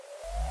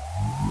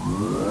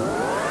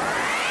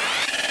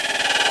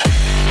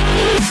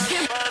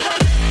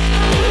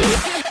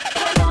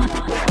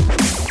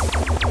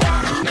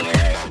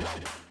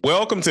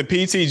Welcome to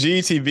PTG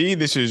TV.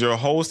 This is your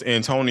host,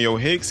 Antonio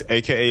Hicks,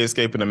 aka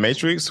Escaping the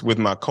Matrix, with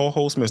my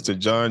co-host, Mr.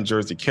 John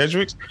Jersey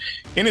Kedrick.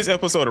 In this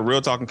episode of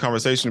Real Talking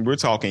Conversation, we're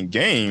talking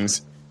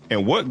games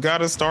and what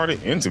got us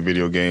started into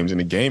video games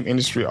and the game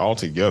industry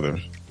altogether.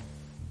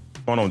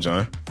 What's going on,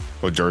 John?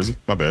 Or Jersey,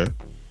 my bad.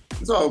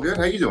 It's all good.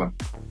 How you doing?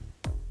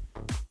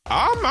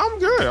 I'm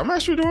good. I'm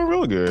actually doing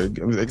really good.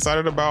 I'm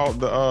excited about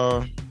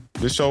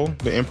the show,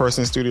 the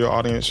in-person studio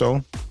audience show.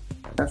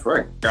 That's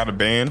right. Got a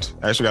band.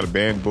 Actually got a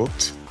band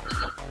booked.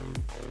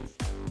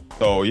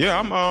 So yeah,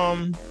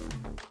 I'm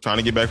trying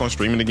to get back on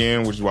streaming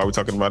again, which is why we're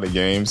talking about the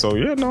game. So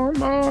yeah,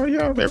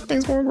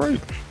 everything's going great.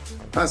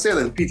 I say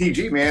that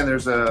PTG, man.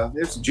 There's a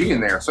G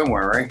in there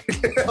somewhere, right?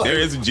 There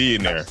is a G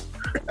in there,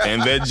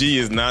 and that G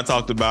is not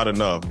talked about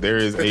enough. There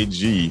is a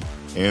G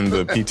in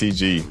the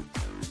PTG.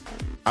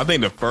 I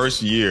think the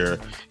first year,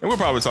 and we'll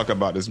probably talk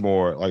about this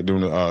more like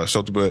during the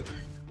show, but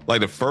like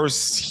the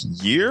first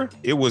year,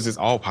 it was just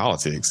all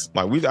politics.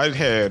 Like I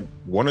had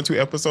one or two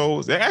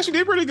episodes that actually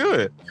did pretty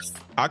good.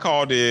 I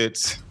called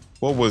it,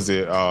 what was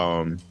it?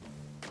 Love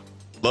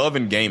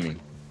and Gaming.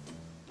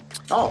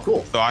 Oh,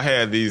 cool. So I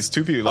had these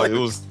two people, like it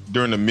was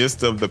during the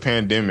midst of the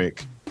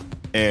pandemic,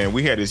 and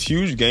we had this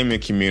huge gaming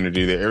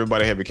community that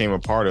everybody had became a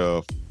part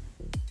of.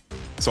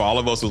 So all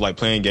of us was like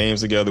playing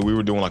games together. We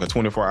were doing like a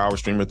 24-hour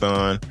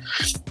streamathon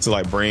to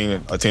like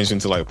bring attention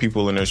to like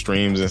people in their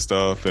streams and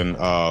stuff. And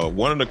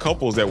one of the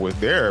couples that was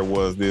there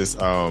was this,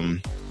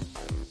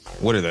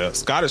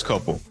 Scottish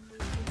couple.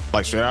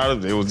 Like straight out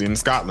of it was in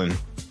Scotland,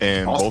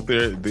 and awesome.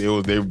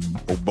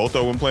 both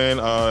of them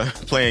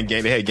playing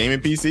game. They had gaming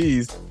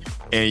PCs,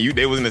 and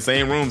they was in the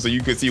same room, so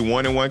you could see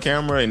one in one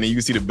camera, and then you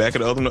could see the back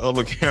of the other in the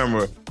other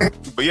camera.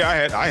 But yeah,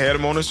 I had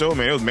them on the show,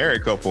 man. It was a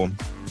married couple.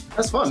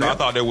 That's fun. So I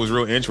thought that was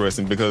real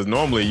interesting because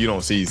normally you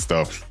don't see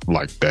stuff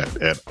like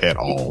that at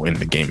all in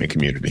the gaming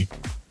community.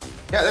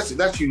 Yeah,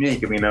 that's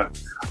unique. I mean,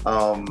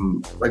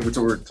 like we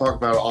were talking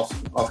about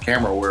off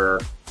camera, where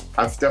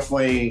I've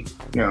definitely,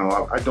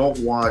 I don't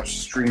watch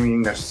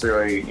streaming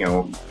necessarily,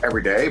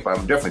 every day, but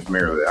I'm definitely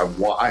familiar with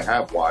it. I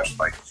have watched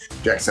like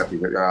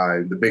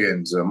Jacksepticeye, The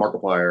Biggins,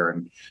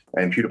 Markiplier,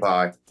 and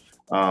PewDiePie.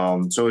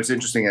 So it's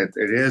interesting that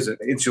it is an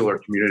insular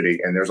community,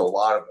 and there's a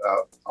lot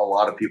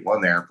of people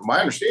in there. From my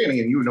understanding,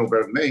 and you know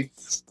better than me,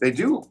 they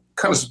do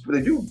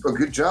a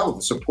good job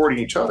of supporting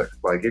each other,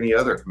 like any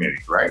other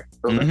community, right?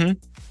 Mm-hmm.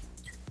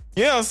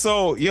 Yeah.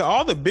 So yeah,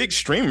 all the big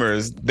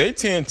streamers, they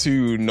tend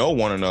to know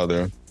one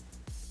another,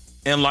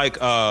 and like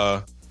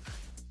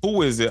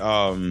who is it?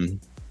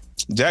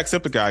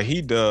 Jacksepticeye,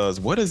 he does,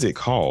 what is it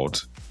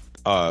called?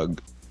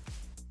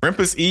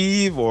 Grimpus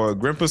Eve or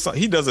Grimpus?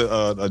 He does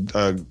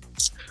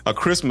a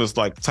Christmas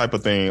like type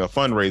of thing, a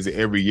fundraiser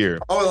every year.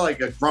 Oh,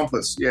 like a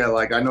Grumpus. Yeah,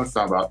 like I know what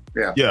you're talking about.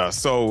 Yeah. Yeah.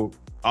 So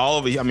all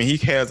of it, I mean, he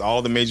has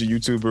all the major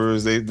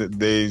YouTubers.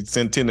 They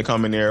tend to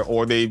come in there,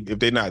 or if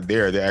they're not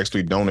there, they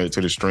actually donate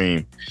to the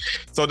stream.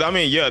 So I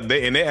mean, yeah,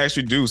 they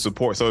actually do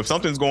support. So if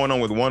something's going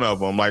on with one of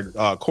them, like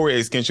Corey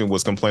Ace Kenshin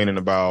was complaining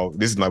about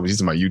this is my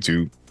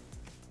YouTube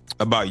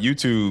about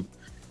YouTube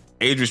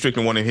age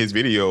restricting one of his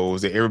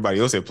videos that everybody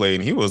else had played,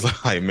 and he was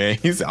like, man,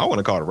 he said, I want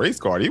to call it a race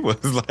card. He was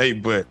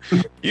like, but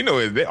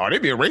are they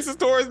being racist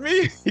towards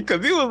me?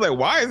 Because he was like,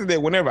 why is it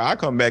that whenever I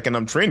come back and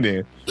I'm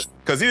trending,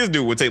 because this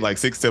dude would take like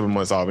 6-7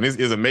 months off, and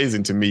it's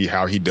amazing to me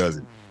how he does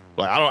it.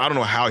 Like I don't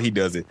know how he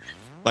does it.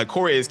 Like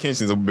Corey Ace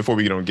Kenshin, before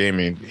we get on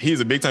gaming,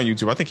 he's a big time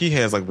YouTuber. I think he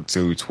has like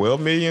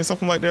 12 million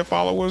something like that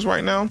followers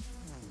right now,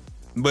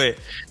 but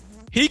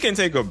he can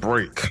take a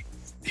break.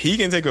 He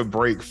can take a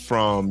break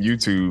from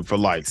YouTube for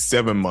like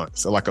 7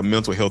 months, like a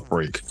mental health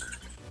break.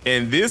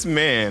 And this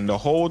man, the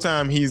whole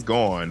time he's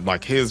gone,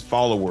 like his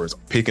followers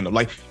picking up.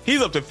 Like he's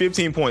up to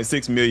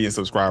 15.6 million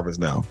subscribers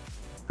now.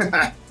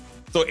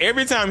 So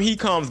every time he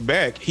comes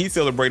back, he's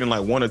celebrating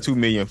like 1 or 2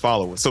 million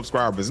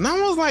subscribers. And I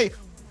was like,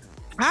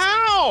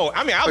 how?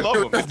 I mean, I love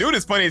him. This dude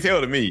is funny as hell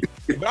to me.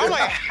 But I'm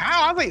like,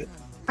 how? I was like,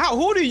 how?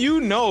 Who do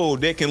you know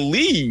that can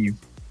leave?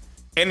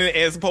 And then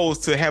as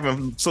opposed to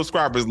having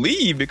subscribers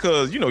leave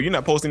because, you're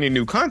not posting any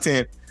new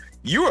content,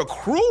 you're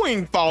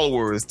accruing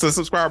followers to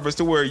subscribers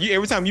to where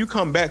every time you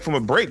come back from a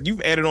break,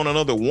 you've added on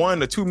another 1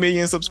 to 2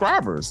 million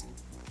subscribers.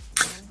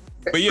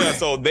 But yeah,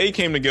 so they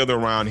came together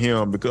around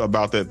him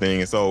about that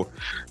thing. And so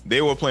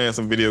they were playing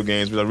some video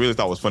games, which I really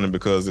thought was funny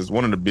because it's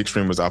one of the big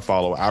streamers I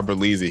follow,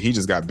 Iberleezy. He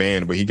just got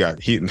banned, but he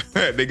got hit.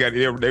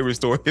 They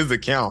restored his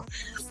account.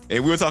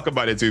 And we'll talk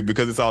about it too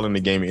because it's all in the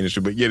gaming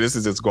industry. But yeah, this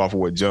is just go off of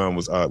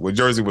what what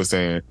Jersey was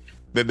saying,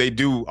 that they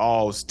do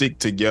all stick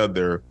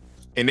together,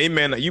 and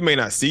you may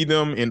not see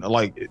them in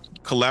like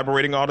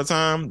collaborating all the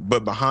time,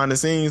 but behind the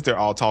scenes, they're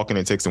all talking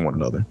and texting one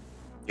another.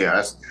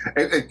 Yeah,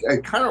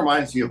 it kind of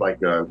reminds you of like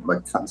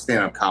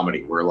stand-up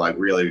comedy, where like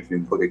really if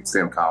you look at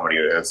stand-up comedy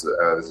as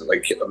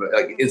like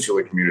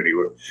insular community,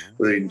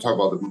 where you talk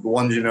about the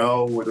ones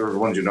where there are the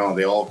ones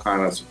they all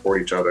kind of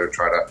support each other,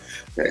 try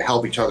to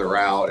help each other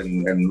out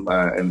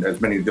in as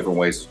many different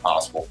ways as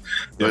possible,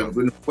 but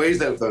in ways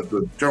that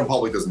the general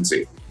public doesn't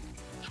see.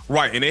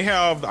 Right, and they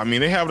have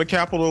the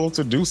capital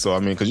to do so. I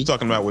mean, because you're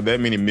talking about with that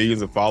many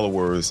millions of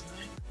followers,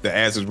 the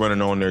ads is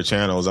running on their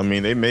channels. I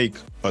mean, they make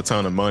a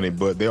ton of money,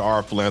 but they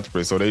are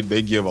philanthropists, so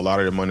they give a lot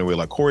of their money away.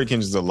 Like Corey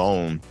Kensington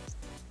alone,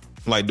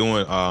 like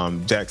doing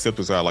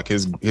Jacksepticeye, like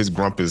his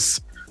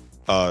Grumpus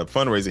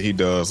fundraiser he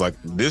does. Like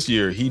this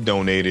year, he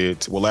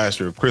donated. Well, last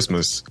year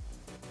Christmas,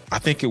 I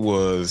think it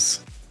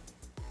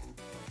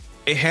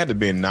had to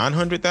be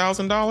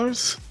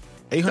 $900,000,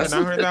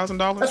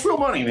 $900,000. That's real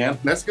money, man.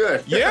 That's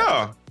good.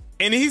 Yeah.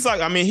 And he's like,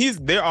 I mean,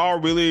 they're all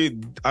really,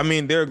 I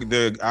mean, they're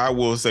I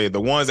will say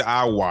the ones that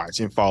I watch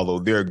and follow,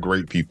 they're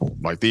great people.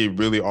 Like they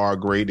really are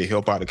great. They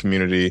help out the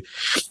community.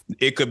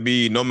 It could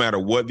be no matter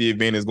what the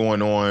event is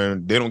going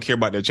on. They don't care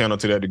about their channel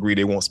to that degree.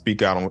 They won't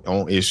speak out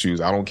on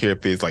issues. I don't care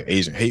if it's like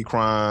Asian hate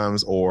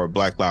crimes or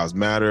Black Lives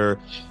Matter.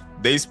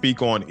 They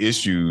speak on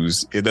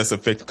issues that's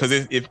affecting,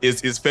 because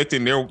it's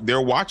affecting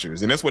their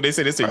watchers. And that's what they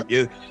say. They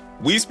say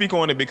we speak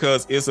on it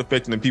because it's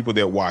affecting the people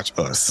that watch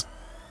us.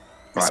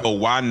 Right. So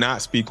why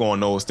not speak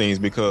on those things?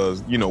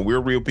 Because, you know, we're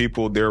real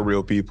people, they're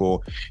real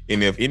people.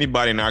 And if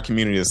anybody in our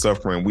community is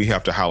suffering, we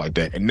have to highlight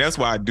that. And that's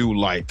why I do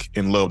like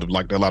and love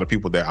like a lot of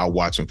people that I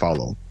watch and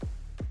follow.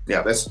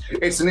 Yeah,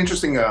 it's an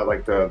interesting,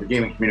 like the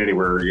gaming community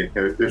where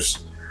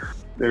there's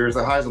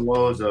the highs and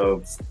lows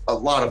of a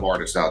lot of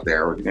artists out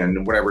there,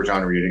 and whatever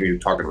genre you're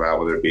talking about,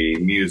 whether it be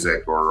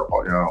music or,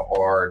 you know,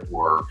 art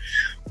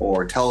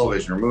or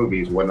television or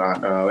movies,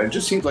 whatnot. It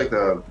just seems like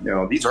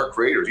these are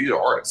creators, these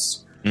are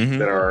artists. Mm-hmm.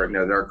 that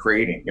are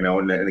creating, you know,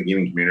 in the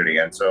gaming community,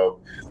 and so,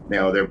 you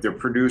know, they're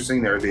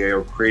producing, they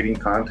are creating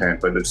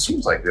content, but it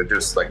seems like they're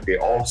just like they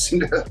all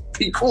seem to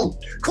be cool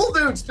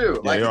dudes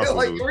too, like cool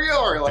like dudes. we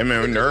are, like, hey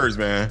man, we're nerds,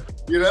 man.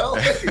 You know,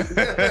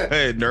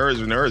 hey,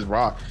 nerds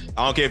rock.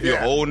 I don't care if you're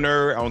an old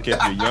nerd, I don't care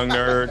if you're a young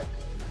nerd,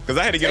 because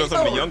I had to get on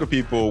some of the younger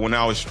people when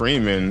I was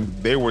streaming.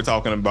 They were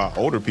talking about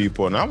older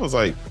people, and I was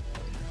like,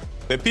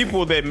 the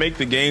people that make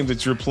the games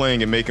that you're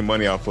playing and making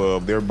money off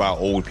of, they're about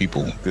old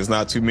people. There's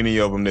not too many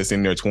of them that's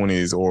in their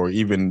 20s or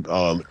even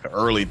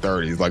early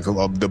 30s. Like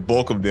the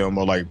bulk of them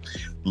are like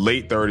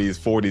late 30s,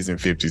 40s, and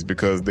 50s,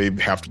 because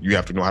you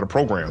have to know how to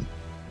program.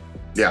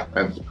 Yeah,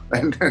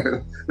 and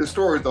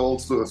the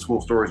old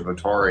school stories of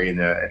Atari and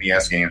the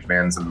NES games,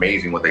 man, it's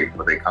amazing what they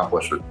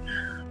accomplish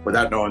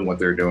without knowing what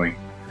they're doing.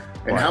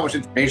 And how much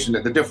information,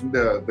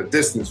 the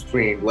distance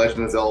between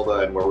Legend of Zelda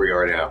and where we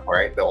are now,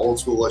 right? The old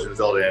school Legend of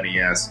Zelda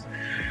NES.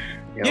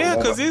 You know, yeah,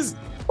 because it's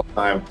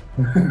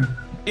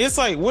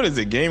like, what is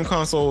it? Game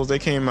consoles, they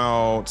came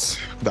out,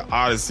 the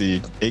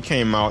Odyssey, it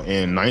came out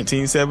in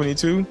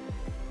 1972.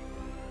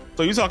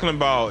 So you're talking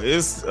about,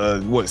 it's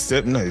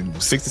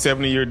 60,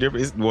 70 year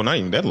difference. Well, not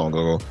even that long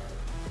ago.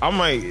 I'm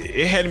like,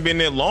 it hadn't been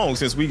that long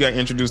since we got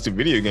introduced to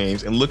video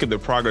games, and look at the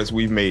progress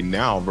we've made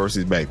now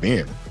versus back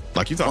then.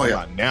 Like you're talking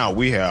about now,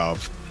 we have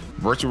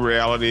virtual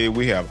reality,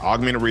 we have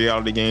augmented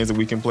reality games that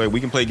we can play.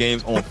 We can play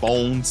games on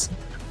phones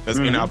that's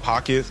in our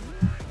pockets,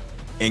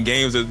 and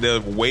games that are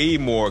way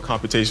more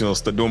computational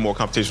stuff, doing more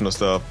computational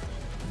stuff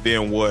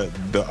than what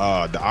the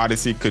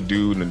Odyssey could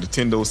do, the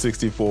Nintendo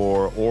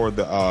 64, or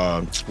the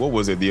what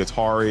was it, the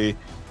Atari,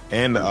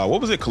 and what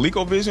was it,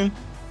 ColecoVision?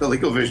 The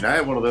ColecoVision, I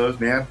had one of those,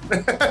 man.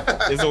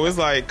 And so it's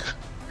like,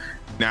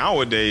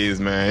 nowadays,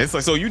 man, it's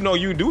like, so, you know,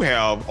 you do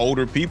have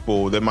older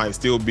people that might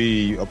still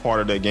be a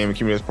part of that gaming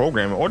community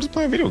programming or just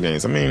playing video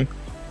games. I mean,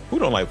 who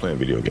don't like playing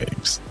video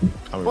games?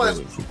 I mean,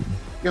 really.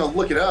 You know,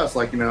 look at us,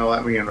 like, you know,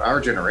 I mean, our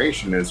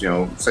generation is, you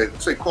know,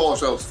 say call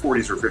ourselves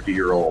 40s or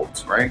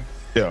 50-year-olds, right?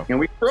 Yeah. And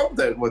we grew up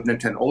with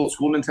Nintendo, old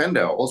school,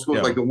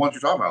 like the ones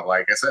you're talking about.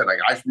 Like I said, like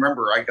I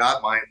remember I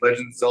got my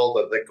Legend of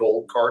Zelda, the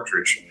gold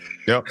cartridge.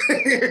 Yep.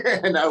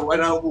 And I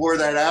wore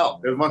that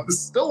out. It was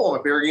still one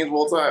of my favorite games of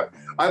all time.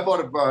 I bought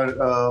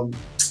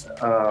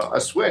a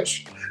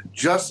Switch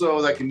just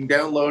so that I can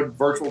download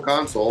Virtual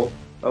Console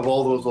of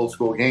all those old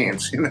school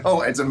games. You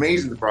know, it's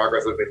amazing the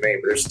progress that they've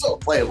made, but they're still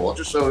playable. It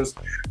just shows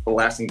the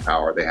lasting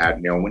power they had.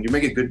 You know, when you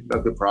make a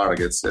good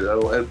product,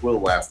 it will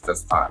last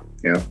this time.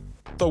 You know.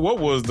 So what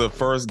was the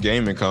first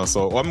gaming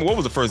console? I mean, what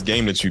was the first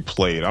game that you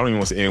played? I don't even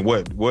want to say. And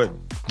what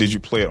did you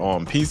play it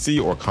on,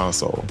 PC or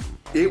console?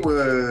 It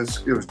was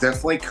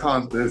definitely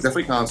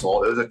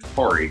console. It was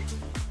Atari,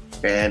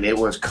 and it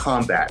was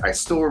Combat. I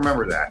still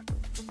remember that.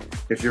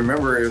 If you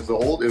remember, it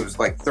was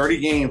like 30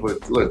 games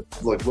with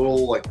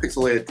little like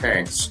pixelated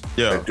tanks.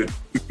 Yeah.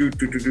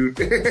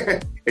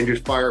 That and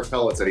just fire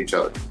pellets at each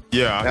other.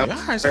 Yeah. I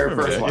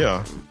remember that.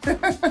 Yeah.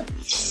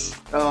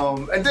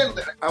 And then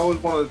I was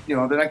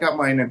then I got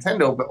my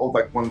Nintendo,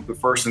 like one of the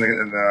first in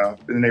the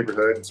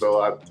neighborhood. And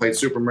so I played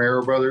Super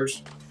Mario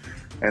Brothers.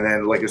 And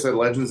then, like I said,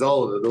 Legend of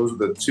Zelda, those are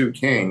the two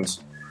kings.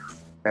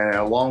 And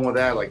along with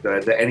that, like the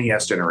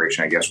NES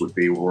generation, I guess, would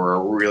be where I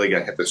really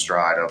got hit the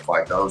stride of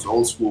like those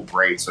old school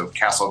greats of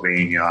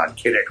Castlevania and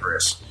Kid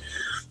Icarus.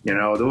 You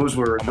know, those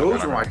were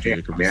my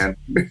jam, man.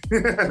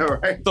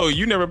 Right? So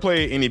you never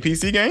played any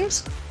PC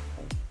games?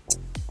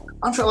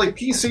 I'm sure, like,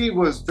 PC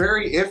was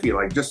very iffy.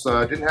 Like, just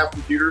didn't have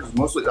computers.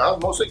 I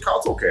was mostly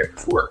console kid,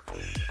 for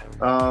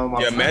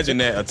sure. Imagine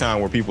that, a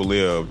time where people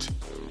lived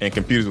and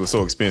computers were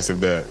so expensive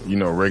that, you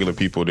know, regular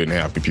people didn't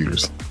have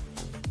computers.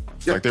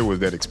 Yep. Like, they was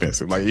that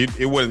expensive. Like,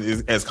 it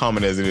wasn't as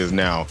common as it is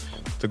now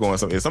to go on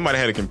something. If somebody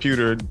had a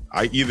computer,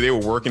 either they were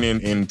working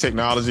in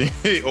technology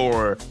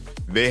or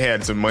they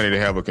had some money to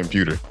have a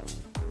computer.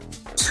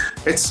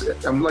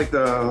 I'm like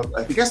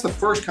I guess the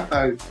first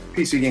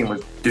PC game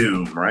was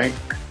Doom, right?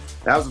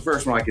 That was the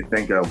first one I could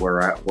think of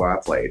where I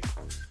played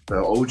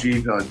the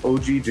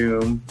OG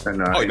Doom.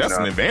 And that's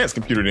an advanced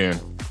computer then.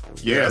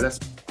 Yeah,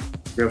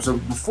 so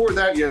before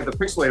that, the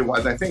pixelated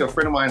ones. I think a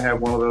friend of mine had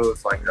one of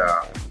those, like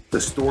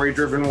the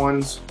story-driven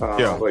ones.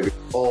 Like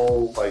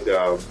all like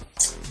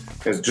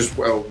it's just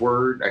a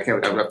word. I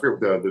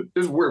forget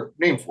there's a word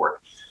name for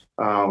it.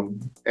 That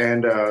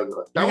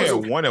was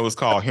one that was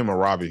called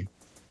Hammurabi.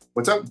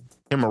 What's up?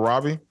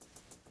 Hammurabi?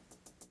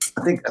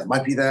 I think that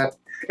might be that.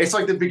 It's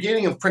like the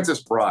beginning of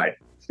Princess Bride.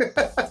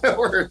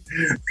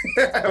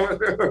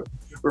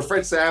 where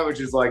Fred Savage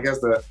is like has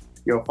to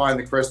find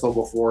the crystal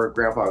before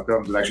Grandpa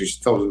comes and actually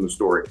tells him the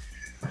story.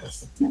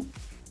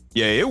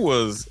 Yeah, it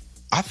was.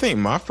 I think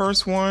my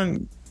first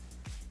one.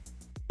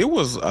 It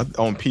was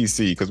on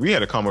PC because we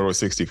had a Commodore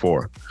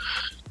 64.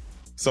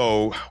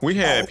 So we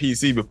had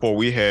PC before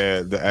we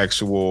had the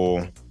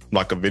actual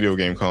like a video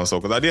game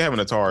console. Because I did have an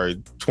Atari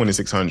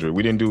 2600.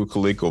 We didn't do a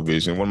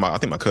ColecoVision. I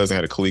think my cousin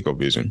had a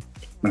ColecoVision.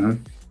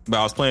 Mm-hmm. But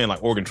I was playing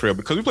like Oregon Trail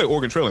because we played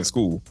Oregon Trail in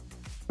school.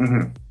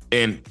 Mm-hmm.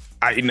 And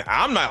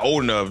I'm not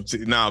old enough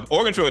to now.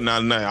 Oregon Trail,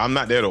 I'm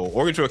not that old.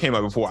 Oregon Trail came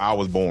out before I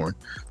was born,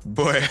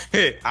 but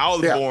I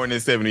was born in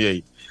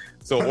 '78.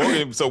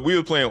 So we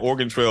were playing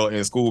Oregon Trail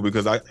in school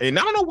because I don't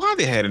know why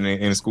they had it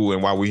in school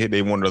and why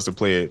they wanted us to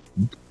play it.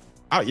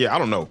 I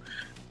don't know,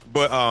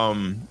 but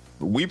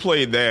we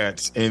played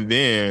that, and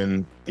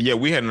then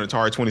we had an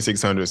Atari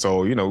 2600.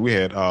 So we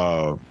had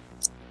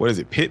what is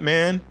it,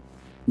 Pitman?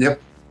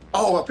 Yep.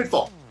 Oh,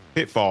 Pitfall.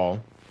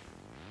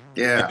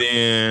 Yeah. And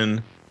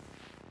then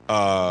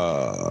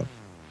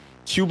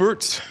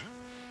Hubert.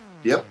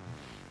 Yep.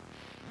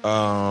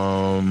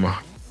 I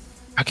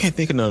can't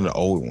think of none of the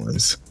old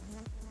ones.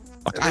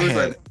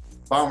 The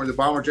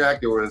Bomber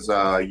Jack. There was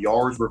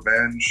Yar's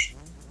Revenge.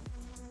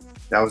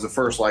 That was the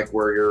first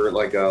where you're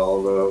like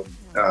you're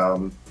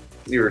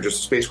just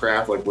a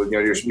spacecraft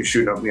you're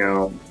shooting up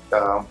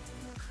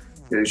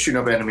you're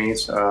shooting up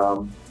enemies.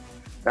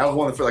 That was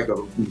one of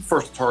the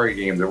first Atari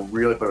games that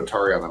really put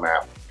Atari on the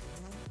map.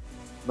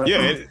 But,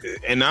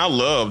 and I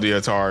love the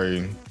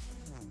Atari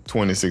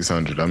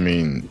 2600. I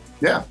mean,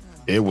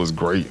 it was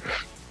great.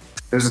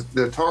 There's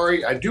the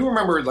Atari. I do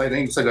remember, I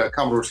think you said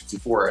Commodore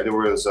 64. There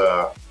was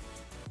a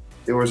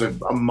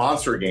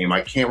monster game.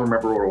 I can't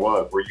remember what it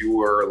was, where you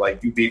were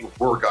you beat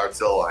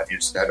Godzilla and you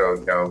just had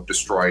to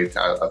destroy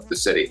the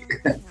city.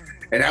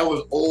 And that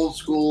was old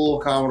school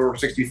Commodore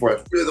 64.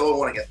 That's really the only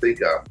one I can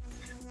think of.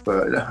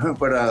 But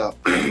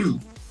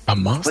a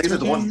monster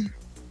game?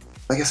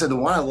 Like I said, the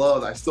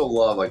one I still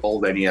love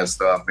old NES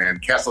stuff, man.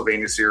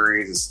 Castlevania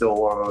series is still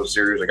one of those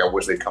series I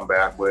wish they'd come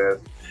back with.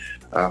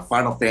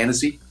 Final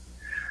Fantasy,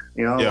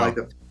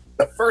 the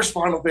first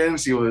Final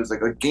Fantasy was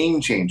a game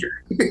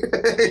changer.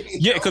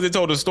 Because it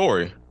told a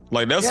story.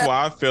 That's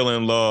why I fell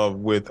in love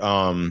with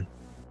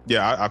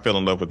I fell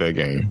in love with that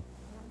game.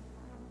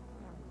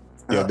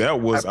 Yeah,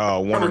 that was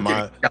one of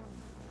my.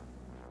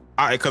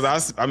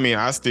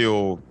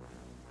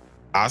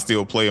 I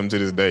still play them to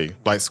this day.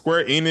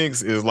 Square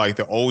Enix is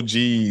the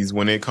OGs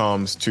when it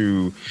comes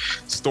to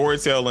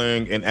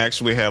storytelling and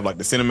actually have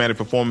the cinematic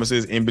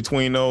performances in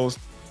between those.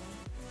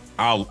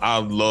 I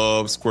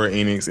love Square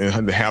Enix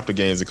and half the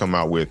games they come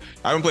out with.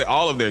 I haven't played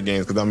all of their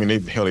games because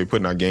they're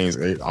putting out games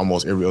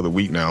almost every other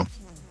week now.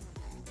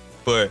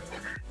 But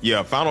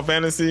yeah, Final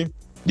Fantasy,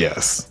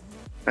 yes.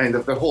 I mean,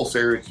 the whole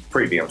series is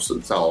pretty damn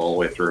solid all the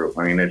way through.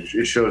 I mean, it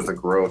shows the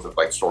growth of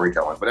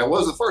storytelling. But that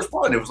was the first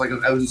one. It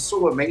was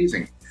so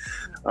amazing.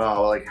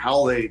 How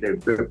they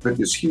put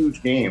this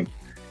huge game.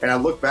 And I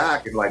look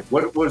back and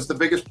what was the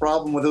biggest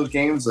problem with those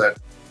games? That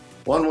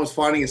one was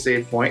finding a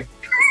save point.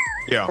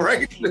 Yeah.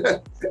 Right?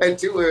 And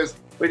two is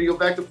when you go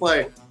back to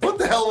play, what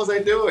the hell was I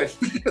doing?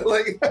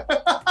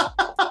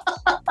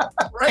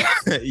 Right?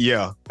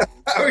 Yeah.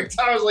 Every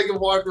time I was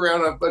walking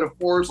around in a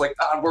forest, where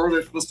were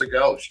they supposed to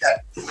go? Shit.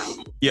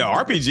 Yeah,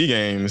 RPG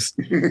games.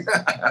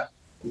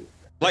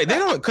 They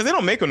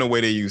don't make them the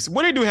way they used to.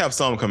 Well, they do have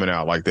some coming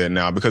out like that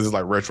now because it's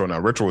retro now.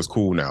 Retro is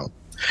cool now.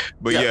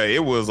 But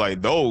it was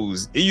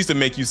those. It used to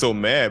make you so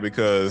mad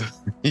because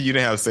you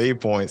didn't have save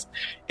points,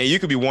 and you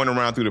could be wandering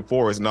around through the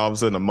forest, and all of a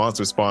sudden a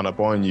monster spawned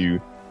up on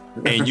you,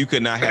 and you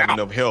could not have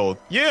enough health.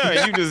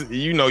 Yeah, you just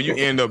you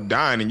end up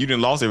dying, and you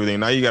didn't lost everything.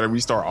 Now you got to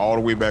restart all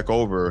the way back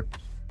over,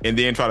 and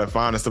then try to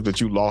find the stuff that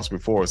you lost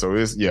before. So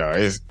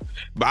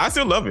but I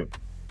still love it.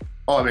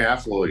 Oh, I mean,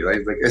 absolutely. I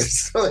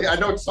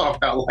know it's all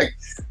about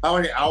how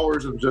many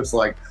hours of just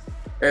and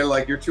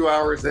you're 2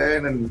 hours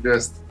in and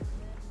just.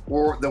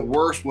 Or the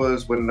worst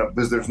was when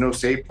there's no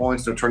save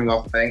points, no turning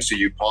off the thing, so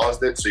you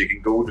paused it so you can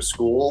go to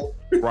school.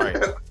 Right.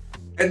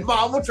 And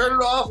mom will turn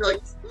it off. You're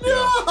like,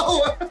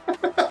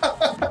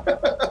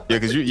 no!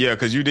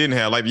 because you didn't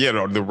have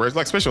the rest,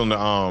 like especially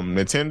on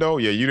the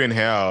Nintendo. Yeah, you didn't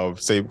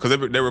have save because it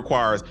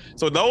requires.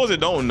 So those that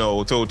don't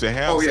know, to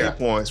have save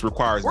points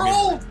requires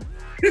memory.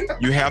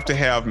 You have to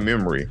have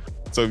memory.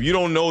 So if you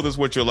don't know this,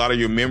 what a lot of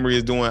your memory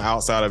is doing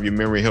outside of your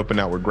memory helping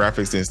out with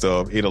graphics and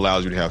stuff, it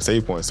allows you to have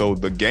save points. So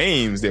the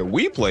games that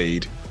we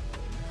played,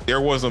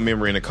 there was no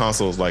memory in the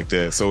consoles like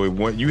that. So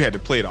you had to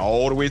play it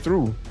all the way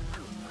through.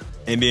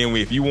 And then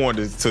if you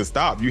wanted to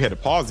stop, you had to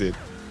pause it.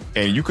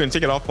 And you couldn't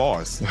take it off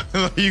pause.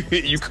 you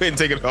couldn't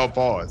take it off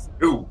pause.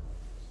 Ooh.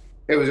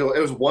 It was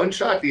a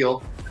one-shot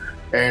deal.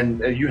 And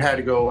you had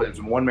to go. It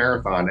was one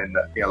marathon, and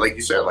like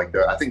you said,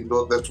 I think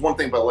that's one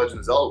thing about Legend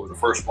of Zelda was the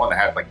first one that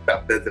had like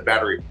the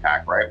battery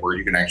pack, right, where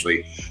you can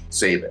actually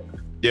save it.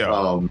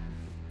 Yeah.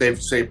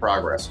 Save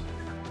progress.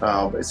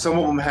 Some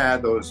of them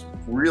had those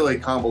really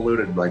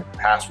convoluted like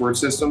password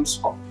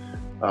systems.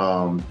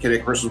 Kid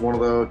Icarus was one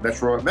of those.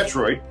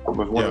 Metroid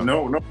was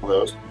one of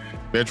those.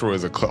 Metroid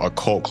is a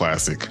cult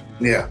classic.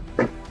 Yeah,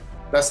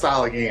 that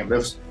style of game.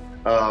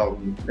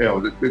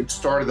 It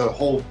started the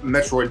whole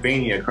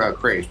Metroidvania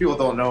craze. People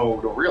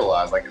don't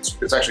realize like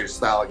it's actually a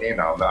style of game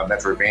now,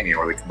 Metroidvania,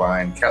 where they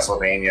combine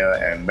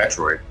Castlevania and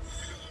Metroid.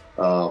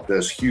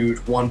 This huge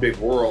one big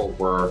world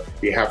where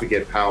you have to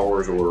get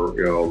powers or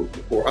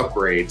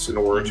upgrades in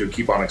order to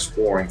keep on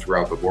exploring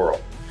throughout the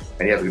world,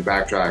 and you have to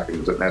backtrack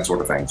and that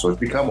sort of thing. So it's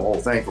become a whole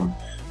thing from.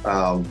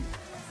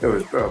 It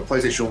was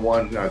PlayStation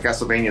 1,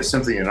 Castlevania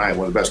Symphony of the Night,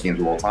 one of the best games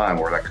of all time,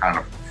 where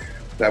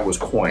that was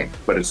coined,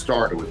 but it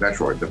started with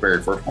Metroid, the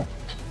very first one.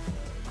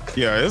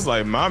 Yeah, it's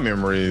like my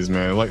memories,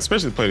 man. Like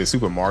especially playing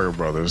Super Mario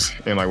Brothers,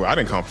 and like I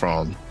didn't come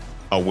from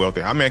a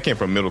wealthy. I came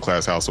from a middle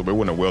class household, but it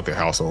wasn't a wealthy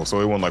household,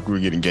 so it wasn't like we were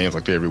getting games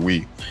like that every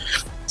week.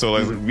 So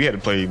like we had to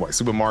play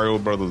Super Mario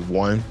Brothers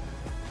 1,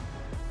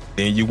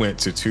 then you went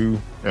to 2,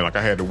 and like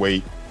I had to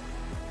wait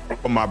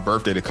for my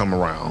birthday to come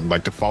around,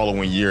 like the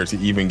following year, to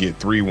even get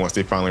 3 once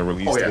they finally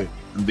released it.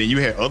 Then you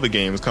had other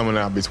games coming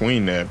out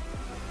between that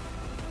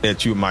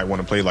you might want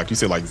to play, like you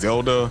said, like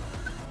Zelda.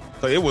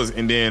 So it was,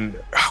 and then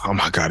oh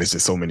my god, it's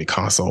just so many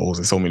consoles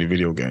and so many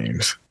video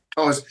games.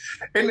 It was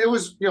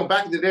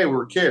back in the day we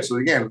were kids. So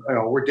again,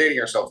 we're dating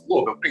ourselves a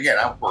little bit. But again,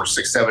 we're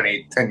 6, 7,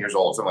 8, 10 years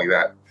old, something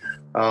like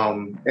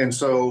that. And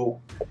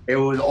so it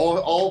was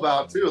all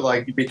about too.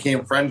 Like you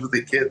became friends with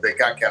the kid that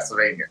got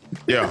Castlevania.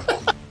 Yeah.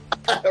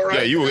 Right?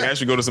 Yeah, you would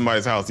actually go to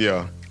somebody's house.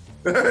 Yeah.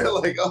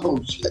 Like,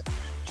 oh shit,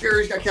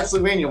 Jerry's got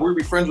Castlevania. We're gonna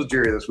be friends with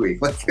Jerry this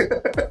week. Like,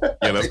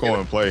 yeah, let's go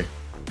and play.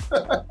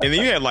 And then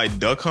you had like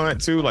Duck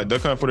Hunt too, like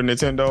Duck Hunt for the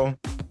Nintendo.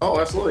 Oh,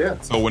 absolutely, yeah.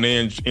 So when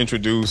they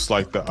introduced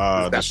like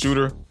the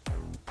shooter,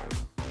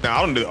 now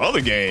I don't do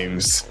other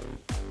games.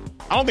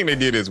 I don't think they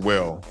did as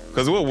well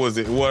because what was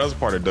it? Well, that was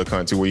part of Duck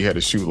Hunt too, where you had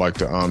to shoot like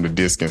the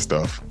disc and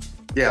stuff.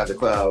 Yeah, the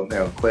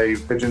clay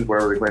pigeons,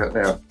 whatever they play it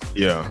now.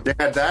 Yeah, they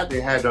had that.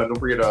 They had don't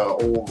forget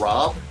old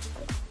Rob.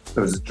 It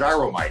was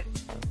Gyromite,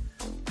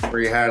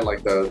 where you had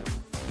like the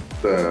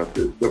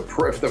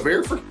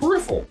very first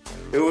peripheral.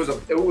 It was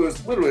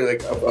literally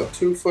like a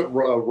 2-foot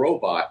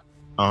robot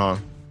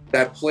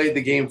that played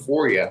the game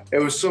for you. It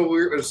was so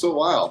weird. It was so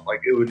wild.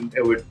 Like it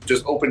would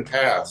just open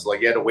paths.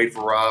 Like you had to wait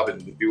for Rob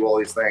and do all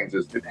these things.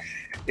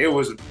 It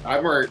was. I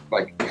remember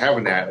like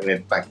having that, and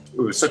it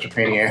was such a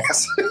pain in the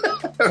ass.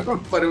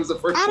 But it was the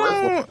first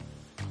peripheral.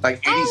 Like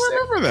 87. I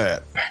don't remember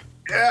that.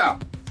 Yeah.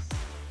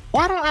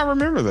 Why don't I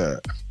remember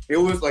that? It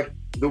was like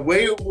the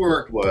way it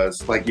worked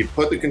was like you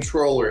put the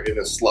controller in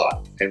a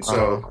slot, and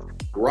so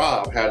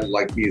Rob had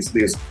like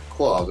these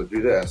claws that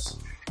do this,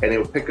 and it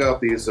would pick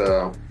up these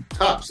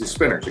tops, these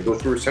spinners. It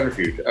goes through a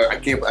centrifuge.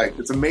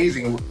 It's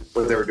amazing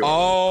what they were doing.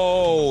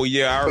 Oh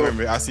yeah, I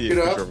remember. I see a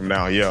picture of them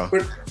now. Yeah.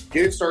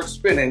 Get it start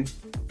spinning,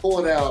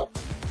 pull it out,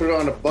 put it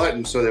on a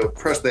button so they would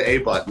press the A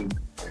button.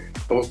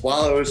 But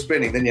while it was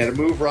spinning, then you had to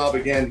move Rob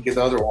again to get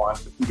the other one.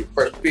 You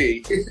press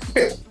B.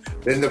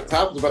 Then the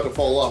top was about to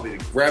fall off. You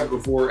grab it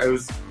before it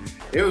was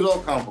all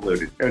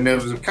convoluted, and it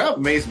was kind of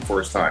amazing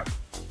for its time.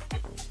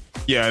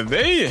 Yeah,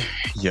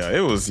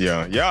 it was.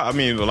 I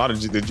mean, a lot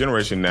of the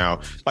generation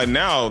now, like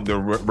now, the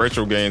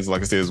retro games,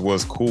 like I said,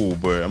 was cool,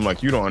 but I'm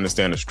like, you don't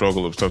understand the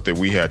struggle of stuff that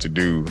we had to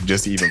do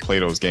just to even play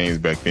those games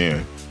back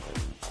then.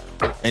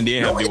 And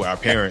then have to deal with our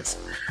parents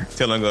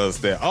telling us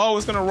that, oh,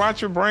 it's gonna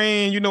rot your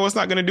brain. It's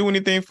not gonna do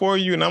anything for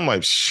you. And I'm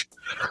like, shh,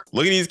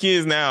 look at these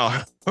kids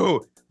now.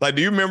 Oh, like,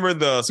 do you remember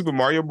the Super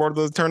Mario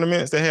Brothers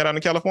tournaments they had out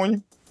in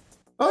California?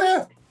 Oh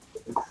yeah.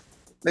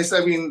 They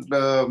said, I mean,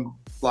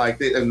 like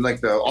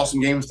the Awesome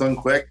Games Done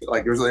Quick.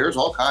 Like there's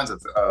all kinds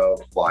of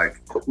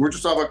like we're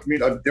just talking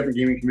about different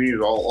gaming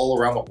communities all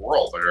around the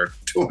world that are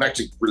doing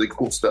actually really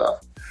cool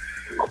stuff.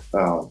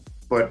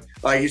 But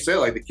like you said,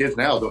 like the kids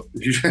now,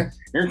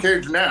 your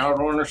kids now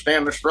don't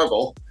understand the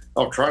struggle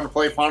of trying to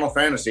play Final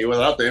Fantasy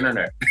without the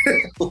internet.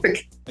 Because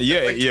we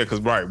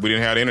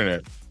didn't have the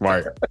internet.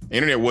 Right,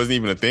 internet wasn't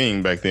even a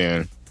thing back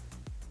then.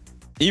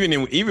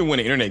 Even when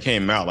the internet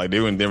came out, like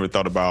they never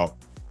thought about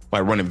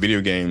like running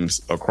video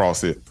games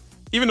across it.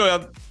 Even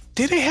though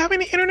did they have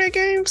any internet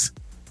games?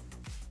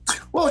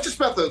 Well, it's just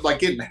about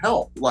getting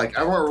help. Like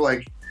I remember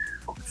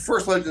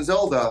first Legend of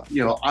Zelda,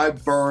 I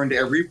burned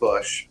every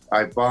bush.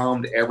 I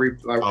bombed every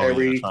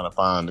trying to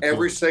find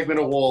every segment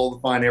of wall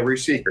to find every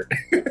secret.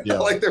 Yeah.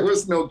 Like there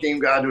was no game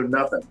guide doing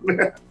nothing.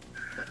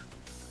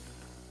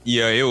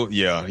 Yeah,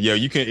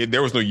 you can.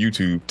 There was no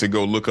YouTube to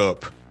go look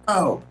up.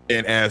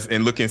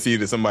 And look and see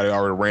that somebody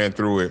already ran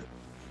through it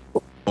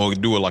or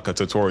do it like a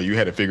tutorial. You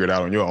had to figure it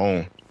out on your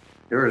own.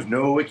 There is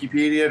no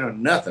Wikipedia, no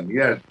nothing. You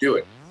got to do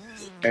it.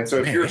 And so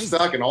if you're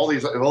stuck and all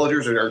these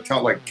villagers are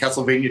telling, like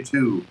Castlevania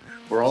 2,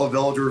 where all the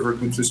villagers were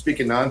just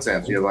speaking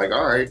nonsense, you're like,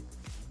 all right.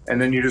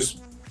 And then you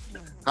just,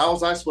 how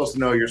was I supposed to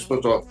know you're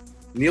supposed to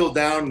kneel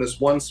down in this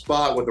one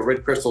spot with a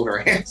red crystal in your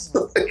hands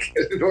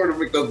in order to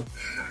make them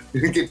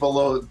get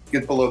below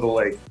the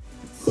lake?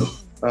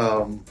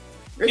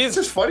 It's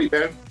just funny,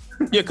 man.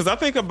 Yeah, because I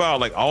think about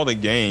like all the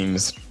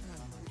games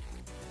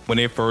when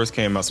they first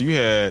came out. So you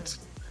had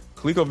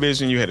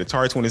ColecoVision, you had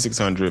Atari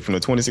 2600. From the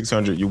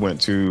 2600, you went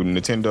to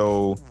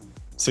Nintendo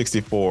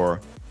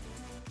 64.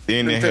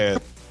 Then they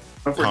had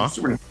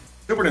Super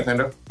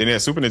Nintendo. Then they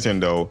had Super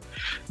Nintendo.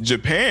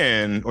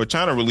 Japan or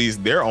China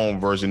released their own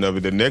version of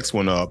it, the next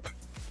one up.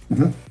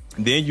 Mm-hmm.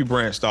 Then you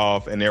branched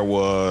off, and there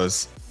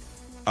was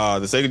the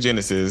Sega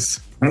Genesis.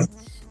 Mm-hmm.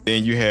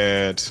 Then you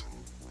had,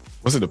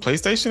 was it the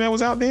PlayStation that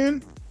was out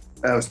then?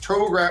 It was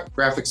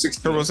TurboGrafx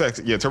 64.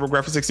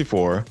 TurboGrafx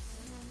 64.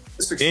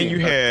 16. Then you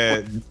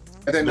had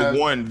the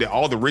one that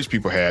all the rich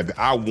people had that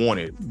I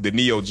wanted, the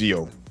Neo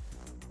Geo.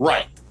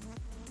 Right.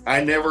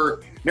 I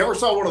never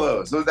saw one of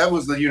those. So that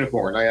was the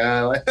unicorn.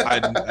 And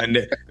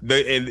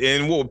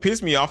what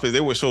pissed me off is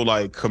they would show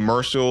like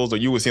commercials, or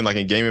you would see like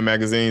in gaming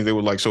magazines, they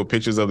would like show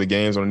pictures of the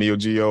games on the Neo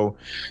Geo,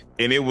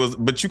 and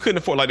but you couldn't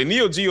afford, like the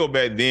Neo Geo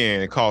back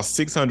then cost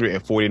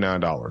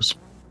 $649.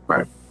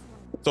 Right.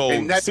 So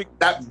and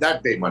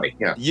that day money,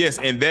 yeah. Yes,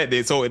 and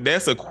so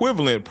that's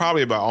equivalent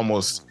probably about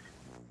almost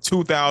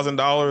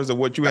 $2,000 of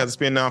what you have to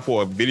spend now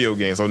for a video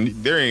game. So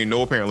there ain't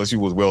no parent, unless you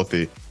was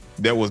wealthy,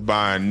 that was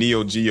buying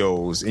Neo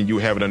Geos and you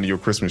have it under your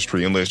Christmas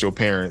tree, unless your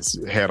parents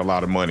had a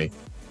lot of money.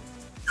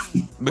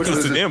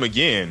 Because to them,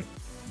 again,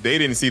 they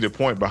didn't see the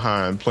point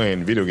behind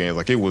playing video games.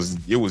 Like it was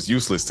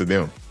useless to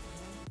them.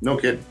 No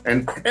kidding.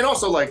 And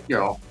also, like,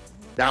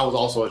 that was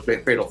also a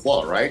fatal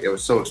flaw, right? It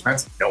was so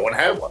expensive. No one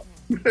had one.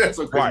 That's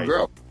what couldn't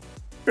grow.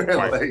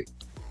 Right.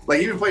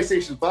 like even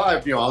PlayStation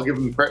 5, I'll give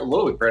them a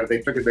little bit credit. They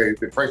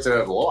priced it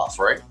at a loss,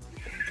 right?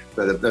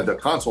 The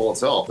console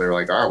itself, they're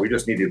like, all right, we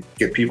just need to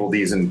get people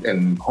these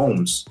in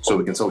homes so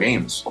we can sell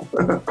games.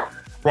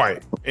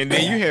 Right. And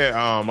then you had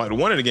like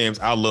one of the games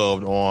I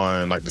loved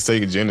on like the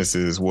Sega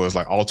Genesis was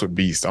like Altered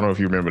Beast. I don't know if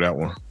you remember that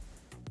one.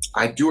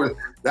 I do.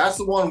 That's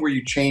the one where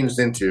you changed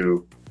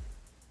into.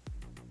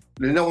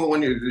 That's the one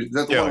where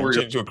you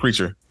changed into a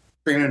creature.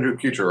 Changed into a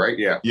creature, right?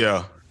 Yeah.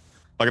 Yeah.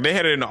 Like they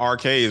had it in the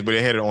arcades, but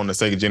they had it on the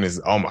Sega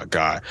Genesis. Oh my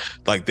God.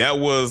 Like that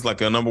was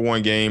like a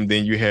 #1 game.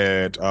 Then you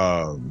had,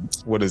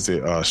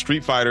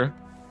 Street Fighter.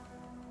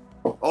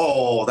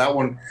 Oh, that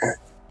one.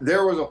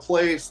 There was a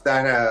place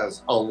that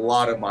has a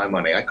lot of my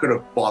money. I could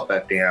have bought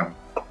that damn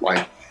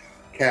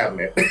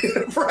cabinet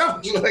for how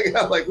much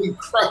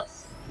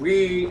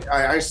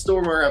I still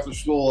remember after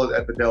school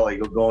at the deli,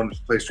 you'll go and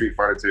play Street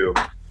Fighter 2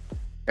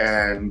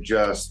 and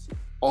just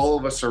all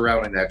of us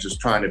surrounding that, just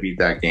trying to beat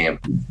that game.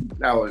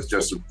 That was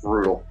just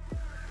brutal.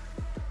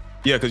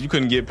 Yeah, because you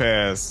couldn't get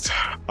past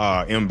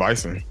M.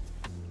 Bison.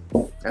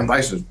 M.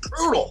 Bison's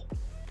brutal.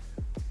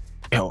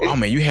 Oh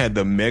man, you had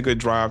the Mega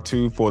Drive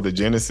 2 for the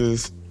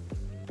Genesis.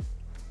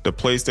 The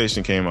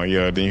PlayStation came out,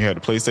 yeah. Then you had the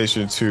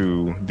PlayStation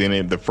 2.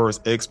 Then the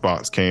first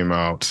Xbox came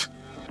out.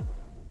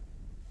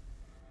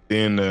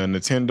 Then the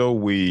Nintendo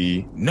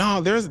Wii.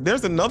 No, there's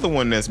another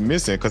one that's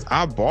missing because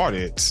I bought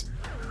it.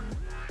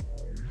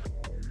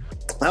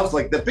 That was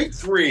like the big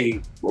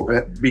three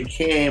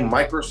became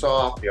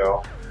Microsoft.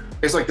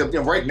 It's like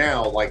right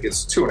now, like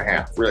it's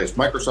 2.5. Really, it's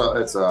Microsoft.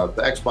 It's the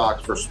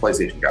Xbox versus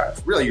PlayStation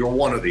guys. Really, you're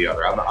one or the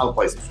other. I'm a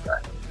PlayStation guy.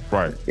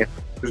 Right. Yeah.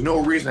 There's no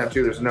reason to have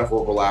to. There's enough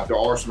overlap. There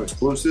are some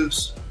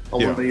exclusives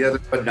on one or the other,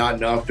 but not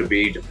enough to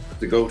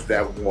go to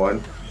that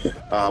one.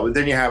 But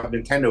then you have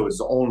Nintendo as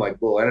its own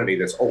little entity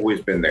that's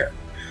always been there.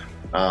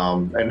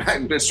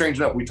 And it's strange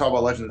enough, we talk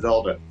about Legend of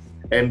Zelda,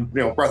 and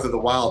Breath of the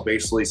Wild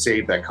basically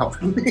saved that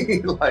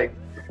company.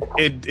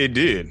 It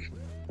did.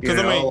 Because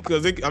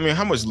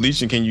how much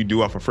leeching can you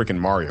do off of freaking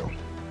Mario?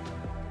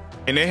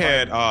 And they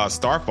had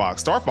Star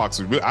Fox. Star Fox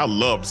was I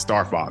loved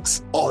Star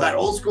Fox. Oh, that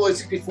old school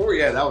 64,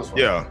 yeah, that was fun.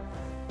 Yeah.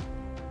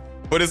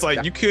 But it's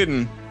like you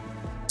couldn't.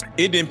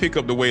 It didn't pick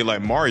up the way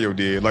like Mario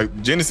did.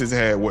 Like Genesis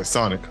had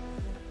Sonic.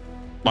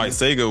 Like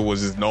Sega was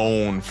just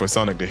known for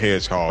Sonic the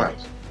Hedgehog.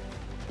 Right.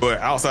 But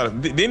outside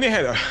of then they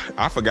had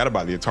I forgot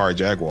about the Atari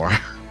Jaguar.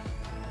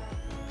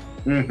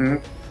 Mm-hmm.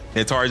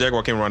 The Atari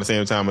Jaguar came around the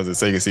same time as the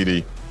Sega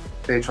CD.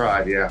 They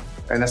tried, yeah.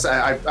 And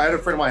I had a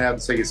friend of mine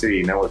have the Sega CD,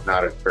 and that was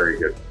not very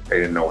good. They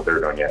didn't know what they were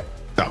doing yet.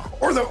 No.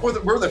 Or the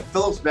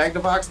Philips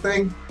Magnavox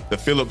thing. The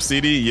Philips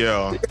CD,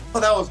 yeah. Oh,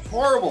 that was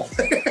horrible.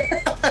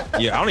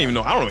 Yeah, I don't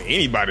know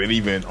anybody that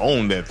even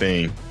owned that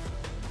thing.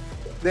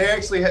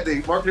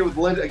 they marketed with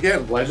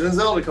Legend of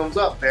Zelda comes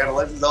up. They had a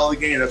Legend of Zelda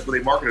game. That's what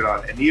they marketed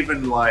on. And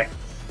even like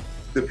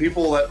the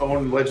people that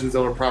own Legend of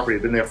Zelda property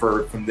have been there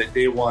from the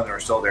day one and are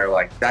still there.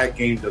 Like that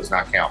game does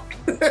not count.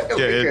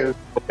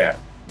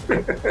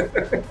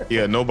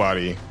 Yeah,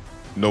 nobody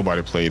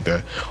played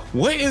that.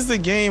 What is the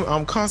game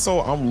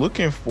console I'm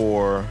looking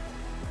for?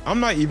 I'm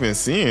not even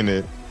seeing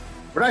it.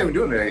 We're not even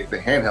doing the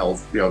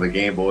handhelds, the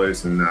Game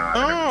Boys and.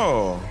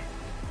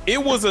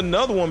 It was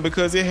another one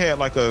because it had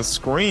like a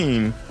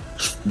screen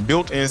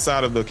built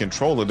inside of the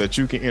controller that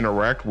you can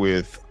interact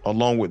with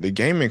along with the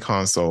gaming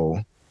console.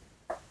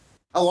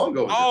 How long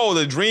ago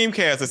was it? The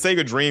Dreamcast, the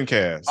Sega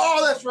Dreamcast.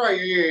 Oh, that's right.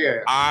 Yeah.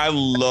 I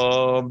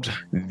loved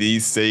the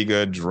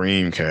Sega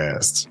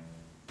Dreamcast.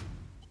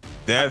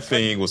 That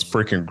thing was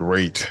freaking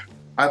great.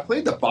 I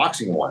played the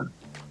boxing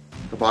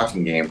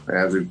game.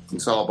 As we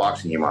saw a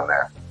boxing game on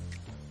there.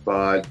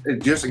 But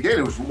it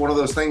was one of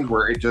those things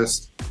where it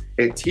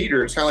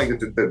teetered. It's kind of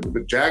like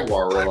the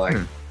Jaguar, where like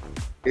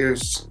it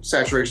was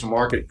saturation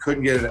market.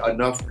 Couldn't get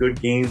enough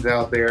good games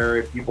out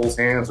there in people's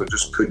hands, so it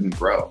just couldn't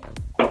grow.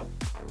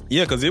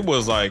 Yeah, because it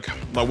was like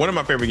one of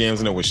my favorite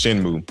games in it was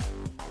Shenmue.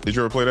 Did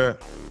you ever play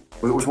that?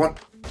 Which one?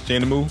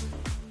 Shenmue?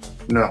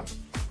 No.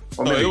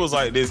 So it was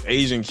like this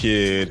Asian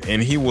kid,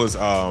 and he was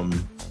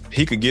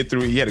he could get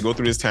through. He had to go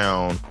through this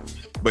town,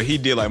 but he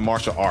did like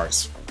martial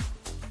arts.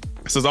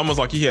 So it's almost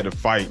like he had to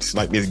fight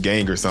like this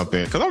gang or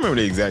something. Because I remember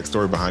the exact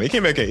story behind it.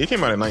 It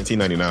came out in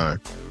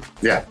 1999.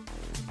 Yeah.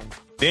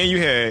 Then you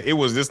had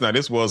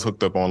this was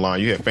hooked up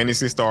online. You had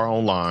Phantasy Star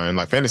Online.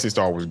 Like Phantasy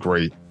Star was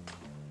great.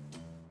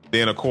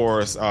 Then of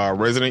course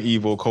Resident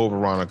Evil Code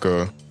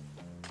Veronica.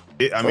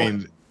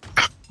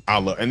 I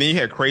love. And then you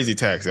had Crazy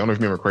Taxi. I don't know if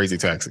you remember Crazy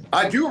Taxi.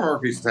 I do remember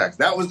Crazy Taxi.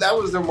 That was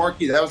their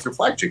marquee. That was their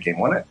flagship game,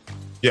 wasn't it?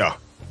 Yeah.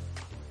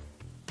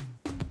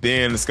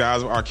 Then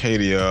Skies of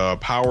Arcadia,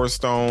 Power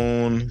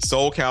Stone,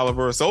 Soul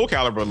Calibur. Soul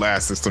Calibur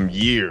lasted some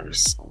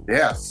years.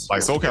 Yes.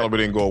 Like Soul Calibur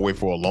didn't go away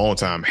for a long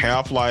time.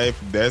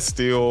 Half-Life, that's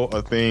still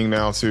a thing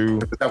now too.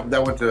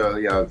 That went to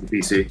the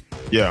PC.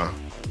 Yeah.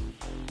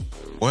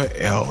 What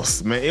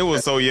else? Man, it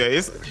was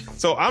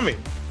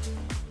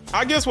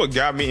I guess what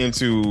got me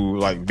into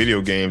like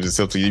video games,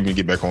 except to even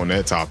get back on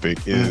that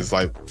topic, is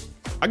like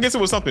I guess it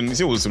was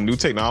some new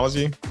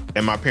technology,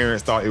 and my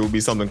parents thought it would be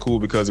something cool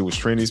because it was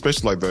trendy,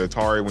 especially like the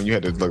Atari when you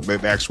had the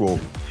actual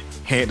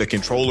the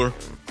controller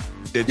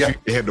that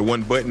you had the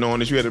one button on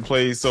that you had to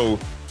play. So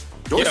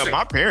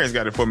my parents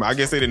got it for me. I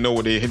guess they didn't know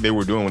what they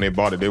were doing when they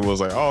bought it. They was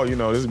like, oh,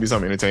 this would be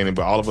something entertaining,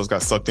 but all of us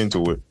got sucked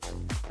into it.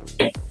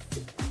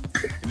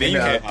 Then you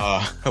had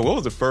what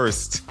was the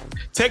first?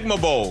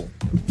 Tecmo Bowl.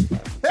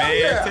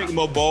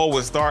 Tecmo Bowl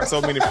would start so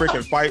many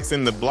freaking fights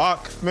in the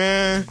block,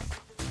 man.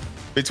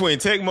 Between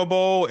Tecmo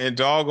Bowl and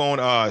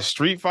doggone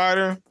Street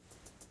Fighter,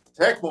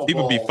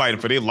 people be fighting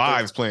for their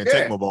lives playing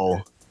Tecmo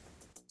Bowl.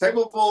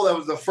 Tecmo Bowl, that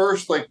was the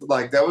first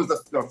that was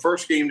the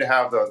first game to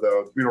have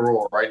the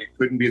funeral, right? It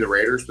couldn't be the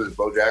Raiders because it's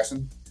Bo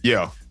Jackson.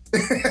 Yeah.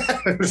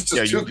 It was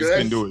just too good. Just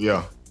couldn't do it,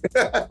 yeah.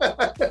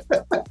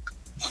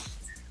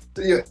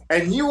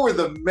 And you were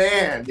the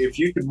man if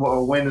you could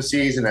win the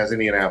season as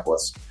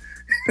Indianapolis.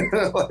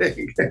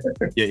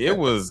 It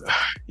was.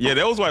 Yeah,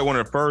 that was like one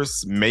of the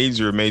first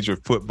major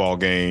football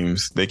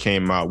games they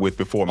came out with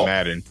before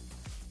Madden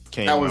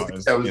came out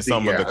in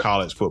some of the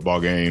college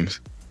football games.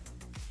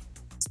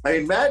 I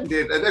mean, Madden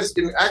did. That's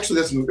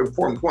an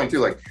important point too.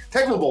 Like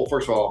Tecmo Bowl,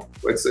 first of all,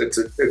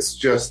 it's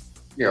just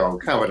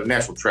kind of a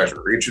national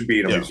treasure. It should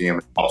be in a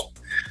museum. Awesome.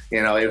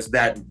 It was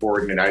that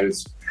important, and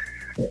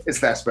it's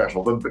that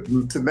special. But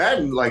to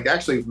Madden,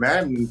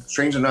 Madden,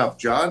 strange enough,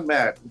 John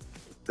Madden,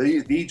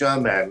 the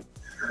John Madden,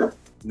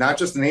 not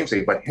just the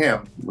namesake, but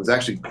him, was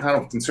actually kind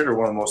of considered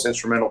one of the most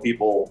instrumental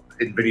people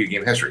in video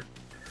game history.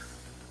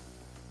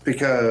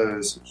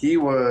 Because he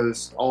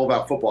was all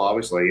about football,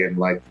 obviously, and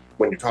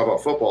when you talk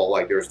about football,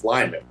 there's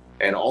linemen.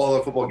 And all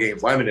the football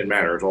games, linemen didn't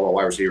matter. It's all the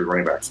wide receivers,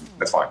 running backs.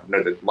 That's fine.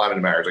 No, the linemen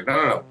didn't matter. It's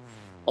no.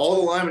 All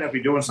the linemen have to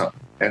be doing something.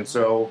 And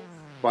so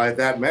by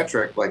that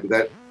metric,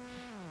 that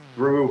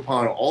grew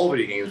upon all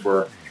video games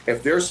where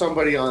if there's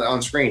somebody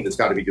on screen that's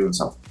got to be doing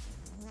something.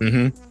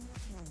 Mm-hmm.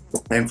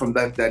 And from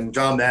that, then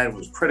John Madden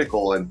was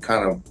critical and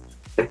kind of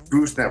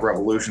boosting that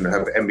revolution to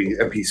have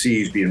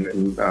NPCs being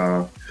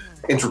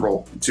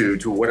integral to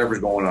whatever's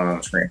going on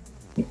the screen.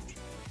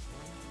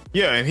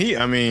 Yeah,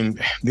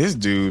 and this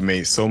dude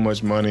made so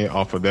much money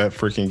off of that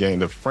freaking game.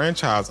 The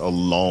franchise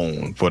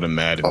alone for the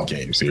Madden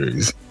game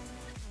series.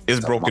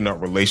 It's broken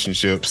up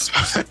relationships,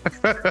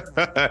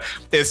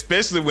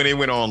 especially when they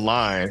went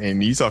online.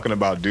 And you talking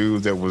about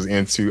dudes that was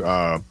into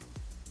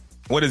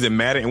what is it,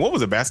 Madden? And what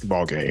was a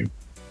basketball game?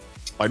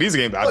 These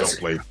games I don't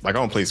play. I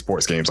don't play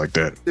sports games like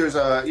that. There's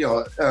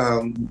NBA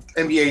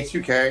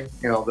 2K.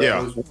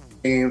 Those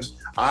games.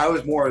 I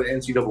was more of the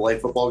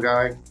NCAA football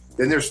guy.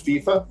 Then there's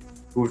FIFA,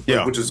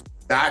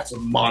 that's a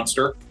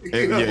monster.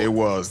 It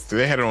was.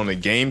 They had it on the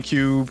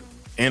GameCube.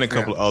 And a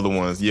couple of other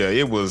ones. Yeah,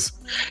 it was.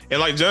 And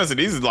like John said,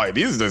 these are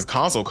just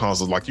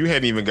consoles. You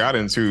hadn't even got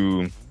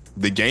into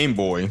the Game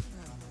Boy.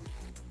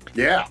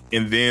 Yeah.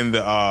 And then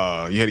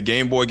you had a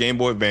Game Boy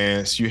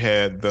Advance. You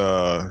had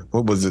the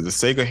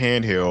Sega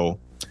handheld.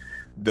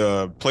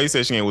 The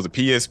PlayStation game was a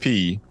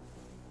PSP.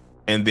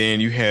 And then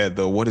you had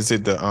I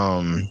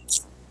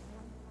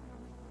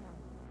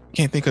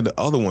can't think of the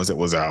other ones that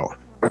was out.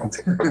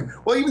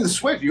 Well, even the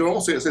Switch, you can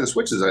almost say the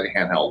Switch is a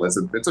handheld.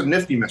 It's a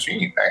nifty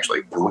machine,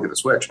 actually, to look at the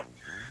Switch.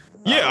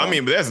 Yeah,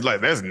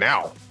 but that's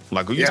now.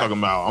 Like, what you talking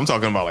about? I'm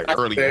talking about like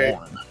early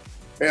on.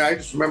 Yeah, I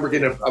just remember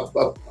getting my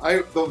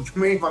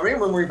main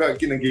memory about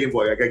getting a Game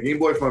Boy. I got a Game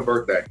Boy for my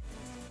birthday,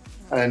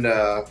 and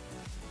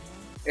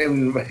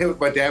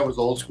my dad was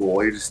old school.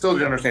 He still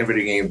didn't understand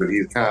video games, but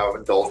he kind of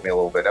indulged me a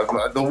little bit. That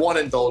was the one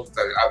indulgence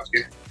I was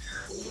getting,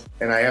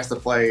 and I asked to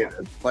play it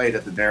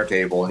at the dinner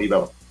table, and he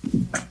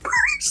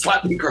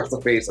slapped me across the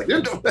face like,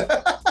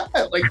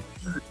 like,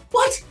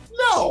 what?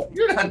 No,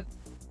 you're not.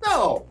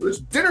 No, it's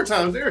dinner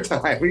time.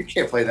 You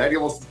can't play that. He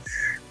almost.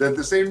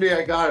 The same day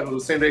I got it, the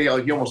same day he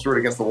almost threw it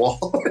against the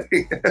wall.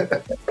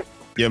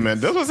 Yeah,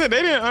 man. That's what I said.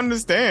 They didn't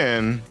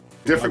understand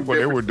what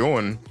they were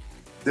doing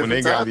when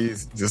they got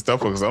this stuff.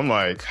 Because I'm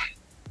like,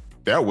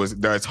 the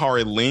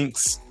Atari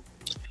Lynx,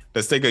 the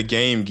Sega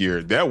Game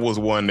Gear. That was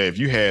one that if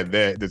you had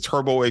that, the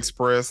Turbo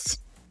Express,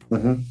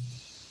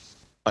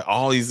 like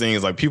all these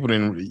things, like people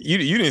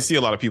you didn't see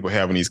a lot of people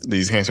having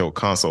these handheld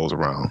consoles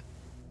around.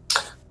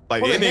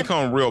 Like it didn't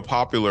become real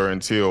popular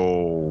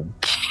until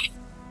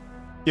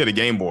the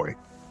Game Boy.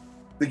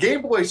 The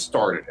Game Boy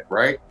started it,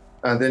 right?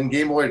 And then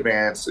Game Boy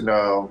Advance, and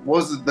there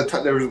was the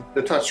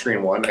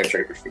touchscreen one.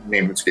 Actually, the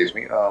name escapes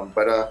me.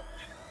 But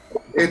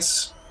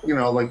it's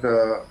like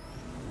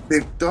they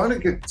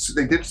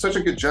did such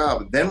a good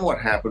job. Then what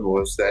happened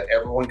was that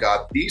everyone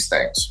got these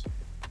things.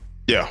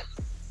 Yeah.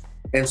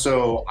 And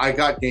so I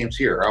got games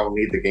here. I don't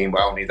need the game.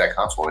 I don't need that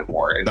console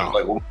anymore. And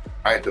when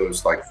I had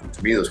those, like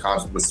to me, those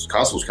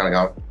consoles kind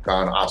of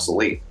gone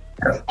obsolete.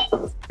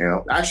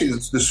 Actually,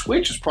 the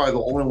Switch is probably the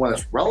only one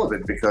that's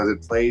relevant because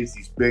it plays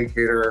these big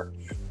hitter,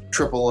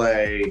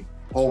 AAA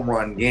home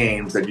run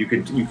games that you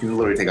can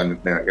literally take on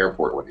the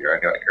airport with your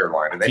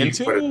airline, and then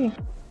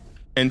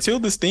until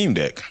the Steam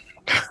Deck.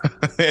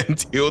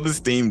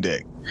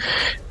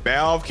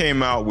 Valve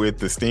came out with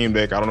the Steam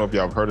Deck. I don't know if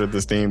y'all have heard of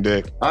the Steam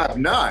Deck. I have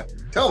not.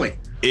 Tell me.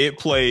 It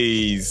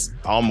plays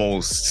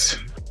almost,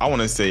 I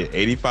want to say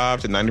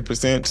 85 to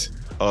 90%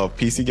 of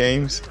PC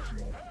games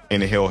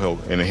in a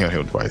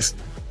handheld device.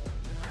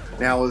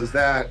 Now, is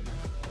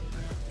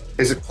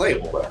it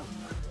playable though?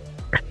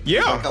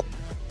 Yeah. Like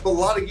a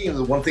lot of games,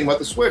 the one thing about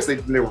the Switch, they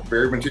were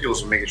very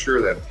meticulous in making sure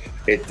that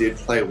it did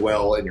play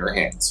well in your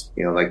hands.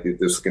 Like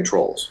the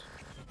controls.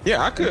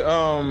 Yeah, I could.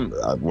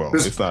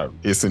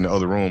 It's in the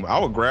other room. I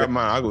would grab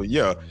mine. I go,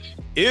 yeah.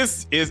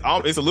 It's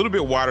a little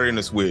bit wider than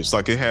the Switch.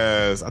 Like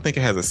I think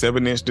it has a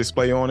 7-inch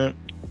display on it.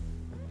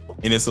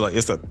 And it's not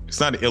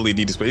an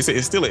LED display.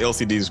 It's still an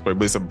LCD display,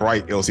 but it's a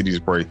bright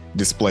LCD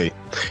display,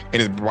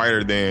 and it's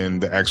brighter than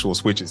the actual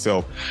Switch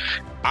itself.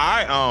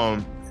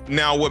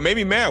 Now what made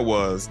me mad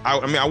was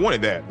I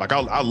wanted that. Like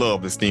I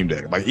love the Steam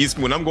Deck. Like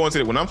when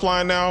I'm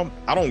flying now,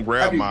 I don't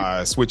grab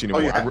my Switch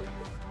anymore. I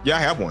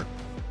have one.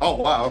 Oh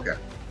wow, okay.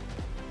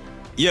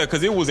 Yeah,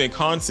 because it was in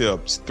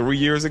concept 3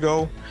 years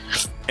ago,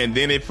 and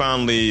then they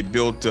finally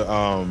built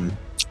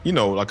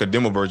like a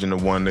demo version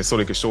of one so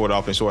they could show it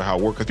off and show it how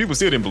it worked. Because people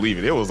still didn't believe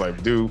it. It was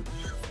like, dude,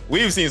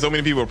 we've seen so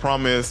many people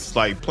promise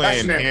like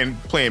playing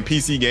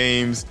PC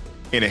games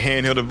in a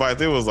handheld device.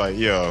 It was like,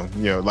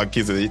 like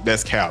kids,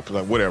 that's capped.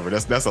 Like whatever,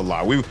 that's a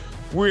lie.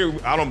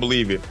 I don't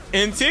believe it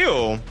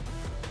until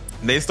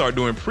they start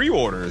doing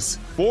pre-orders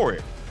for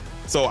it.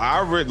 So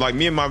I read, like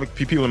me and my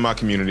people in my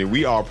community,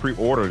 we all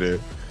pre-ordered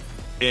it,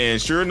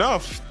 and sure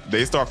enough,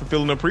 they start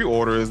fulfilling the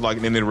pre-orders. Like,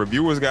 and then the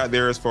reviewers got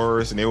theirs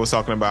first, and they was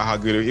talking about how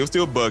good it was.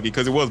 Still buggy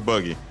because it was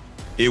buggy.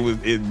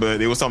 But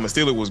they was talking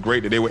still it was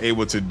great that they were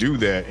able to do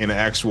that in an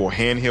actual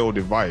handheld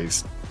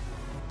device.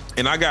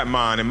 And I got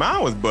mine, and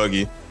mine was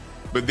buggy.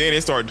 But then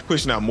it started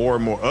pushing out more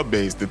and more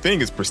updates. The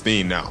thing is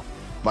pristine now.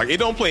 Like it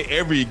don't play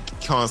every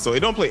console, it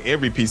don't play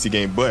every PC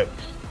game, but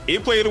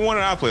it played the one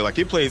that I play. Like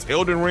it plays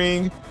Elden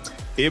Ring.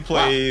 It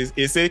plays. Wow.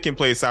 It said it can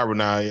play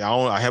Cyberpunk.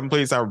 I haven't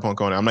played Cyberpunk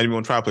on it. I'm not even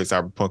gonna try to play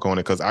Cyberpunk on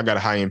it because I got a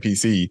high-end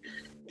PC,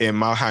 and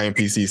my high-end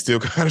PC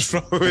still kind of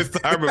struggle with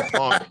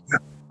Cyberpunk.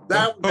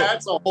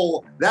 That's a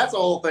whole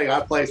thing. I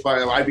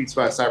beat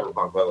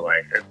Cyberpunk, by the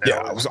way.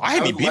 I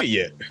haven't even beat it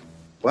yet.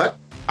 What?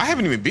 I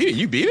haven't even beat it.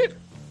 You beat it?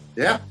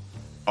 Yeah.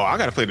 Oh, I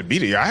gotta play the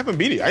beat it. I haven't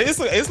beat it. It's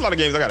a lot of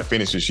games I gotta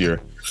finish this year,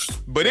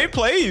 but it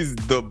plays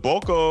the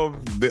bulk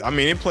of the. I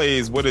mean, it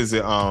plays. What is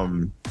it?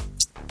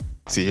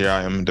 See, here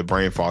I am, the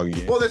brain fog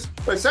again. Well, it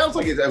sounds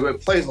like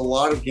it plays a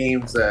lot of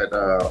games that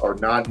are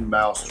not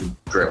mouse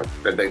driven.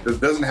 It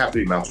doesn't have to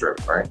be mouse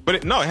driven, right? But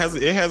it has a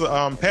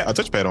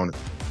touchpad on it.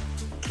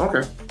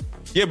 Okay.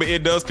 Yeah, but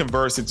it does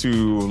convert it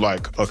to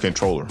like a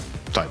controller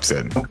type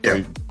setting. Yeah.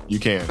 So you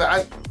can.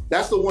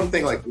 That's the one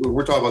thing. Like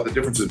we're talking about the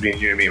differences between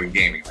you and me and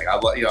gaming. Like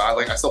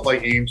I still play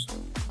games.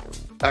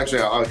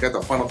 Actually, I got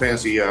the Final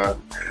Fantasy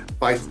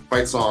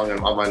fight song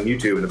on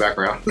YouTube in the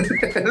background.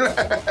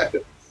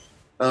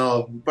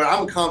 But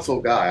I'm a console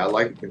guy. I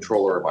like the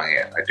controller in my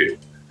hand. I do.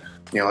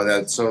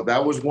 So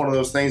that was one of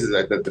those things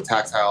that the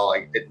tactile,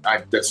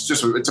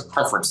 it's a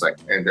preference thing,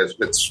 and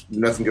it's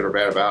nothing good or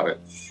bad about it.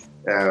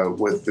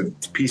 With the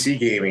PC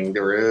gaming,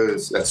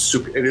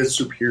 it is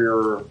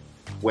superior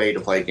way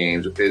to play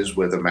games is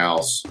with a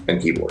mouse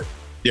and keyboard.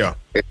 Yeah,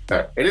 it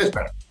is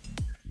better.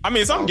 I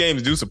mean, some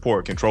games do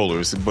support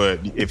controllers, but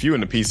if you're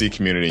in the PC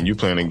community and you're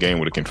playing a game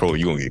with a controller,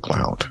 you're gonna get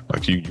clowned.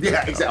 Like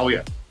yeah, exactly. Oh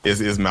yeah.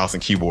 Is mouse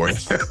and keyboard.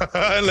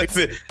 Like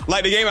the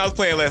game I was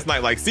playing last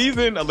night, like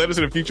Season, A Letter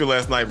to the Future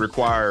last night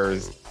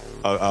requires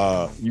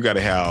you got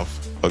to have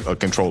a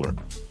controller.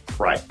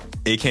 Right.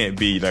 It can't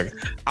be like,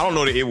 I don't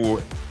know that it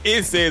will.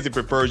 It says it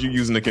prefers you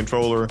using the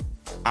controller.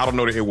 I don't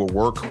know that it will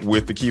work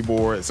with the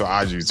keyboard, so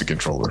I use the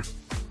controller.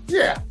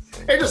 Yeah.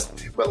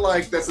 But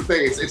like that's the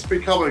thing. It's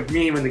become a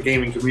meme in the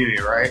gaming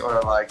community, right?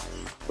 Or like,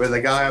 with a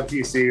guy on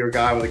PC or a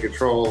guy with a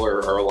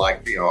controller, or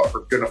like are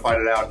gonna fight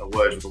it out in the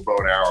woods with a bow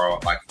and arrow.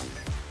 Like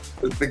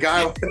the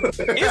guy.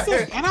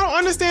 And I don't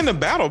understand the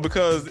battle,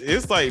 because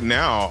it's like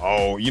now,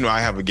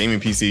 I have a gaming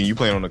PC and you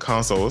playing on the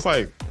console. It's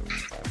like,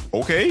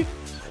 okay.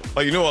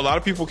 Like, a lot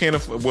of people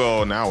can't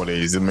well,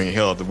 nowadays, I mean,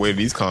 hell, the way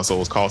these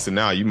consoles costing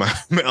now, you might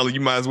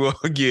as well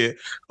get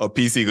a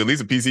PC. At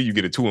least a PC, you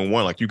get a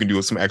 2-in-1. Like, you can do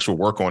some actual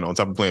work on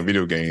top of playing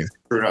video games.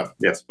 True enough,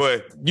 yes.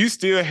 But you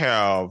still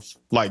have,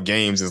 like,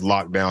 games that's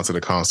locked down to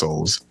the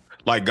consoles.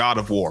 Like God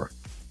of War.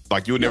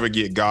 Like, you'll never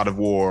get God of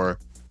War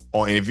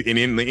on, and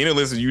in the inner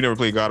list, you never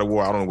played God of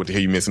War, I don't know what the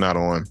hell you're missing out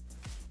on.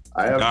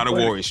 God of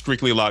War is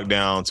strictly locked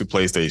down to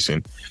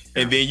PlayStation.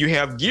 And then you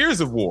have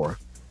Gears of War.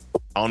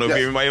 I don't know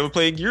if anybody ever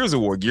played Gears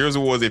of War. Gears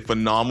of War is a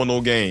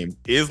phenomenal game.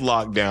 Is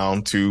locked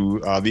down to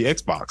the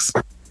Xbox.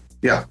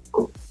 Yeah.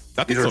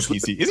 I think it's on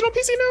PC. Is it on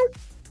PC now?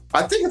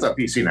 I think it's on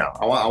PC now.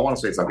 I want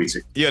to say it's on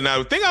PC. Yeah, now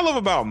the thing I love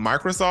about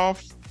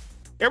Microsoft,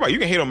 everybody, you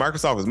can hate on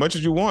Microsoft as much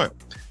as you want.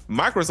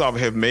 Microsoft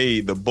have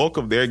made the bulk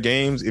of their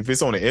games, if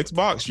it's on the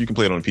Xbox, you can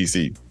play it on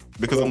PC.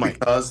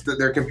 Because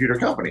they're a computer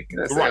company.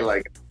 Right.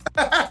 Like,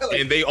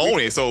 and they own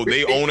it. So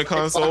they own a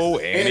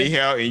console,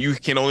 and you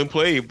can only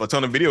play a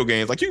ton of video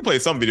games. Like, you can play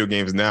some video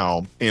games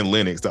now in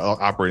Linux, the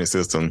operating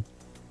system.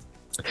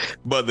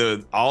 But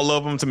all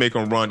of them, to make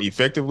them run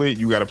effectively,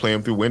 you got to play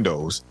them through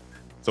Windows.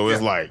 So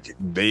it's like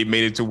they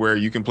made it to where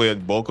you can play a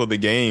bulk of the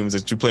games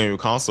that you play on your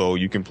console,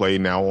 you can play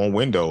now on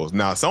Windows.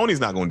 Now, Sony's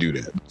not going to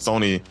do that.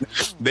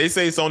 They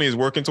say Sony is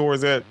working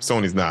towards that.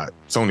 Sony's not.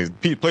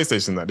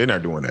 PlayStation's not. They're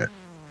not doing that.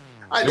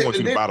 They want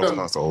you to buy those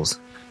consoles.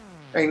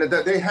 And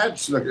they had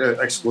some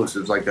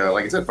exclusives, like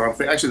I said,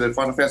 the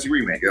Final Fantasy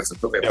remake. That's a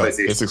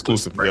PlayStation. It's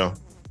exclusive, right?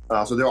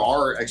 Yeah. So there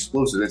are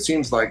exclusives. It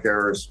seems like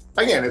there's,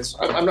 again,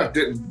 I'm not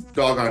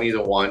dog on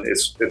either one.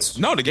 It's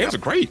no, the games are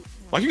great.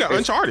 Like, you got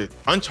Uncharted.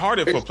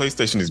 Uncharted for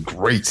PlayStation is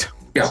great.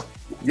 Yeah,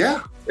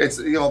 yeah. It's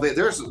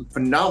there's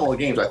phenomenal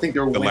games. I think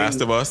they're winning. The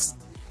Last of Us.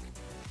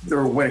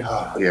 They're winning.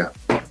 Oh, yeah,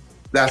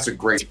 that's a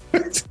great.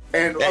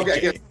 And okay,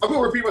 again, I'm going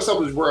to repeat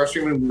myself as we're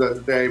streaming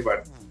today,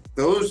 but.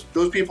 Those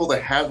people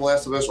that have The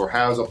Last of Us or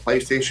has a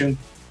PlayStation,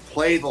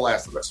 play The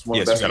Last of Us.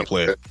 Yes, you gotta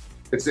play it.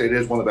 It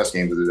is one of the best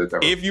games ever.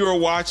 If you're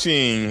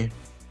watching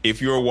the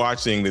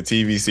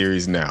TV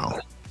series now,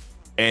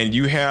 and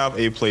you have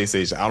a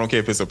PlayStation, I don't care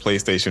if it's a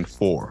PlayStation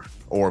 4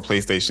 or a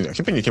PlayStation, I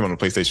think it came on a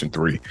PlayStation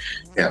 3.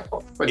 Yeah.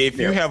 If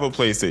you have a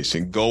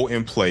PlayStation, go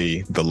and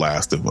play The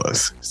Last of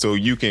Us so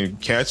you can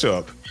catch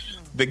up.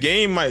 The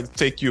game might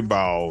take you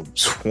about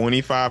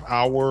 25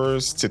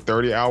 hours to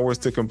 30 hours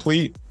to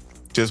complete.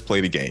 Just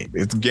play the game.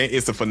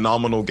 It's a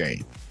phenomenal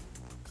game.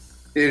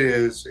 It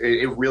is.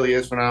 It really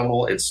is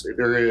phenomenal. It's a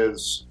great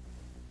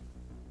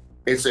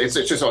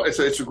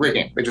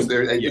game.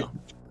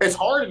 It's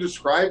hard to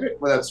describe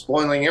it without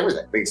spoiling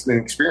everything. It's an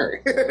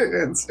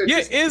experience.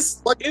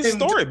 It's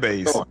story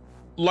based.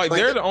 Like,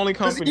 they're the only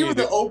company. Even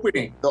the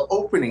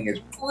opening is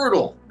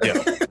brutal.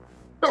 Yeah.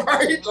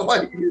 Right.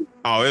 Like,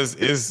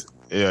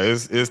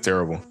 it's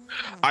terrible.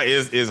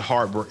 It's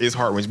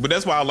heart-wrenching. But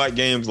that's why I like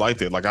games like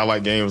that. Like, I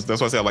like games.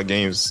 That's why I say I like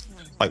games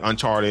like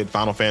Uncharted,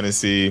 Final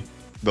Fantasy.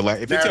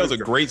 If it tells a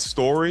great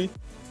story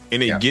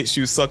and it gets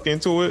you sucked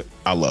into it,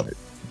 I love it.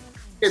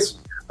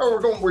 We're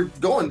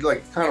going to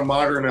like kind of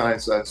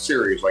modernize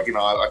series. Like,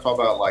 I talk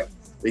about like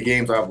the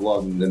games I've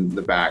loved in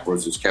the back,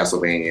 which is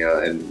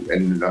Castlevania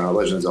and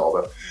Legend of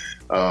Zelda.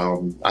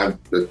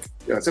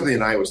 Symphony of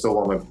the Night was still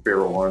one of my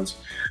favorite ones.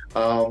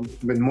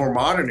 But more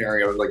modern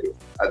area, like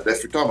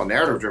if you're talking about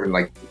narrative-driven,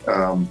 like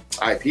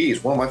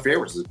IPs, one of my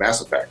favorites is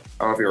Mass Effect.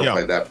 I don't know if you ever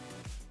played that.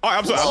 Oh,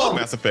 absolutely! I love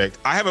Mass Effect.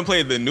 I haven't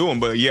played the new one,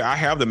 but yeah, I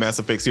have the Mass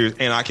Effect series,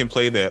 and I can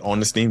play that on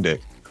the Steam Deck.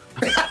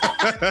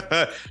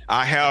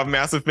 I have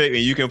Mass Effect,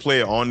 and you can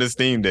play it on the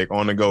Steam Deck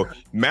on the go.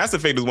 Mass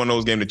Effect is one of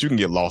those games that you can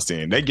get lost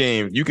in. That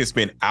game you can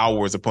spend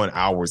hours upon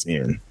hours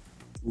in.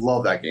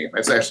 Love that game.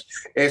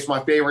 It's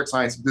my favorite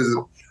science.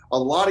 A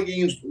lot of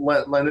games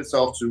lend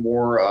itself to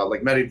more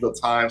like medieval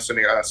time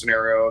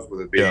scenarios,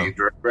 whether it be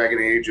Dragon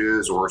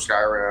Ages or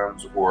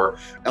Skyrims or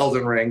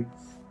Elden Ring.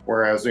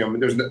 Whereas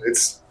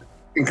it's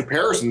in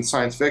comparison,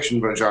 science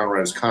fiction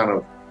genre is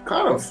kind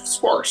of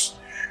sparse.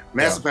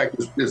 Mass Effect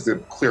is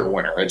the clear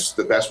winner. It's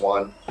the best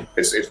one.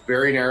 It's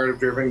very narrative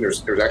driven.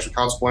 There's actually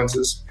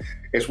consequences.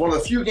 It's one of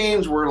the few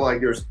games where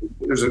like there's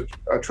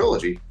a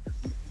trilogy,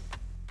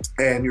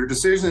 and your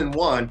decision in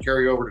 1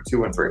 carry over to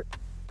 2 and 3.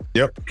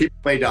 Yep. People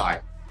may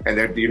die, and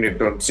then you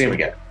don't see them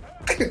again.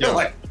 Yep.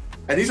 Like,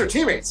 and these are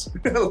teammates.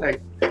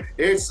 Like,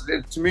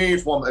 to me,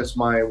 it's one of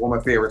my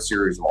favorite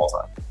series of all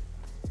time.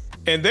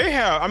 And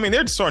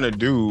they're starting to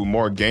do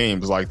more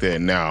games like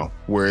that now,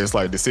 where it's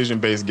like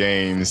decision-based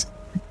games,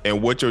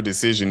 and what your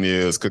decision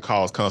is could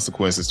cause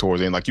consequences towards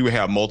the end. Like you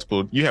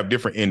have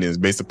different endings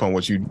based upon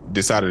what you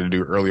decided to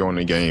do early on in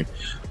the game.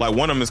 Like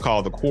one of them is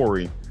called The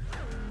Quarry,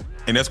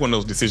 and that's one of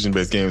those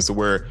decision-based games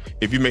where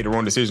if you make the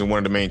wrong decision, one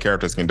of the main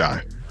characters can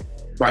die.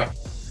 Right.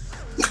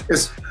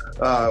 It's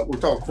we're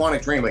talking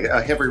Quantic Dream, like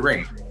a Heavy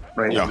Rain,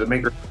 right? Yeah. The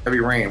maker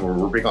Heavy Rain,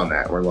 we're big on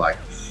that. We're like,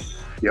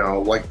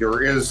 like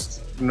there is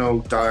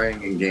no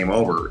dying and game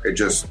over. It's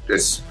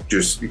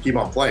just you keep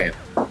on playing,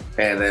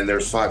 and then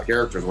there's 5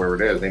 characters, whatever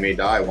it is. They may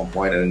die at one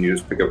point, and then you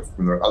just pick up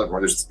from the other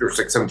one. There's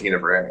like 17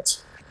 different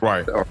endings.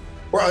 Right. Or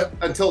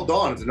Until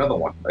Dawn is another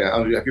one.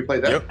 Have you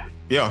played that? Yep.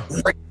 Yeah.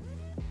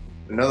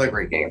 Another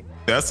great game.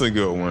 That's a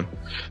good one.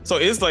 So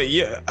it's like,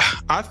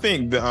 I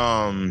think the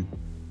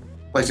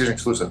PlayStation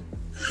exclusive.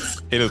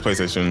 It is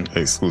PlayStation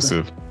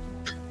exclusive.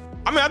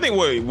 I mean, I think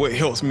what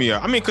helps me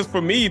out, because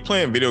for me,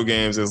 playing video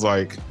games is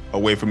like a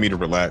way for me to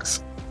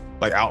relax.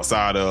 Like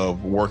outside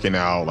of working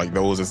out, like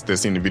those that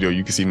seen the video,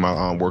 you can see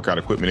my workout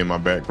equipment in my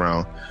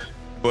background.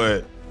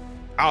 But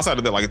outside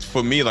of that, like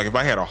for me, like if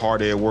I had a hard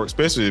day at work,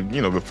 especially,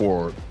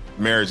 before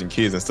marriage and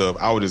kids and stuff,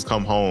 I would just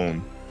come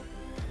home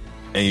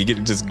and you get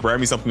to just grab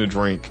me something to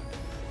drink,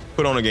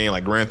 put on a game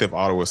like Grand Theft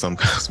Auto or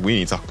something. We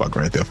need to talk about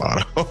Grand Theft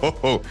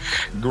Auto.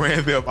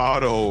 Grand Theft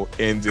Auto,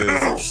 and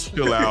just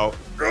chill out,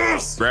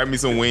 grab me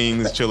some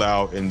wings, chill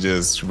out, and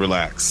just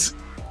relax.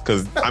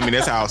 Because,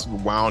 that's how I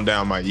wound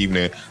down my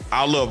evening.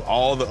 I love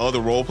all the other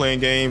role-playing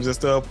games and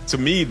stuff. To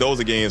me, those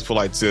are games for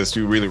like just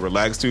to really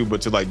relax to, but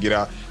to like get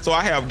out. So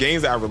I have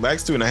games that I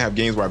relax to, and I have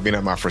games where I've been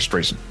at my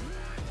frustration.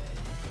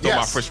 So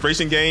my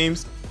frustration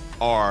games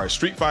are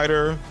Street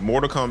Fighter,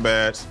 Mortal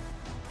Kombat,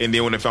 and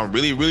then if I'm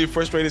really, really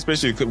frustrated,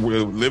 especially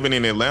living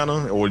in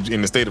Atlanta or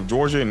in the state of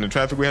Georgia and the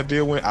traffic we have to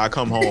deal with, I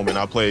come home and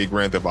I play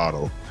Grand Theft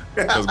Auto.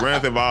 Because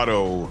Grand Theft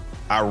Auto,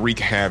 I wreak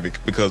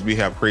havoc because we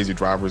have crazy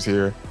drivers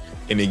here.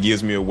 And it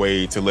gives me a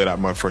way to let out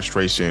my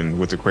frustration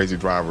with the crazy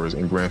drivers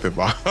in Grand Theft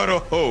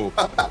Auto.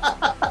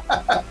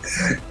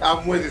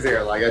 I'm with you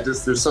there. Like,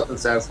 there's something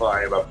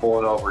satisfying about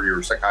pulling over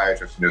your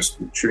psychiatrist and just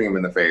shooting him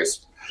in the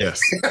face.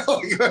 Yes.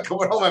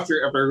 Coming home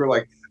after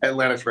like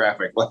Atlanta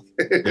traffic. Like,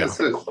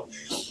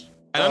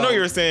 And I know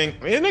you're saying,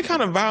 isn't it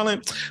kind of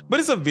violent?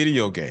 But it's a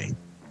video game.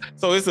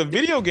 So it's a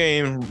video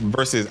game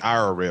versus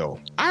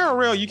IRL.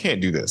 IRL, you can't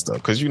do that stuff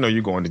because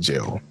you're going to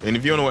jail. And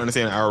if you don't know what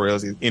understand IRL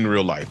is in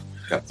real life.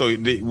 So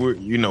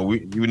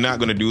we're not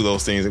going to do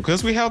those things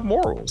because we have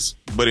morals.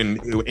 But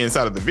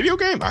inside of the video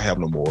game, I have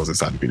no morals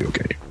inside the video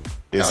game.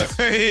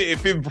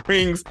 If it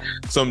brings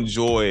some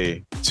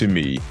joy to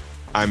me,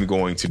 I'm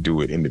going to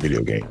do it in the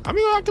video game.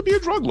 I could be a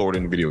drug lord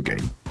in the video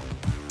game.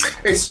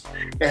 It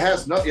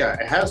has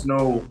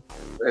no.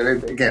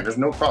 Again, there's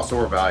no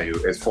crossover value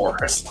as far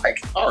as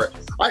like, all right,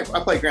 I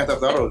play Grand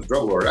Theft Auto as a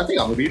drug lord. I think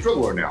I'm gonna be a drug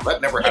lord now.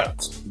 That never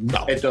happens.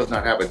 No, it does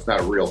not happen. It's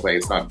not a real play.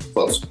 It's not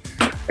close.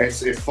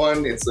 It's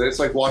fun. It's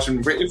like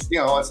watching. It's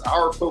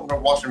our equivalent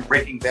of watching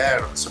Breaking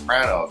Bad or The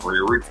Sopranos, where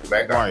you're rooting for the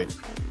bad guy.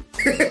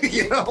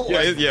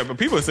 Right. But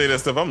people say that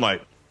stuff. I'm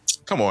like,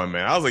 come on,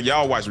 man. I was like,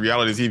 y'all watch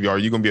reality TV. Are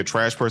you gonna be a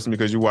trash person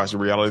because you watch the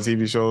reality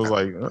TV shows?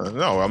 Like,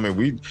 no.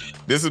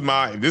 This is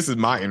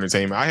my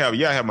entertainment. I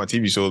have my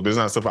TV shows, but it's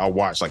not stuff I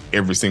watch like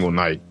every single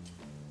night.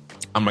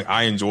 I'm like,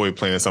 I enjoy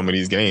playing some of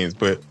these games,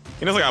 but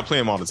it's like I play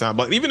them all the time.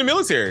 But even the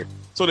military.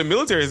 So the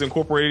military is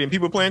incorporated in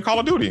people playing Call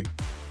of Duty.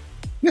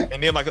 Yeah.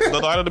 And then like a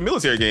lot of the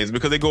military games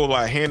because they go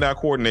by hand-eye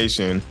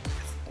coordination.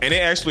 And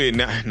they actually,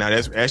 now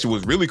that's actually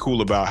what's really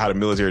cool about how the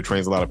military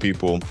trains a lot of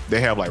people.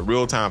 They have like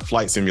real-time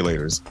flight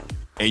simulators.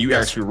 And you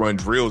actually run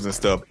drills and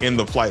stuff in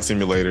the flight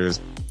simulators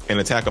and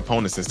attack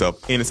opponents and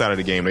stuff inside of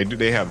the game.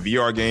 They have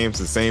VR games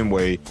the same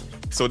way.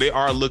 So they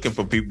are looking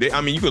for people.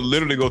 You could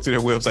literally go to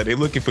their website. They're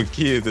looking for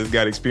kids that's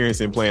got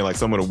experience in playing like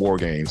some of the war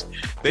games.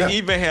 They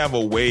even have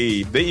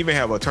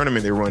a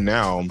tournament they run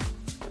now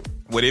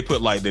where they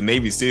put like the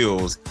Navy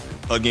SEALs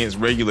against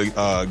regular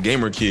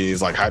gamer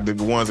kids, like the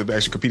ones that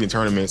actually compete in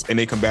tournaments, and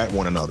they combat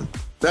one another.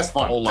 That's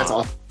fun. That's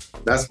awesome.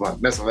 That's fun.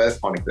 That's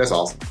funny. That's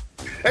awesome.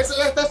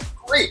 That's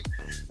great.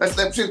 That's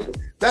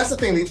the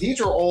thing.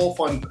 These are all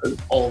fun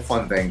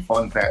things,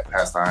 fun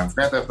pastimes.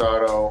 Grand Theft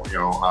Auto,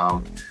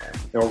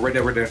 Red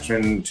Dead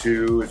Redemption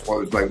 2 is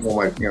one of my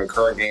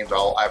current games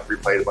I've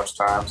replayed a bunch of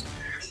times.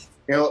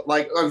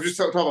 Like I was just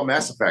talking about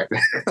Mass Effect.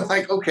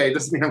 Like, okay,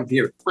 doesn't mean I'm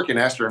being a freaking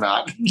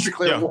astronaut to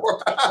declare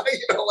war.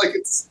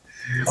 It's.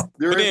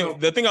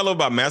 The thing I love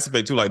about Mass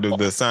Effect too, like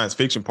the science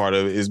fiction part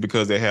of it, is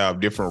because they have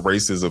different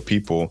races of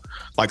people,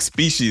 like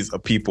species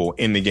of people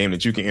in the game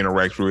that you can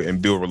interact with and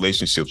build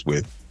relationships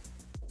with.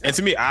 And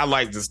to me, I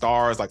like the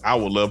stars. Like, I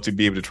would love to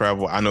be able to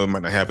travel. I know it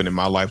might not happen in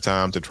my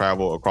lifetime to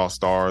travel across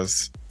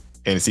stars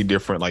and see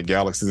different like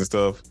galaxies and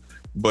stuff.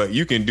 But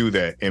you can do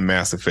that in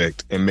Mass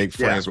Effect and make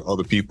friends with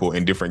other people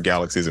in different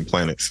galaxies and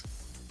planets.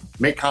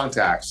 Make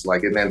contacts,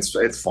 like, and then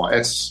it's fun.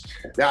 That's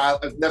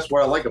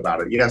what I like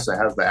about it. Yes, it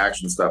has the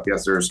action stuff.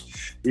 Yes,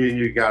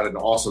 you got an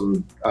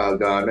awesome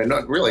gun, and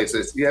not really, it's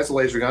a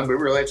laser gun, but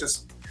really it's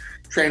just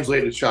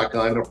translated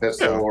shotgun or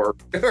pistol or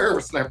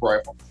a sniper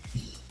rifle.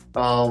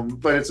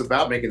 But it's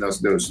about making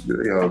those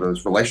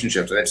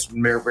relationships, and it's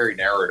very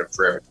narrative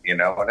driven, and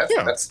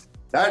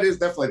that is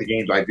definitely the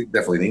games I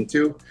definitely lean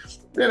to.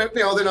 Then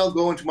I'll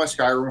go into my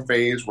Skyrim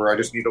phase where I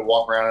just need to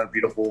walk around in a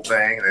beautiful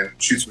thing and then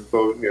shoot my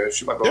bow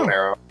and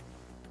arrow.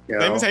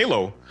 Same as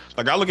Halo.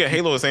 Like, I look at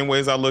Halo the same way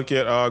as I look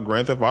at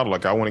Grand Theft Auto.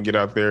 Like, I want to get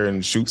out there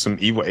and shoot some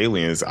evil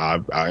aliens. I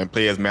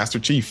play as Master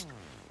Chief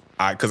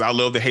because I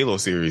love the Halo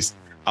series.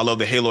 I love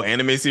the Halo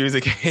anime series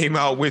that came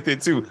out with it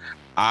too.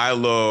 I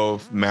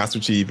love Master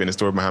Chief and the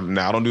story behind him.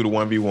 Now, I don't do the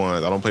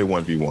 1v1s. I don't play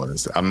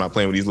 1v1s. I'm not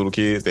playing with these little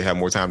kids. They have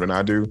more time than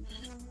I do.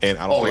 And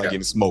I don't feel like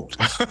getting smoked.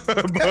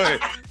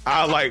 But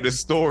I like the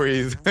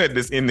stories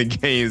that's in the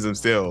games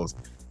themselves.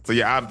 So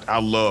yeah, I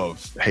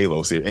love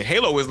Halo series. And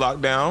Halo is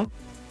locked down.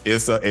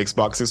 It's an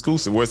Xbox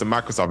exclusive, where it's a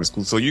Microsoft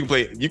exclusive. So you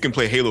can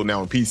play Halo now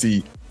on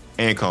PC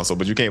and console,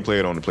 but you can't play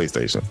it on the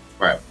PlayStation.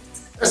 Right.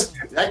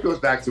 That goes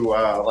back to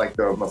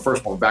my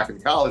first one back in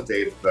college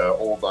days, the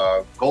old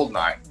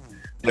GoldenEye.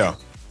 Yeah.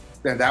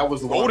 And that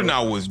was the one.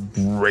 GoldenEye was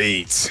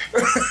great.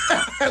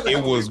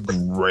 It was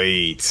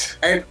great.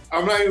 And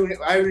I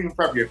haven't even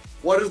prepped you.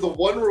 What is the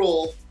one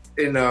rule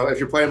in if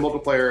you're playing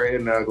multiplayer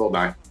in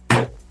GoldenEye?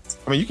 I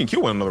mean, you can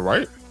kill one another,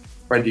 right?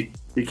 Right.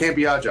 You can't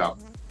be Oddjob.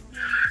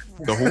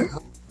 The who?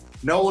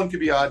 No one could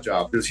be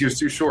Oddjob because he was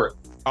too short.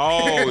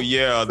 Oh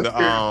yeah, the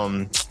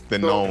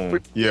gnome.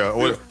 Yeah.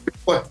 When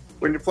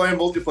you're playing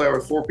multiplayer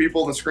with 4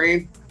 people on the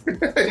screen,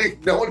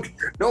 no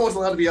one's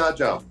allowed to be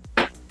Oddjob.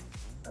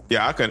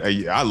 Yeah,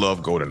 I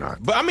love GoldenEye,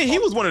 but I mean, he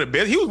was one of the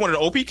best. He was one of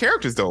the OP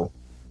characters, though.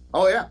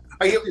 Oh yeah,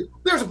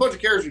 there's a bunch of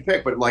characters you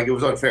picked, but like it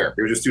was unfair.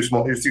 He was just too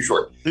small. He was too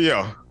short.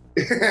 Yeah.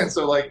 And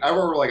so I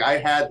remember I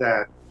had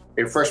that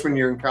in freshman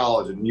year in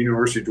college in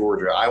University of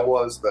Georgia. I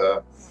was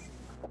the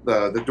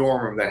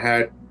dorm room that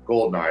had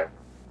GoldenEye,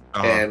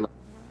 and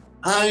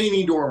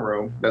tiny dorm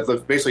room that's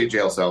basically a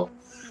jail cell.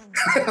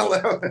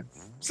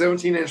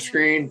 17-inch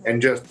screen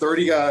and just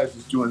 30 guys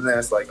just doing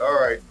this. Like, all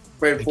right,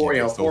 playing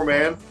 4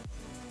 man.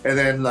 And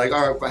then, all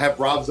right, I have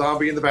Rob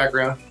Zombie in the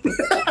background.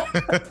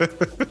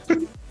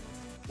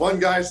 One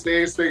guy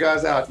stays, 3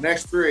 guys out.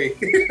 Next 3.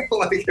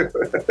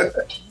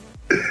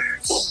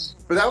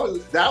 But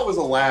that was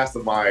the last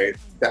of my.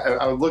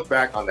 I would look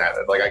back on that.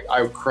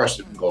 I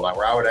crushed it in GoldenEye,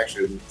 where I would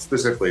actually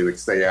specifically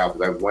stay out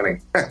because I was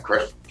winning.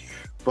 Crushed.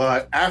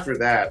 But after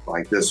that,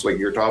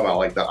 you're talking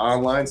about, the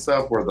online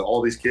stuff where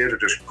all these kids are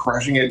just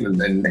crushing it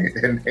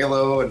in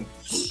Halo and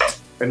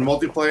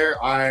multiplayer,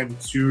 I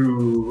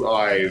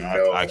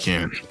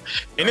can't.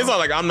 And it's not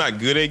like I'm not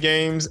good at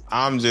games.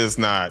 I'm just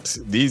not.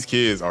 These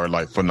kids are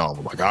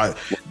phenomenal.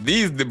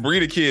 The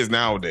breed of kids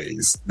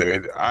nowadays,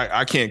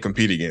 I can't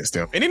compete against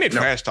them. And then they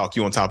trash talk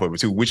you on top of it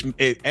too, which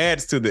it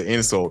adds to the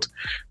insult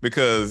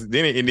because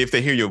then if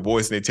they hear your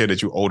voice and they tell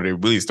that you're older, they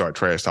really start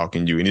trash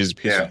talking you, and it just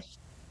pisses me.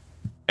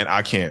 And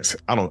I can't.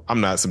 I'm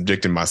not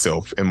subjecting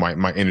myself and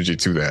my energy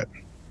to that.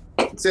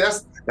 See,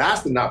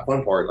 that's the not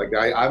fun part.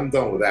 I'm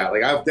done with that.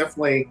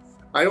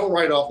 I don't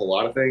write off a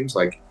lot of things.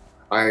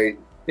 I'm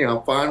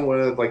fine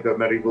with the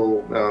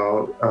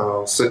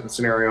medieval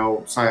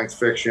scenario, science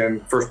fiction,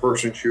 first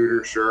person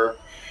shooter, sure.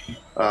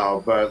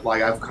 But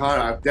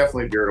I've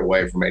definitely veered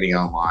away from any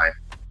online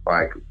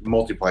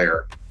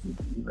multiplayer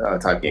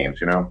type games.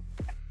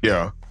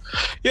 Yeah.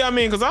 Yeah, I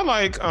mean, because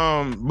I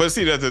but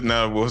see,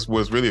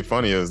 what's really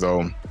funny is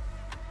though,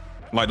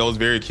 those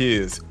very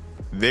kids,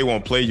 they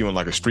won't play you in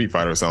a Street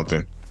Fighter or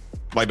something.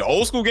 The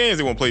old school games,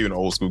 they won't play you in the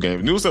old school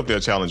games. New stuff, they'll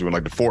challenge you in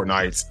the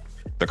Fortnites,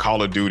 the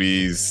Call of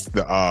Duties,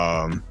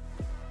 not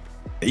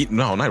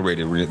Red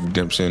Dead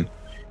Redemption,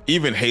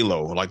 even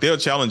Halo. They'll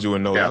challenge you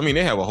in those. Yeah. I mean,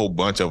 they have a whole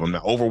bunch of them. Now,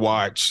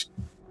 Overwatch.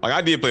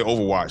 I did play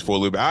Overwatch for a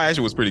little bit. I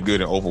actually was pretty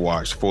good in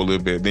Overwatch for a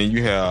little bit. Then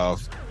you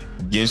have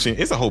Genshin.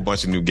 It's a whole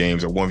bunch of new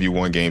games, or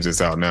 1v1 games that's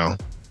out now.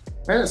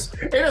 And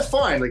it's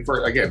fine.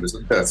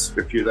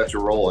 That's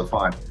your role, it's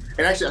fine.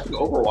 And actually, I think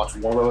Overwatch was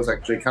one of those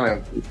actually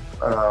kind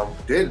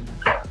of did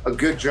a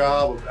good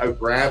job of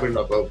grabbing,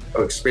 of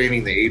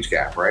expanding the age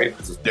gap, right?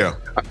 Yeah.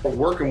 I'm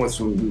working with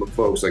some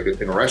folks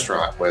in a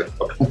restaurant with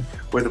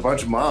a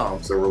bunch of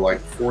moms that were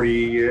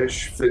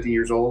 40-ish, 50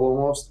 years old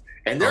almost,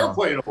 and they're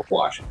playing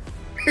Overwatch.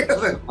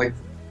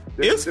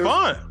 It's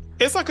fun.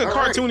 It's a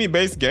cartoony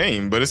based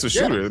game, but it's a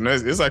shooter, and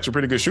it's actually a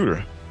pretty good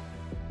shooter.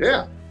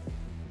 Yeah.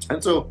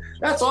 And so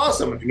that's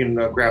awesome if you can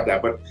grab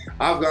that. But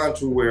I've gone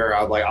to where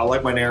I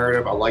like my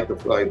narrative. I like the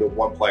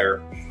one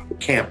player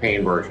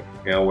campaign version.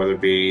 Whether it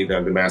be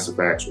the Mass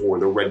Effects or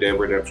the Red Dead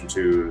Redemption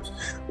 2s,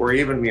 or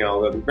even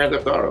the Grand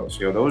Theft Autos.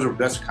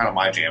 That's kind of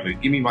my jam.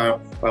 Give me my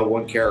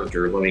one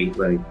character. Let me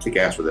kick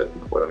ass with it.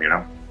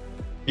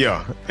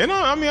 Yeah, and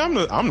I mean,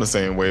 I'm the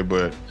same way,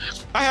 but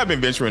I have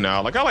been venturing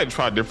out. Like, I like to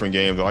try different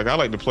games. Like, I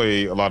like to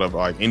play a lot of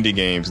like indie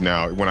games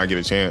now when I get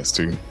a chance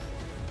to.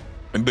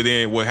 But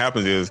then what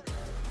happens is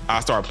I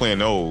start playing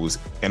those,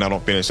 and I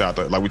don't finish out.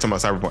 Like we talking about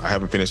Cyberpunk, I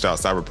haven't finished out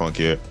Cyberpunk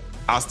yet.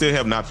 I still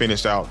have not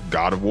finished out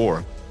God of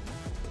War.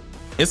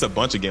 It's a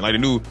bunch of games, like the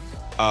new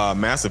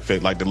Mass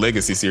Effect, like the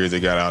Legacy series they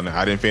got out now. I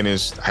haven't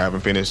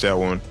finished that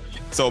one.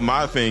 So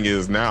my thing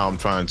is now I'm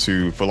trying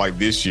to, for like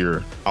this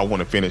year, I want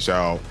to finish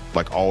out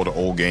like all the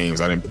old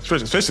games. I didn't,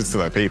 especially since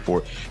I paid for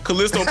it.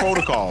 Callisto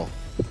Protocol.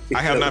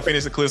 I have not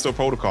finished the Callisto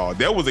Protocol.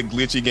 That was a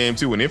glitchy game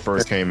too when it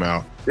first came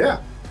out.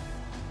 Yeah.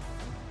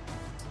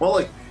 Well,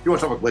 like, you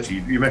want to talk about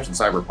glitchy? You mentioned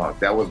Cyberpunk.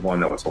 That was one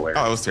that was hilarious.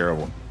 Oh, it was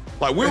terrible.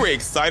 Like, we were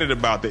excited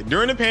about that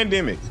during the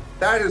pandemic.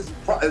 Is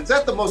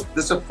that the most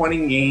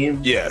disappointing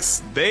game?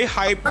 Yes. They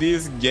hyped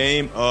this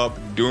game up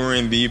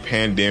during the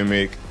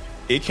pandemic.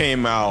 It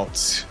came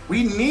out.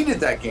 We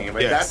needed that game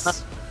at that time.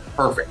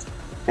 Perfect.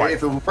 Right.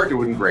 If it worked, it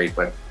wouldn't be great,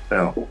 but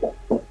no.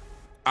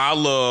 I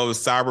love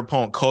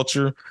cyberpunk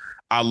culture.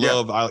 I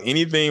love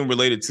anything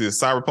related to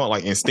cyberpunk,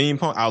 like in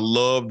steampunk. I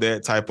love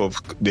that type of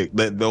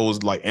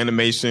those like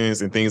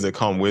animations and things that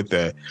come with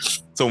that.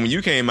 So when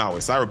you came out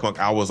with Cyberpunk,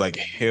 I was like,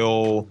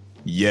 hell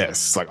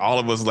yes! Like all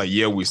of us, like,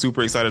 yeah, we're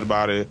super excited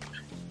about it.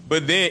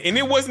 But then, and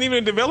it wasn't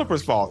even the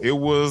developer's fault. It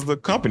was the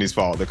company's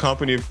fault. The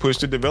company pushed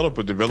the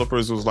developer.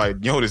 Developers was like,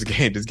 yo, this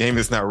game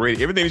is not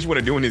ready. Everything that you want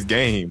to do in this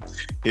game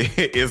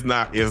is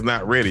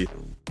not ready.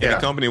 And the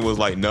company was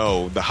like,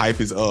 no, the hype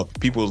is up.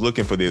 People are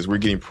looking for this. We're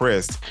getting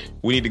pressed.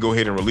 We need to go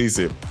ahead and release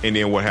it. And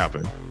then what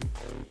happened?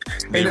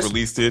 They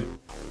released it,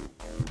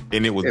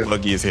 and it was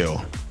buggy as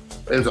hell.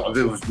 It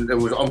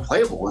was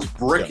unplayable. It was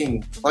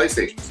bricking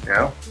PlayStations, you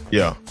know?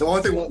 Yeah. The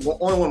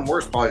only one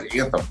worse probably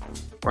is Anthem,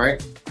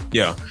 right?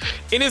 Yeah.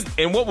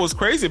 And what was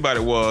crazy about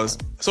it was,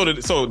 so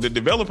the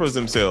developers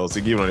themselves,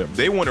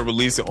 they want to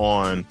release it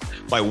on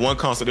like one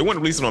console. They want to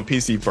release it on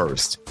PC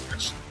first,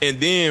 and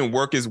then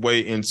work its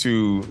way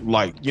into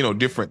like,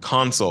 different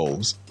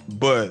consoles.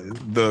 But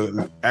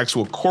the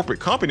actual corporate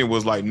company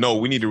was like, no,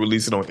 we need to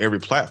release it on every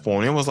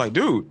platform. And it was like,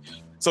 dude,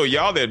 so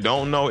y'all that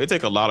don't know, it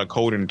take a lot of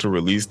coding to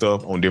release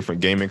stuff on different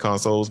gaming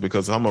consoles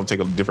because some of them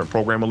take different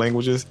programming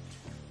languages.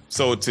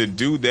 So to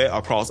do that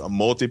across a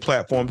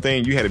multi-platform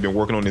thing, you had to been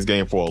working on this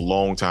game for a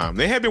long time.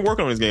 They had been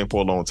working on this game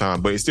for a long time,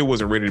 but it still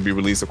wasn't ready to be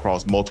released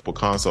across multiple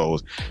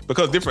consoles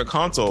because different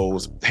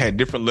consoles had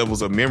different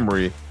levels of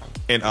memory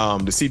and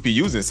the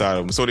CPUs inside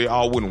of them, so they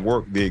all wouldn't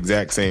work the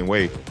exact same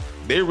way.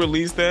 They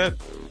released that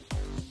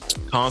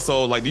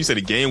console, like you said,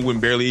 the game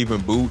wouldn't barely even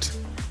boot.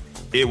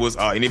 It was,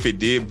 and if it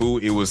did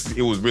boot, it was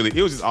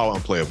just all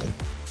unplayable.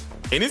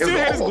 And it still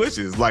had its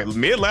glitches. Like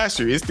mid last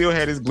year, it still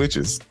had its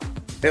glitches.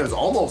 It was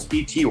almost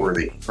ET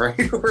worthy, right?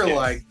 We're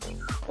like,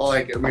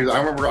 I mean, I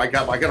remember I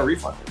got a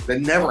refund. That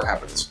never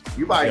happens.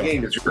 You buy a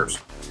game, it's yours.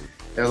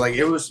 And like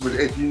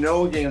if you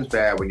know a game's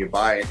bad when you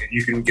buy it,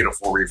 you can get a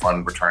full refund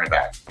and return it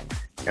back.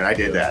 And I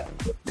did that,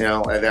 and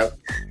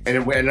it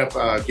ended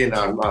up getting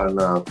on.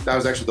 That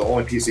was actually the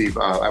only PC.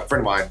 A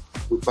friend of mine,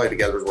 we played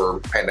together as we're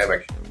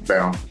pandemic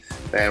bound,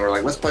 and we're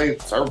like, let's play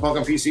Cyberpunk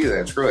on PC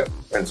then. Screw it.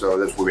 And so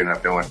that's what we ended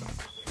up doing.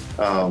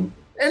 And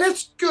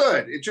it's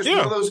good. It's just one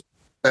of those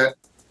that.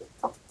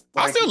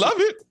 Like, I still love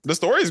it. The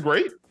story is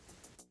great.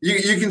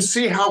 You can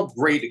see how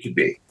great it could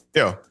be.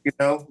 Yeah.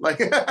 Like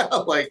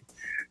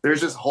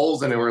there's just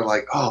holes in it where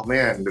like, oh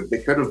man, they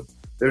could have.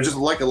 There's just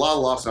like a lot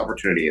of lost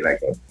opportunity in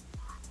that game.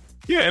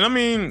 Yeah, and I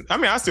mean,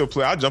 I still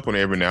play. I jump on it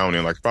every now and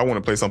then. Like if I want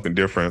to play something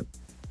different,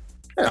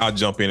 I'll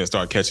jump in and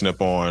start catching up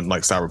on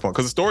like Cyberpunk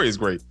because the story is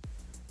great.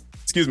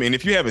 Excuse me. And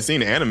if you haven't seen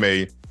the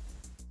anime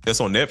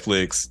that's on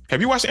Netflix,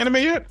 have you watched the anime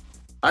yet?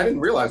 I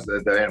didn't realize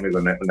that the anime was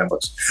on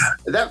Netflix.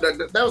 That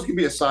was gonna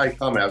be a side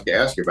comment I was gonna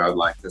ask you about,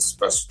 like a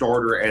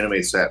starter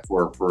anime set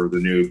for the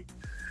new.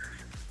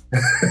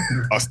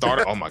 A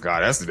starter? Oh my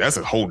god, that's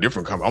a whole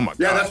different comment. Oh my god.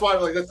 Yeah, that's why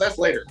that's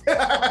later.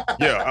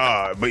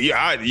 Yeah, but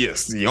yeah,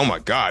 yes. Oh my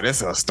god,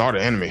 that's a starter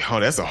anime. Oh,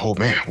 that's a whole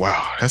man.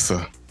 Wow, that's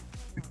a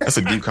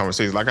deep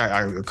conversation. Like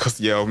cause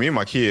me and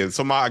my kids.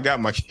 So I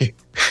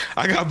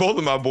got both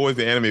of my boys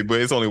in anime, but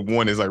it's only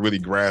one that's like really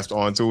grasped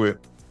onto it.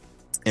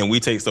 And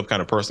we take stuff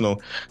kind of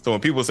personal. So when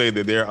people say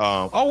that they're,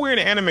 we're in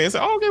the anime, it's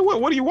like, okay,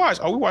 what do you watch?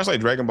 Oh, we watch like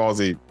Dragon Ball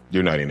Z.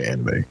 You're not in the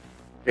anime.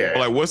 Yeah.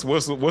 Or like, what's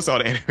all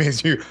the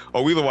animes you?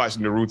 Oh, we watch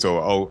Naruto.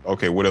 Oh,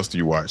 okay. What else do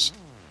you watch?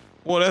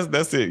 Well,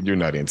 that's it. You're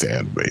not into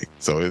anime.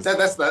 So it's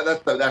that's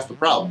the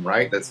problem,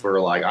 right? That's where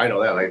like I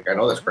know that, like I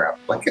know this crap.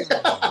 Like,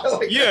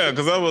 yeah,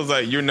 because I was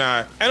like, you're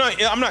not, and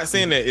I'm not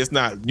saying that it's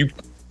not you.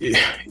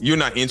 You're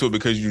not into it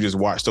because you just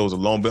watch those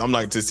alone, but I'm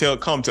like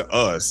come to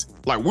us.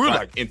 Like we're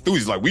like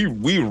enthusiasts. Like we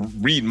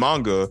read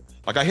manga.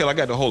 Like I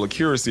got the whole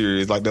Akira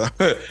series, like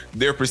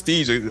their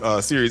Prestige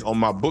series on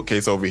my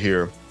bookcase over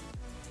here.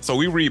 So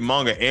we read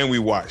manga and we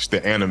watch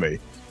the anime.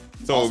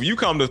 So if you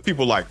come to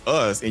people like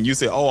us and you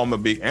say, "Oh, I'm a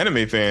big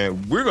anime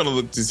fan," we're gonna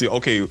look to see,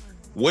 okay,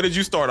 what did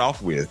you start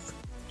off with,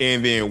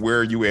 and then where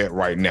are you at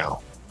right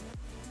now?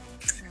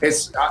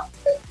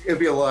 It'd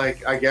be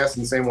like, I guess,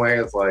 in the same way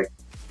as like.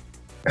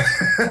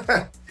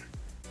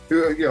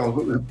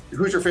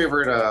 who's your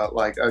favorite?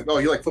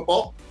 You like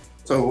football?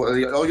 So,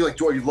 you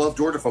love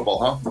Georgia football,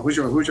 huh? Who's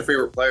your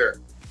favorite player?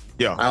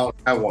 Yeah, I don't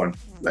have one.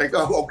 Like,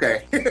 oh,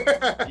 okay.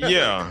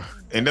 Yeah,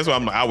 and that's why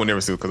I'm like, I would never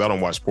see it because I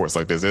don't watch sports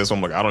like this. That's why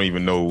I'm like, I don't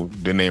even know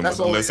the name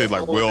unless it's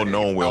like well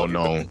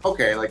known.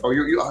 Okay, like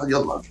you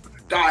love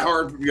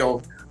diehard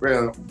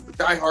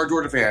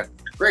Georgia fan.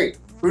 Great.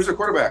 Who's the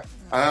quarterback?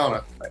 I don't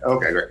know.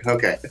 Okay, great.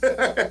 Okay.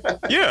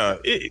 Yeah,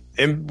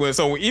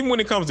 so even when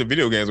it comes to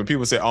video games, when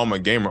people say, "Oh, I'm a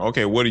gamer,"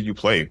 okay, what do you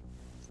play?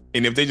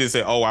 And if they just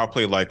say, "Oh, I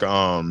play like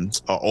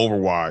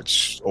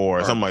Overwatch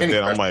or something like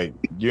that," I'm like,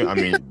 "Yeah, I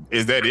mean,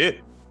 is that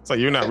it?" It's like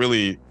you're not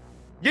really.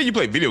 Yeah, you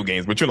play video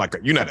games, but you're not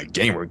a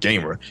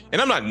gamer.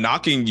 And I'm not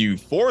knocking you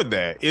for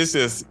that. It's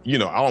just, I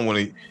don't want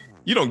to.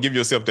 You don't give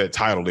yourself that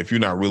title if you're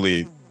not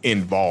really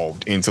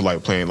involved into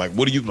like playing. Like,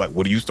 what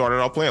do you started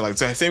off playing? Like,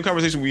 it's the same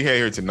conversation we had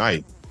here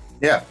tonight.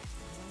 Yeah.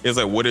 It's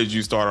like, what did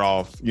you start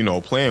off,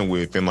 playing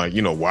with? And like,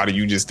 why do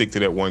you just stick to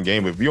that one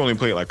game? If you only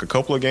play like a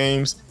couple of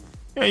games,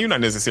 you're not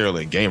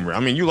necessarily a gamer.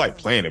 I mean, you like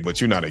playing it, but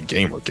you're not a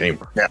gamer.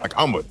 Yeah. Like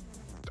I'm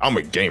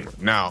a gamer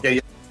now. Yeah.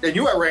 And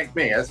you outrank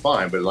me. That's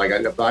fine. But like, I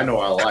know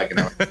what I like.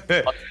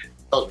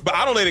 But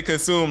I don't let it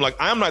consume. Like,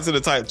 I'm not to the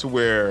type to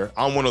where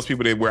I'm one of those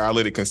people where I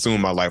let it consume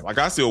my life. Like,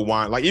 I still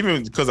want, like,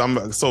 even because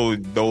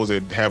those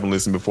that haven't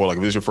listened before, like,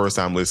 if this is your first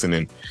time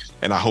listening,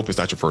 and I hope it's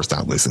not your first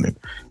time listening,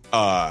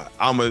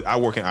 I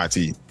work in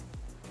IT.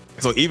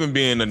 So even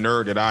being the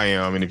nerd that I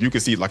am, and if you can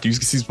see, like, you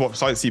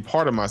can see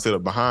part of my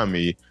setup behind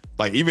me,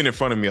 like, even in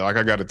front of me, like,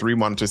 I got a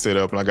 3-monitor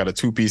setup and I got a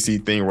 2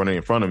 PC thing running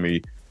in front of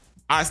me,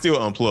 I still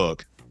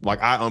unplug.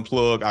 Like, I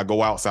unplug, I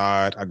go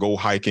outside, I go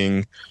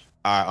hiking,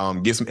 I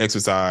get some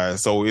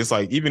exercise. So it's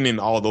like, even in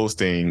all those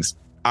things,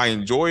 I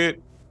enjoy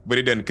it, but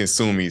it doesn't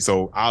consume me.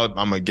 So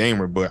I'm a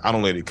gamer, but I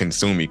don't let it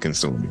consume me.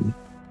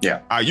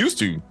 Yeah. I used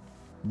to,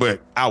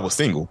 but I was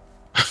single.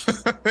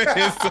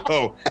 And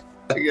so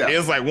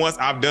it's like, once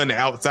I've done the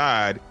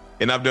outside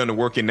and I've done the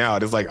working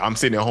out, it's like I'm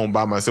sitting at home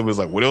by myself. It's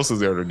like, what else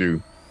is there to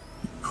do?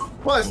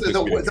 Well, it's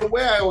the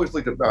way I always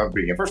look at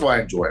video games. First of all,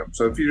 I enjoy them.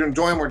 So if you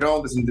enjoy them or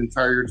don't, this is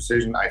entirely your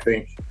decision. I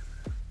think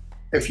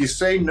if you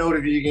say no to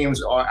video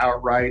games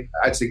outright,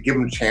 I'd say give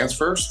them a chance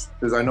first,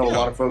 because I know a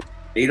lot of folks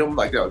hate them,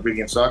 like, video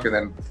games suck. And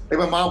then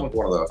my mom was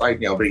one of those.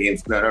 Video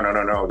games,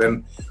 no.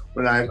 Then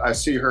when I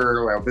see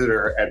her, when I visit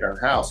her at her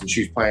house, and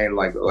she's playing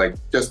like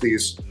just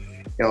these,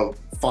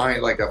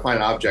 fine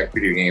object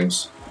video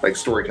games, like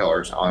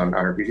storytellers on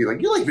her PC.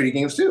 Like, you like video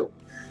games too.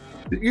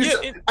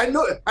 I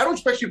know. I don't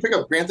expect you to pick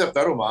up Grand Theft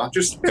Auto, Ma.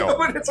 Just no.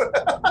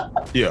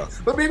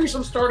 But maybe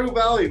some Stardew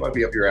Valley might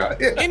be up your alley.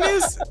 It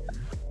is.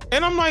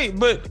 And I'm like,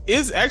 but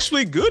it's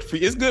actually good for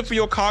you. It's good for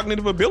your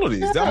cognitive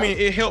abilities. Yeah. I mean,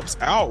 it helps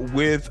out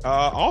with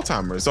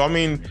Alzheimer's. So, I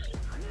mean,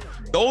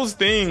 those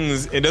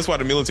things, and that's why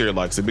the military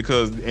likes it,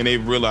 and they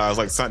realize,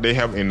 like, they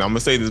have, and I'm going to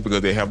say this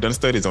because they have done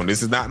studies on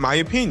this. Is not my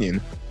opinion.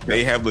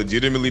 They have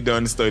legitimately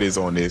done studies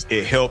on this.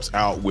 It helps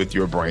out with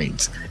your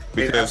brains.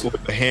 Because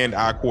with the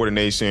hand-eye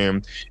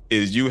coordination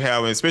is you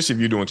having, especially if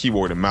you're doing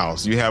keyboard and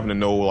mouse, you having to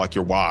know like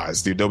your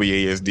WASD, the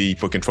WASD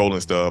for controlling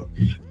stuff.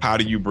 How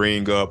do you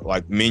bring up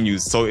like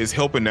menus? So it's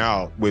helping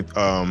out with, with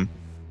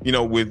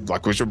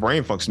your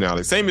brain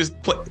functionality. Same as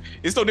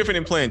it's no different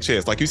than playing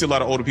chess. Like you see a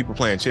lot of older people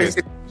playing chess.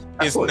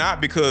 It's not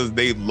because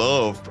they do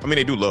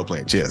love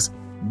playing chess,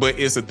 but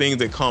it's the things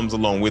that comes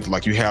along with,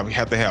 like, you have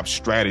to have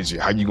strategy.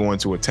 How you going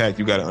to attack?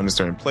 You got to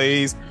understand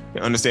plays,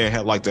 and understand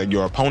how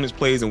your opponent's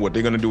plays and what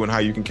they're going to do and how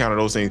you can counter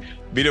those things.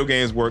 Video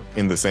games work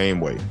in the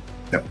same way.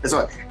 Yeah, it's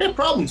like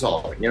problem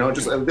solving.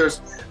 Just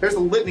there's a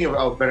litany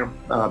of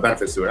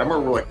benefits to it. I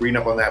remember like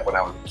reading up on that when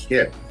I was a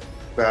kid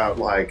about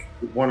like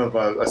one of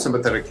a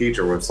sympathetic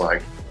teacher was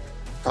like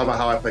talking about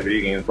how I play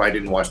video games, but I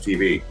didn't watch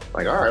TV.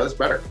 Like, all right, that's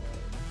better.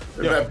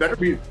 Yeah. Better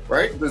be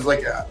right. There's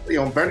like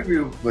better be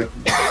like.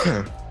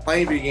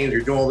 Playing video games,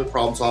 you're doing all the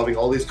problem solving,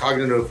 all these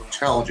cognitive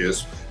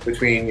challenges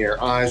between your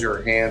eyes,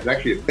 your hands, and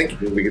actually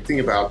thinking. We can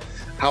think about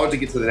how to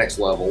get to the next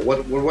level.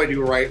 What do I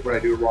do right? What do I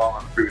do wrong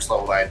on the previous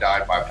level that I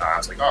died 5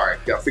 times? Like, all right,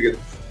 gotta figure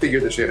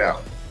this shit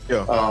out.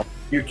 Yeah.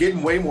 You're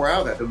getting way more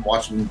out of that than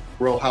watching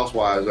Real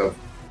Housewives of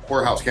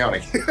Whorehouse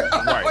County.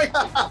 Right.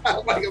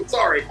 like, I'm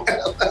sorry.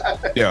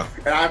 Yeah.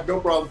 And I have no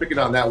problem picking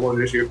on that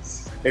one issue.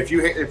 If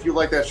you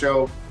like that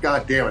show,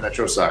 god damn it, that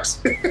show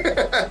sucks.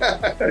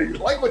 You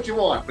like what you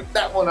want, but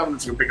that one, I'm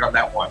just gonna pick on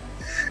that one.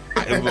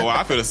 Well,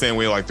 I feel the same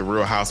way like the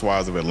Real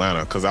Housewives of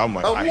Atlanta, because I'm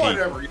like,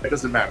 whatever. It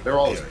doesn't matter. They're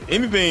all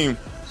anything.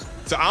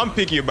 So I'm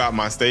picky about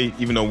my state,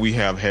 even though we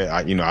have had,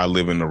 I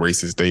live in a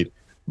racist state,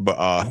 but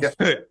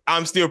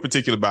I'm still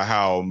particular about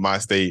how my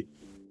state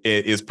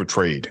is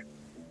portrayed.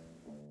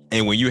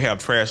 And when you have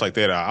trash like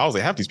that, I was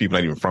like, half these people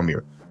not even from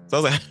here. So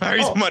I was like, how are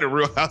you talking about the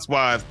Real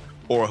Housewives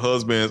or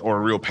husbands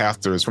or real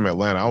pastors from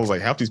Atlanta? I was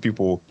like, half these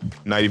people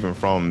not even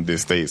from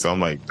this state. So I'm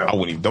like,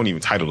 don't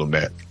even title them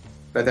that.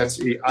 That's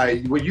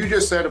what you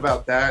just said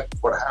about that.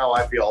 How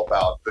I feel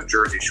about the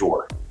Jersey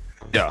Shore.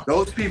 Yeah,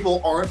 those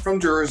people aren't from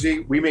Jersey.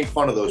 We make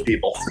fun of those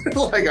people.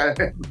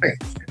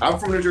 I'm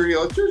from New Jersey.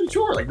 Jersey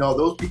Shore. Like, no,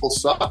 those people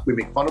suck. We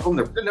make fun of them.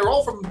 They're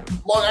all from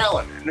Long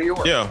Island, New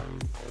York. Yeah.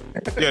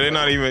 Yeah, they're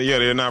not even. Yeah,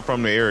 they're not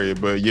from the area,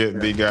 but yet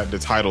they got the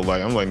title.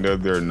 Like I'm like,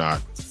 they're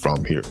not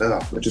from here.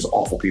 They're just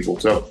awful people.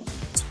 So,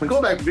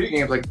 going back to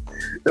video games,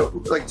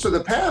 so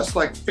the past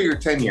figure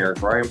 10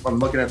 years, right? I'm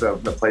looking at the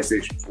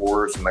PlayStation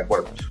 4s and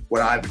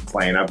what I've been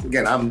playing.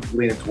 I'm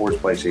leaning towards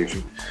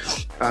PlayStation.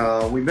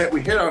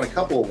 We hit on a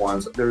couple of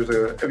ones.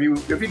 Have you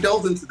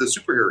delved into the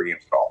superhero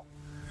games at all?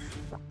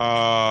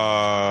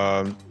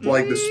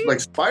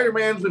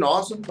 Spider-Man's been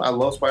awesome. I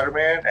love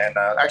Spider-Man, and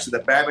actually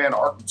the Batman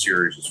Arkham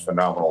series is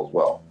phenomenal as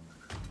well.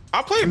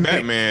 I played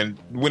Batman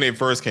when it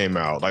first came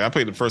out. Like I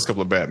played the first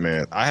couple of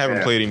Batman. I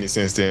haven't played any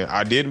since then.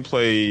 I didn't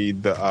play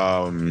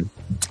the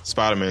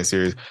Spider-Man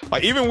series.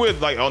 Like even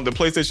with on the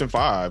PlayStation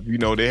 5,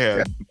 they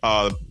had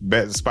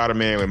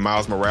Spider-Man with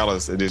Miles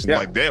Morales edition. Yeah.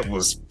 Like that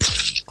was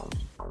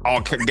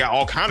got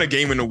all kind of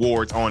gaming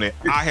awards on it.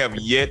 I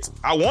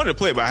wanted to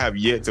play it, but I have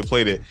yet to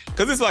play it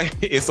because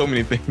it's so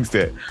many things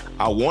that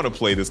I want to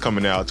play that's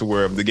coming out to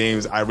where the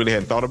games I really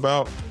hadn't thought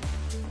about.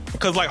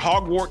 Because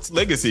Hogwarts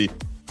Legacy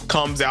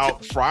comes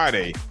out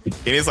Friday, and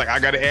it's I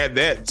got to add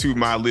that to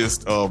my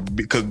list of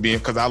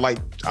because I like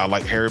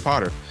Harry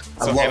Potter.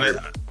 I love it.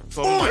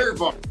 Harry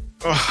Potter.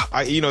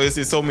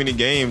 It's so many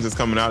games that's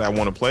coming out I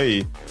want to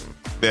play.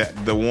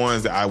 That the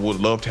ones that I would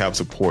love to have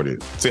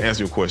supported. To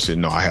answer your question,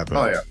 no, I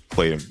haven't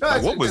played them. No,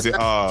 what was it?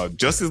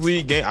 Justice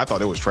League game? I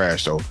thought it was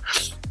trash though.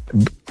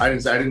 I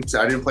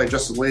didn't play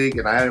Justice League,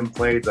 and I hadn't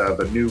played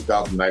the new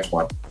Gotham Knights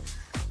one.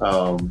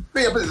 But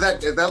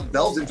that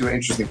delves into an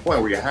interesting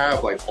point where you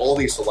have all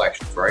these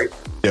selections, right?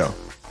 Yeah.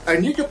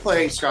 And you could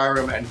play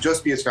Skyrim and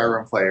just be a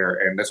Skyrim player,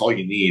 and that's all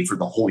you need for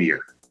the whole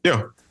year.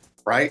 Yeah.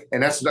 Right?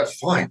 And that's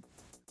fine.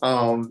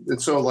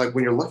 And so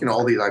when you're looking at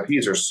all these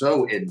IPs are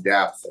so in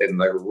depth and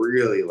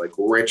really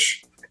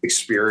rich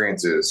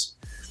experiences.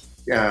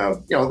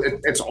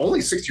 It's only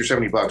 $60 or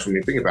 $70 when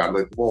you think about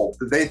it.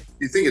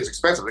 You think it's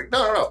expensive?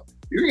 No.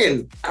 You're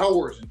getting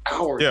hours and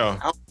hours. Yeah.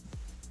 And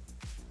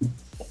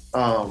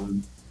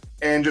hours.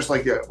 And just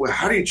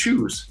how do you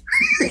choose?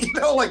 You've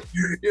got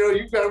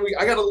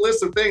I got a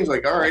list of things all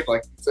right,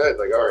 like you said,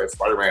 all right,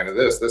 Spider-Man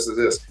is this is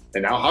this,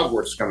 and now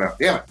Hogwarts is coming out.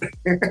 Damn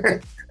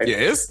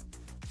it.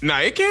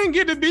 It can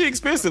get to be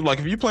expensive.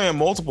 If you're playing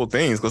multiple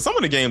things, because some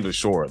of the games are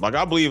short.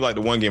 I believe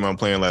the one game I'm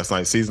playing last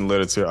night, Season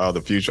Letter to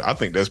the Future. I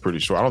think that's pretty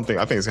short. I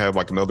think it's have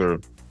another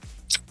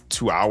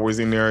 2 hours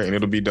in there and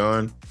it'll be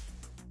done.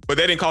 But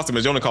that didn't cost them.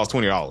 It only cost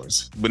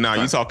 $20. But now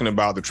you're talking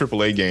about the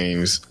AAA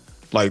games,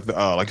 like you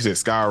said,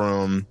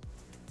 Skyrim,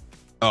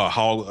 the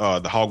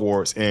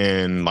Hogwarts,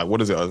 and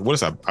what is it? What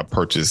is I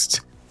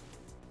purchased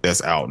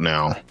that's out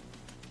now?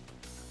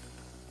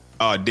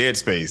 Dead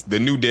Space, the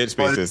new Dead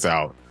Space that's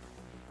out.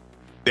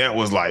 That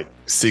was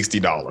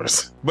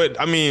 $60. But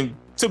I mean,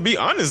 to be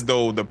honest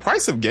though, the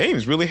price of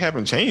games really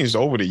haven't changed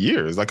over the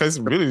years. It's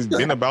really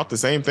been about the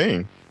same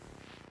thing.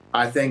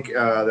 I think they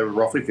were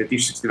roughly $50,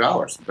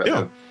 $60.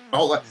 Yeah.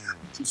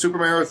 Super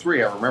Mario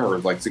 3, I remember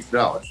it was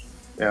 $60.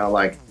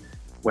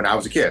 When I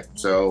was a kid.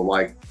 So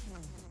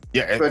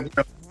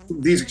but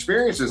these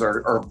experiences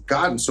are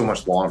gotten so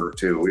much longer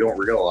too. We don't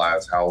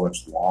realize how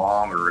much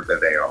longer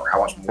that they are, how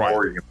much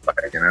more you can play,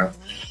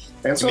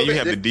 And so you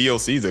have the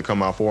DLCs that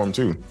come out for them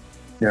too.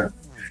 Yeah,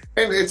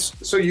 and it's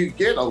so you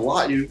get a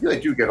lot. You really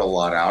do get a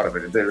lot out of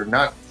it. They're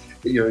not,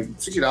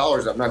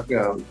 $60. I'm not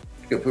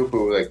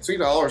poo-poo.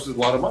 $60 is a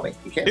lot of money.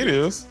 You can't. It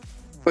is.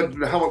 But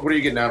what are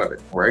you getting out of it,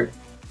 right?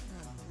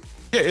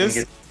 Yeah, it's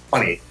you get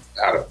money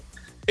out of it.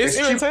 It's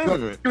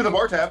entertainment. Cheaper than the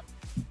bar tab.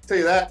 I'll tell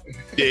you that.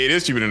 Yeah, it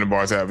is cheaper than the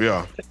bar tab.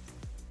 Yeah.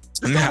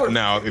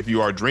 Now, if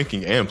you are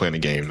drinking and playing a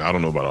game, I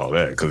don't know about all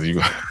that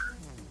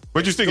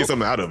but you're still getting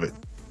something out of it.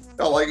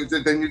 No,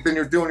 then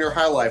you're doing your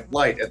High Life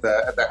light at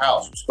the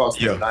house, which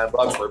costs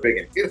 $9 for a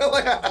big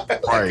one.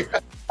 Right.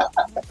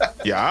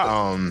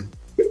 Yeah.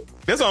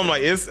 That's why I'm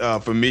it's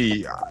for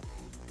me.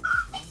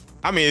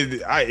 I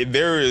mean, I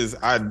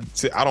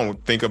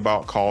don't think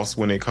about costs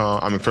when it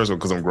comes. I mean, first of all,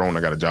 because I'm grown, I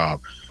got a job,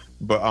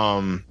 but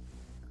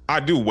I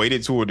do weight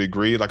it to a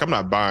degree. I'm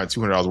not buying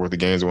 $200 worth of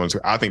games.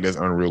 I think that's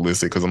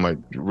unrealistic because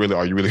I'm really,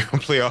 are you really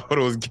gonna play all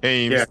those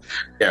games?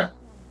 Yeah.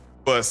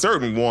 But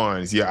certain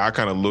ones, I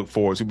kind of look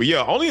forward to. But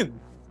only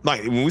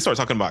when we start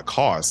talking about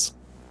costs,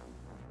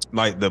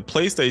 the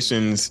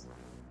PlayStations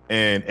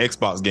and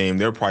Xbox game,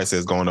 their price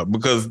has gone up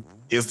because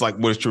it's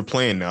what you're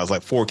playing now. It's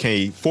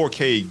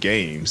 4K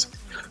games.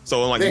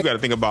 So you got to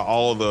think about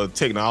all the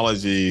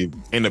technology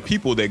and the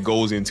people that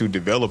goes into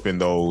developing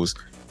those.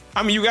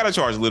 I mean, you got to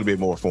charge a little bit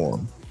more for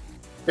them.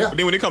 Yeah. But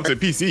then when it comes to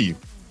PC,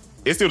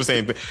 it's still the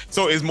same thing.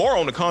 So it's more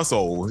on the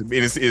console and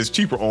it's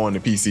cheaper on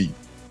the PC.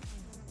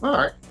 All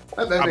right.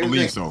 I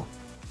believe so.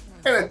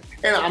 And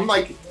I'm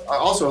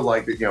also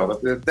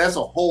that's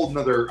a whole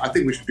nother. I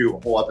think we should do a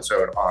whole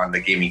episode on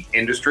the gaming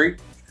industry.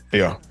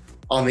 Yeah.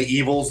 On the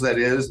evils that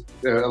is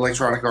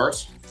Electronic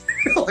Arts.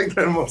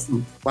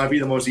 Might be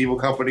the most evil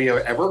company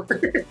ever.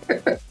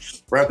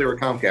 Right there with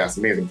Comcast,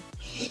 amazing.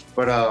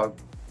 But so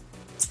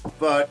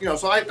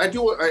I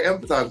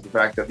empathize with the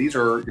fact that these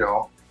are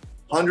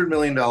 $100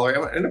 million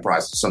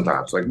enterprises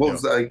sometimes. Like, what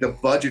was the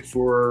budget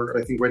for,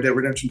 I think, Red Dead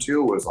Redemption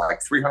 2 was like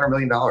 $300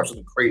 million,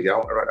 something crazy.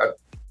 Don't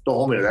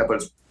hold me to that,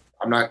 but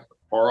I'm not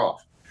far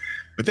off.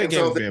 But that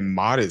game's been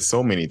modded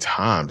so many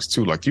times,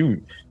 too. Like,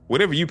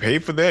 whatever you pay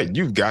for that,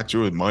 you've got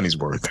your money's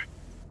worth.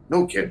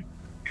 No kidding.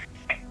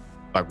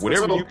 Like,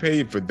 whatever you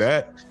paid for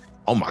that,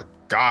 oh my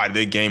God,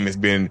 that game has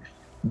been,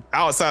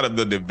 outside of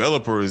the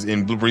developers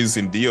in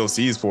releasing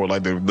DLCs for,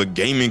 like the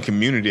gaming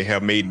community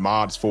have made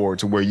mods for it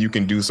to where you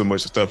can do so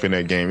much stuff in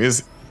that game.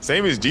 It's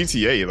same as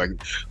GTA. Like,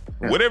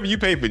 whatever you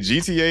pay for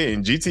GTA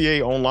and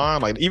GTA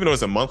Online, like, even though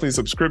it's a monthly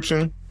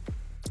subscription,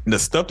 the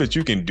stuff that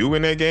you can do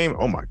in that game,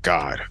 oh my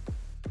God.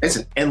 It's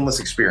an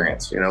endless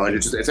experience,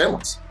 it's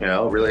endless, it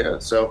really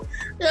is. So,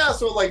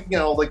 like,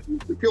 like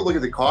people look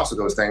at the cost of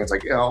those things,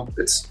 like,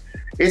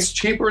 it's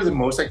cheaper than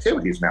most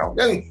activities now.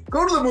 I mean,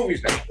 go to the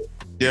movies now.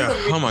 Yeah.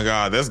 Oh my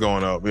God, that's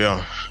going up.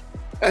 Yeah.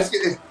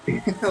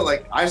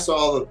 Like, I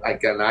saw I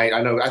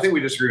think we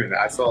disagree on that.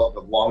 I saw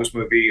the longest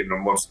movie and the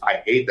most,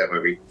 I hate that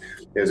movie,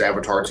 is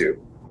Avatar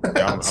 2.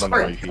 Yeah, I'm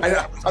sorry. I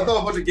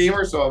thought a bunch of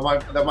gamers, so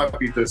that might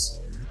be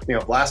just,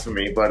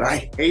 blasphemy, but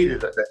I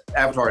hated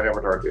Avatar and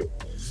Avatar 2.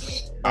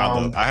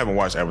 I haven't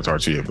watched Avatar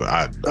 2 yet, but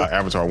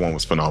Avatar 1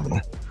 was phenomenal.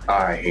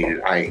 I hate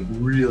it. I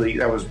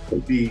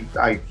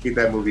hate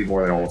that movie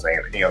more than almost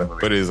any other movie.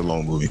 But it is a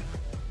long movie.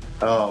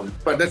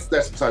 But that's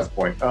besides the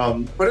point.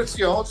 But it's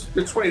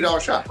it's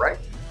 $20 shot, right?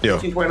 Yeah.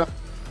 $15, $20.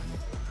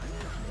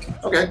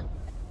 Okay.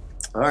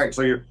 All right.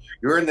 So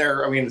you're in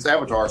there. I mean, it's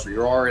Avatar, so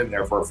you are in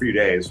there for a few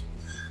days.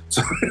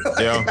 So,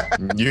 yeah.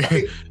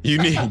 You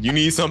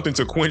need something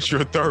to quench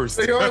your thirst.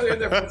 So you're in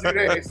there for 2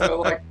 days. So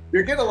like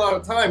you're getting a lot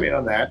of time in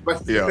on that.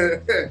 But yeah.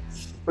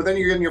 But then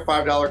you're getting your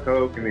 $5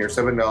 Coke and your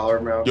 $7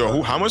 amount.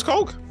 Yo, how much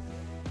Coke?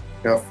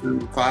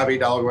 $5,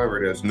 $8,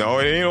 whatever it is. No,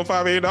 it ain't no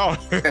 $5,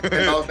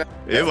 $8.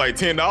 It's like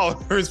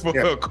 $10 for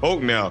a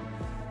Coke now.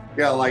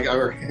 Yeah, like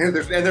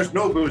there's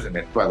no booze in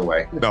it, by the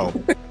way. No.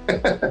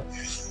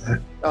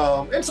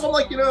 And so I'm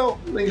like,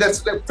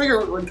 that's that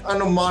figure on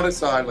the modest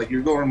side. Like,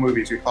 you're going to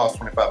movies, it costs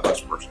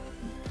 $25 a person.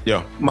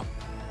 Yeah.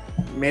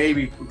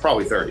 Maybe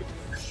probably 30.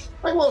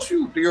 Like, well,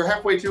 shoot, you're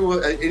halfway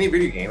to any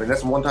video game, and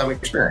that's a one-time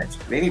experience.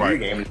 Any video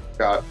game, you've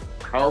got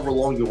however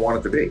long you want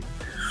it to be.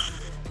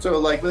 So,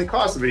 like, when it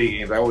costs of video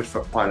games, I always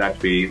find that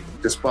to be,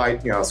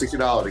 despite,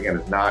 $60 again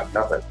is not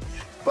nothing,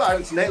 but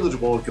it's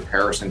negligible in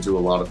comparison to a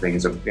lot of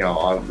things that,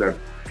 that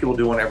people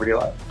do in everyday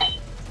life.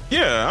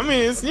 Yeah, I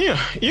mean, it's, like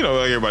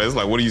everybody, it's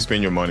like, what do you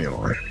spend your money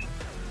on?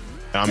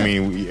 I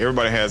mean,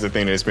 everybody has a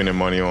thing they're spending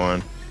money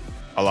on.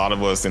 A lot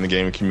of us in the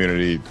gaming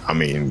community, I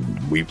mean,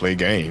 we play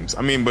games.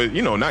 I mean, but,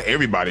 not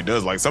everybody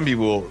does. Like, some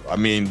people, I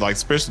mean, like,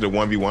 especially the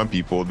 1v1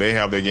 people, they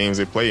have their games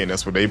they play, and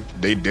that's what they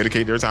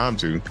dedicate their time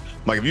to.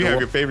 Like, if you have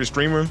your favorite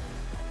streamer,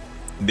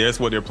 that's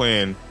what they're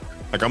playing.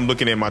 Like, I'm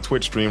looking at my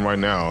Twitch stream right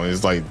now.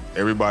 It's like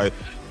everybody,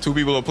 2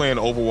 people are playing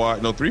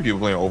Overwatch. No, 3 people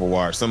playing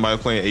Overwatch.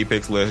 Somebody's playing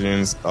Apex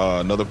Legends.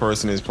 Another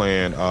person is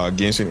playing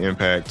Genshin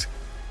Impact.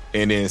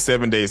 And then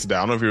 7 Days to Die.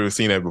 I don't know if you've ever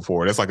seen that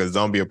before. That's like a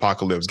zombie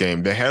apocalypse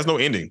game that has no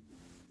ending.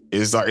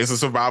 It's a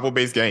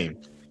survival-based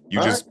game.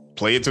 You just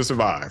play it to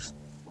survive.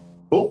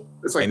 Cool.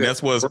 It's like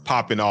that's what's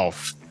popping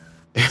off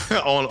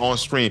on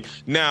stream.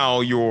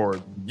 Now your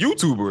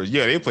YouTubers,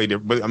 they play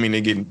different, but I mean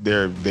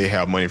they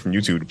have money from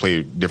YouTube to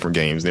play different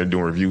games. They're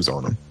doing reviews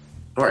on them.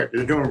 Right,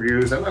 they're doing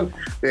reviews, and then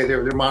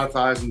they're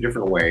monetized in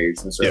different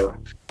ways, and so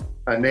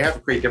and they have to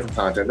create different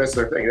content. That's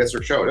their thing. That's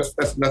their show.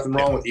 That's nothing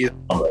wrong with either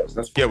of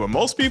those. But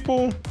most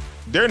people,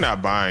 they're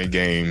not buying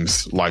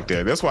games like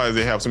that. That's why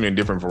they have so many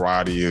different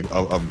variety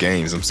of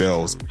games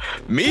themselves.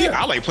 Me,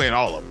 I like playing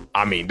all of them.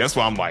 I mean, that's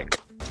why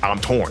I'm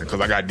torn, because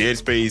I got Dead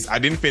Space. I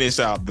didn't finish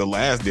out the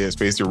last Dead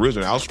Space, the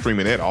original. I was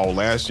streaming that all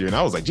last year, and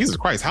I was like, Jesus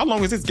Christ, how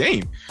long is this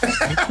game?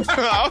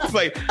 I was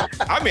like,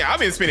 I mean, I've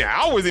been spending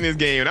hours in this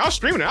game, and I was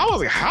streaming it. I was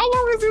like, how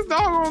long is this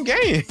doggone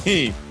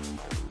game?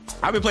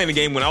 I've been playing the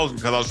game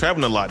because I was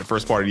traveling a lot the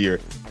first part of the year,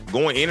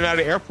 going in and out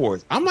of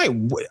airports. I'm like,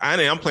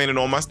 I'm playing it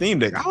on my Steam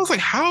Deck. I was like,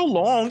 how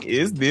long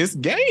is this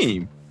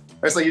game?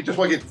 It's like you just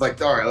want to get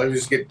like, all right, let's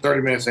just get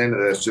 30 minutes into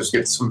this, just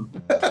get some.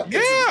 And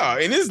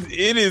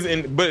it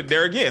is, but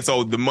there again,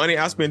 so the money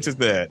I spent is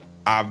that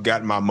I've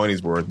got my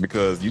money's worth,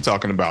 because you're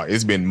talking about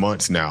it's been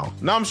months now.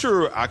 Now I'm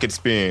sure I could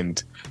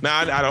spend.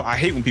 Now I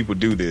hate when people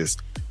do this.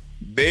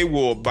 They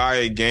will buy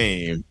a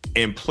game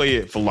and play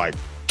it for like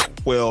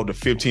 12 to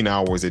 15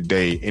 hours a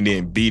day and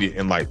then beat it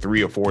in like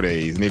 3 or 4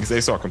 days. And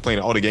they start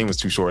complaining, the game was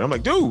too short. I'm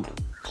like, dude,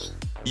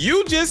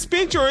 you just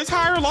spent your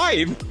entire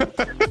life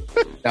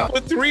for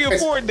 3 or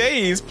 4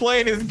 days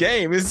playing this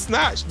game.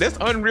 That's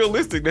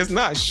unrealistic. That's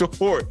not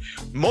short.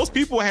 Most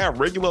people have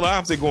regular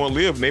lives they go and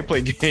live, and they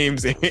play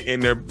games in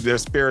their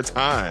spare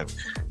time.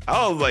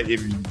 I was like,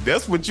 if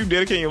that's what you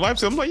dedicate your life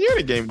to, I'm like,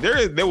 the game.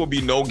 There will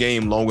be no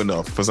game long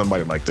enough for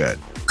somebody like that.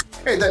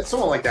 Hey,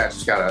 someone like that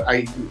just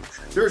gotta.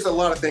 There's a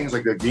lot of things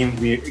like the game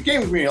community. The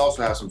game community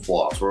also has some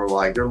flaws where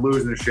like they're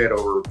losing their shit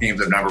over games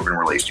that have never been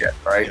released yet,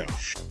 right? Yeah.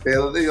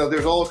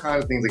 There's all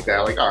kinds of things like that.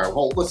 Like, all right,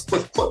 well, let's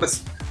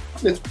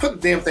let's put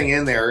the damn thing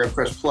in there and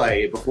press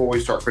play before we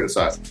start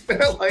criticizing.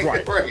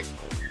 Right.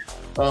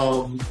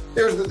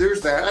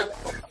 There's that.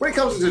 When it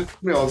comes to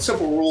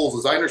simple rules,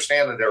 as I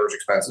understand that there's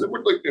expenses, and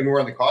we're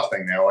on the cost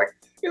thing now.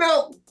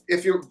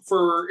 If you're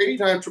for any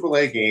time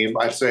AAA game,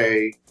 I'd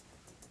say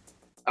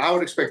I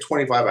would expect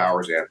 25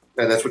 hours in,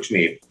 and that's what you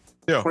need.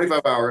 Yeah,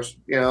 25 hours.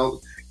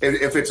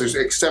 If it's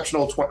an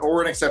exceptional 20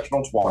 or an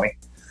exceptional 20,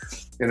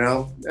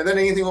 and then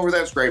anything over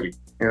that is gravy.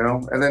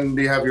 And then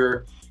you have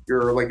your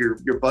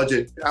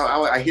budget.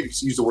 I hate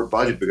to use the word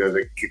budget because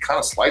it kind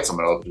of slights them.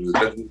 It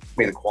doesn't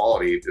mean the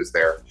quality is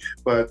there.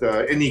 But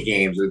indie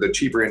games, the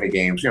cheaper indie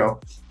games,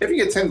 if you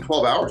get 10 to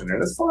 12 hours in there,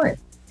 that's fine.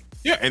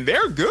 Yeah, and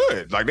they're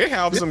good. Like they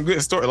have some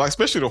good story, like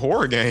especially the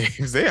horror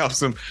games. They have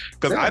some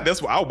because that's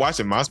what I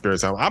watch in my spare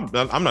time.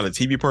 I'm not a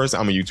TV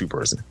person. I'm a YouTube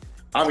person.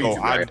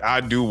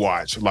 I do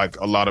watch like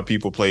a lot of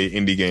people play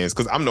indie games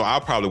because I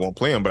probably won't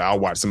play them, but I'll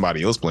watch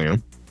somebody else play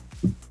them,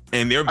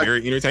 and they're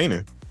very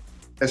entertaining.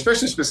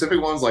 Especially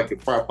specific ones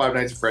like Five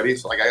Nights at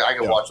Freddy's. Like I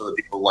can watch other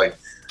people like.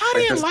 I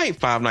didn't like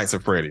Five Nights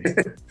at Freddy's.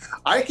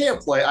 I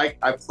can't play.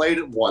 I played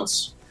it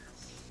once.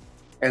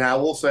 And I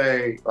will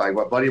say, like,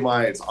 my buddy of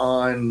mine, it's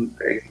on,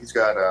 he's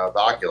got the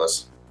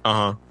Oculus.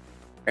 Uh-huh.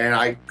 And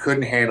I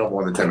couldn't handle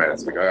more than 10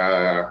 minutes. Like,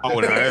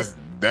 Oh, no,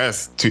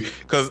 that's too...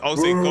 Because,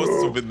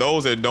 so for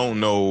those that don't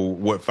know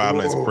what Five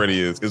Nights at Freddy's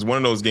is, it's one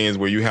of those games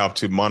where you have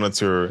to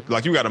monitor...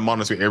 Like, you got to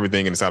monitor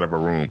everything inside of a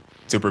room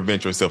to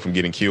prevent yourself from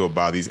getting killed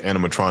by these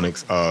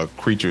animatronics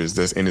creatures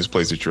that's in this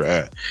place that you're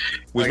at.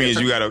 Which means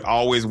you got to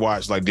always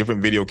watch, like,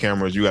 different video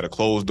cameras. You got to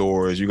close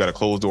doors. You got to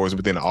close doors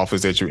within the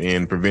office that you're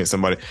in, prevent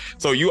somebody.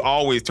 So you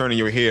always turning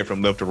your head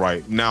from left to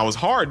right. Now, it's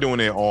hard doing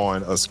it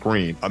on a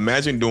screen.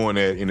 Imagine doing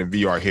that in a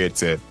VR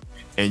headset.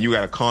 And you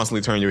got to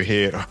constantly turn your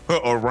head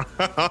around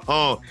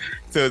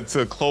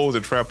to close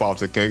the trap off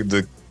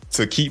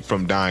to keep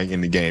from dying in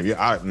the game. Yeah,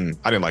 I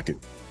didn't like it.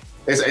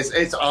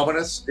 It's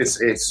ominous.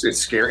 It's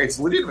scary. It's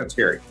legitimate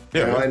scary.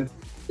 Yeah. And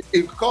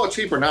you call it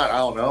cheap or not, I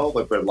don't know.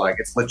 But like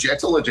it's legit.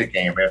 It's a legit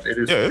game. It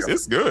is. Yeah,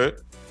 it's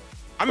good.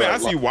 I mean, I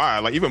see why.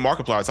 Like even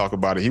Markiplier talked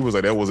about it. He was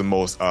like that was the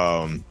most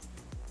that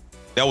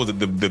was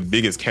the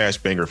biggest cash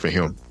banger for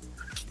him.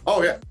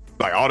 Oh yeah.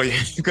 Like all the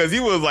because he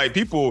was like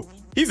people.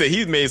 He said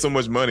he's made so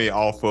much money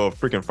off of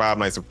freaking Five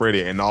Nights at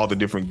Freddy and all the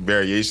different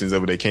variations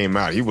of it that came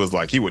out. He was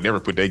like, he would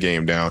never put that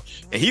game down.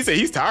 And he said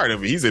he's tired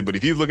of it. He said, but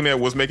if he's looking at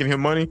what's making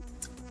him money,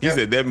 he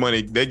said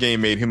that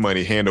game made him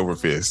money hand over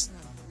fist.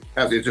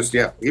 It's just,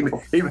 he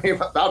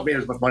about made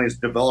as much money as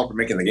the developer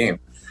making the game.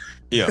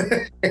 Yeah.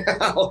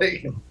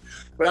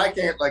 But I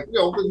can't,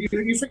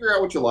 you figure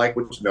out what you like,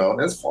 what you know, and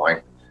that's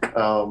fine. I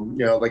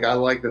kind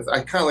of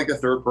like the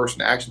third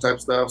person action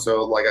type stuff.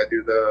 So like I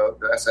do the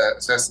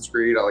Assassin's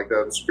Creed. I like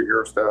the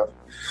superhero stuff.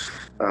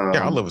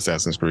 I love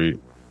Assassin's Creed.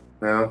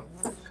 Yeah.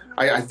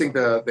 I think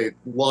they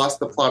lost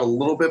the plot a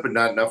little bit, but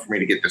not enough for me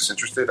to get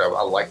disinterested. I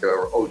like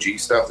the OG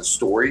stuff, the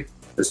story.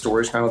 The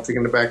story's kind of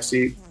taking the back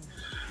seat.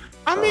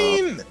 I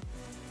mean,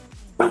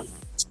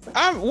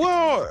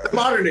 the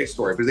modern day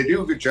story, because they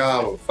do a good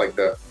job of like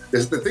the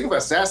thing about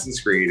Assassin's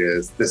Creed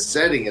is the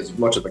setting is as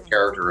much of the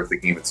character as the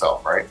game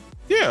itself, right?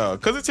 Yeah,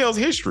 because it tells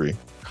history.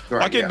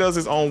 Right, it does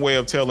its own way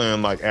of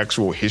telling like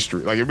actual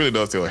history. Like it really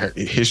does tell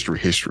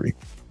history.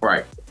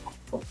 Right.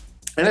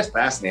 And that's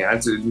fascinating.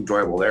 It's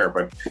enjoyable there,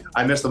 but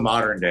I miss the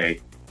modern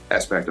day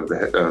aspect of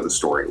the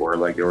story, where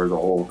like there was the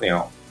whole,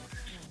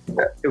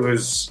 it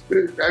was.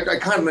 I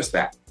kind of missed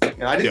that.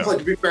 I didn't play.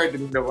 To be fair, I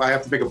didn't know. I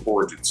have to pick up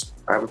Origins.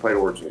 I haven't played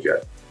Origins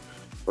yet.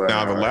 But,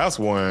 now the last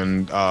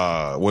one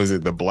was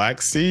it the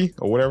Black Sea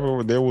or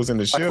whatever there was in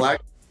the ship? Flag?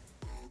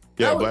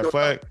 Yeah, Black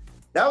Flag.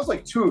 That was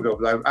like 2 ago.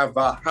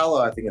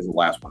 Valhalla, I think, is the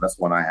last one. That's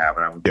the one I have,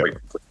 and I'm waiting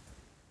for.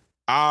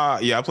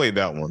 I played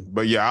that one,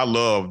 but I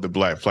love the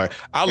Black Flag.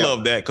 I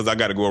love that because I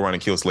got to go around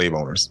and kill slave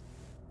owners.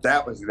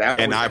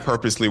 I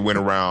purposely went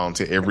around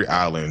to every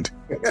island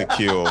to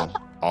kill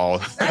all.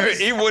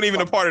 It wasn't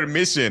even a part of the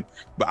mission,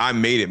 but I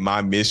made it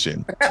my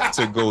mission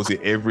to go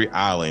to every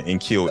island and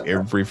kill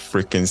every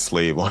freaking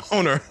slave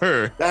owner.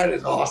 That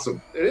is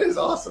awesome. It is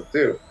awesome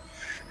too.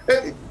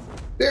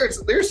 There's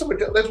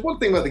one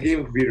thing about the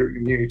gaming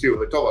community too. When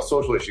they talk about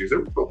social issues,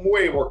 they're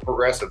way more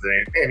progressive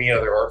than any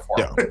other art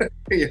form.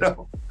 Yeah.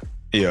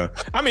 Yeah.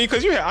 I mean,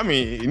 because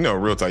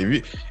real talk.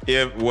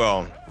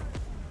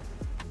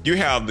 You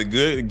have the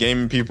good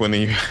gaming people, and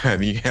then you have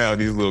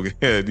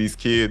these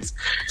kids,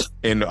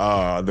 and the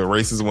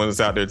racist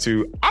ones out there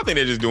too. I think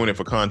they're just doing it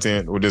for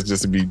content, or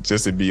just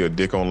to be a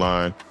dick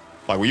online.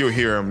 Like when you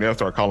hear them, they'll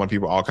start calling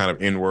people all kind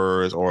of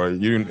N-words, or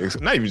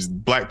not even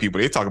just black people.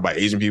 They talk about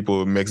Asian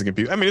people, Mexican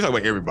people. I mean, they talk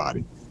about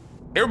everybody.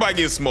 Everybody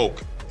gets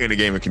smoked in the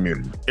gaming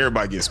community.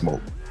 Everybody gets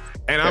smoked.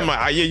 And I'm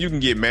like, you can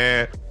get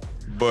mad,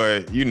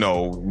 but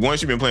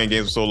once you've been playing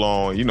games for so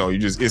long,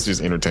 it's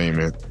just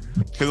entertainment.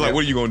 Because what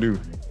are you gonna do?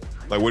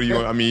 Like, what are you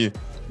gonna? I mean,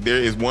 there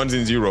is ones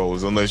and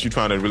zeros unless you're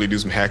trying to really do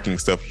some hacking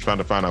stuff, trying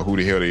to find out who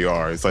the hell they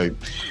are. It's like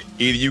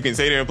either you can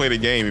stay there and play the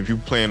game if you're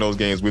playing those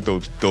games with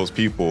those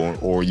people,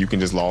 or you can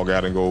just log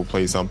out and go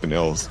play something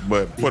else.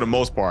 But for the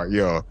most part,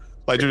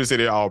 like you just said,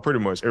 they're all pretty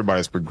much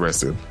everybody's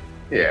progressive.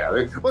 Yeah,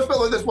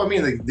 that's what I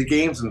mean. The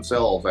games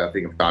themselves, I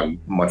think, have gotten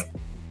much.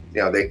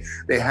 You know,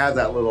 they have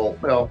that little.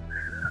 Well,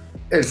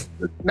 it's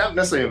not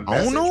necessarily.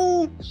 I don't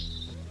know,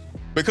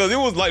 because it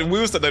was like we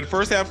was the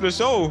first half of the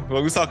show. Like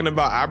we was talking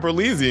about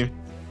Iberleezy.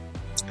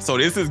 So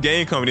this is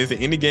game company. It's an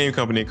indie game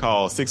company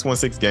called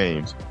 616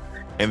 Games,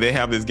 and they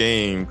have this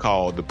game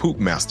called The Poop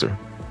Master.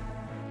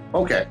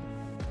 Okay.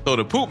 So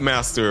the Poop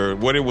Master,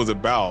 what it was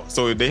about.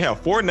 So they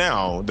have 4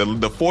 now.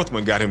 The fourth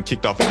one got him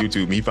kicked off of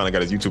YouTube, and he finally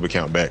got his YouTube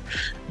account back.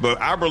 But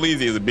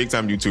Iberleezy is a big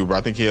time YouTuber.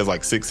 I think he has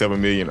like 6-7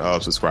 million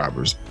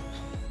subscribers.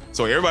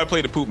 So everybody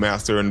played the Poop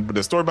Master, and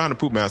the story behind the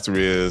Poop Master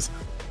is,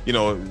 you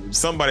know,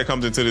 somebody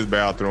comes into this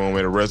bathroom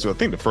at a restaurant. I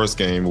think the first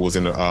game was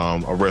in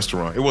a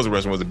restaurant. It was a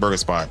restaurant. It was a burger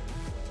spot.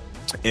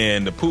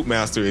 And the Poop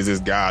Master is this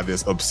guy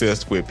that's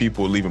obsessed with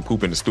people leaving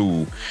poop in the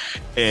stool.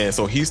 And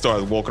so he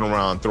starts walking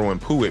around throwing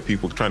poo at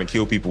people, trying to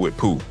kill people with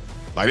poo.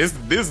 Like this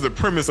is the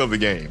premise of the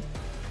game.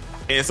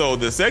 And so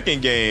the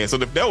second game, so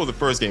that was the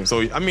first game.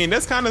 So I mean,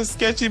 that's kind of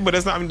sketchy, but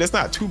that's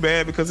not too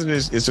bad because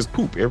it's just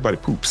poop. Everybody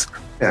poops.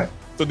 Yeah.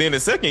 So then the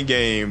second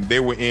game,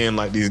 they were in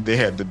like they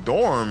had the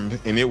dorm,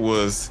 and it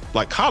was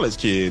like college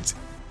kids,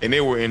 and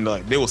they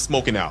were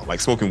smoking out,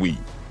 like smoking weed.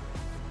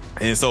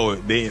 And so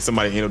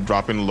somebody ended up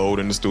dropping the load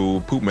in the stool.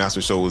 Poop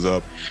Master shows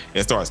up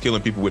and starts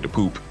killing people with the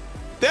poop.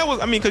 That was,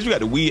 I mean, because you got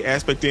the weed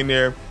aspect in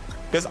there.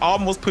 That's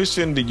almost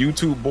pushing the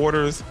YouTube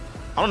borders.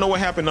 I don't know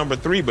what happened number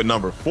 3, but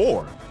number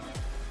 4.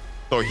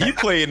 So he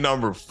played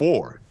number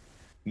 4.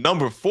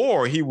 Number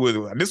 4,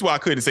 this is why I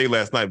couldn't say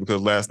last night,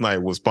 because last night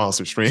was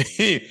sponsored stream.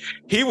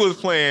 He was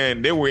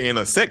playing, they were in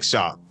a sex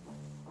shop.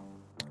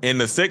 In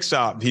the sex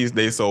shop,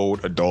 they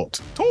sold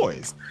adult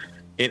toys.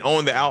 And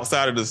on the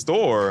outside of the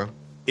store,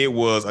 it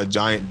was a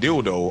giant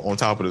dildo on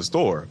top of the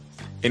store.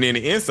 And then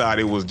the inside,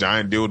 it was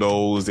giant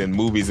dildos and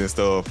movies and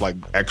stuff, like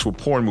actual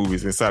porn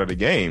movies inside of the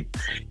game.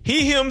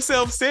 He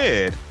himself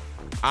said,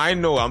 I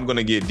know I'm going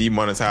to get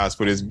demonetized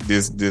for this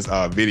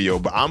video,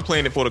 but I'm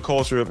playing it for the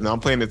culture, and I'm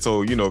playing it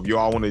so, you know, if you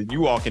all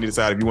can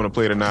decide if you want to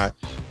play it or not,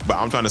 but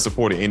I'm trying to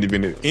support an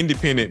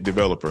independent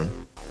developer.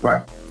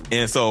 Right.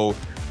 And so,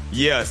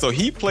 yeah, so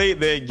he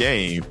played that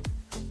game.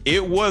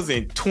 It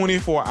wasn't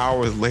 24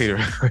 hours later,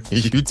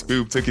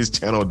 YouTube took his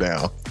channel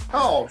down.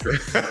 Oh, sure.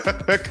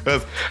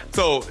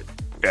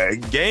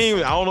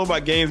 Games, I don't know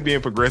about games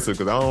being progressive,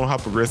 because I don't know how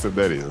progressive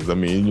that is. I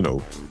mean, you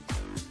know.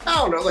 I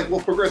don't know,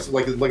 progressive,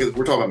 like we're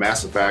talking about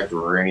Mass Effect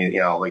or any, you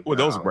know, like. Well,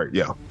 those are great,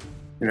 yeah.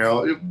 You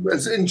know,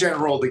 in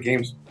general, the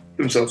games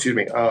themselves,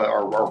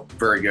 are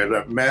very good.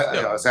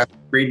 Assassin's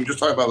Creed, you just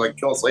talking about like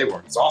Kill a Slave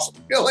Owner. It's awesome.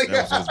 You know, like,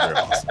 that's very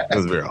awesome.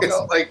 That's very awesome. You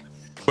know, like.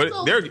 But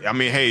I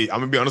mean, hey, I'm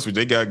gonna be honest with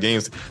you. They got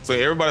games. So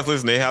everybody's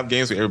listening. They have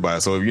games for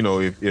everybody. So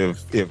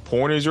if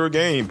porn is your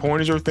game,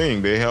 porn is your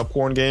thing. They have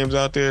porn games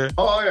out there.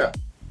 Oh yeah.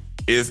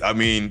 It's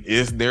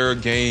their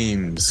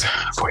games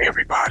for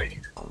everybody.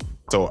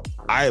 So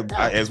I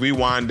as we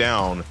wind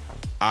down,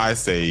 I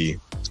say,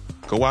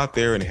 go out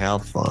there and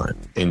have fun.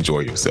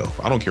 Enjoy yourself.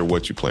 I don't care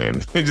what you're playing.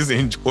 Just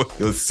enjoy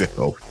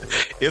yourself.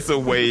 It's a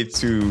way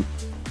to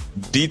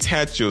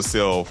detach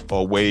yourself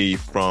away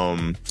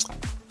from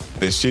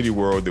the shitty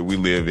world that we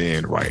live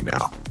in right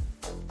now.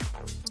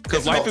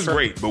 Because life is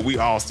great, but we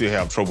all still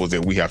have troubles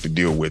that we have to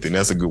deal with, and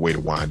that's a good way to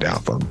wind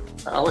down from.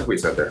 I like what you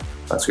said there.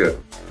 That's good.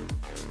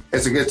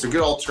 It's a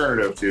good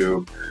alternative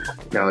to,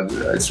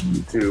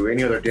 to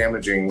any other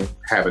damaging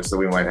habits that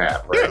we might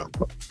have. Right?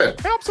 Yeah,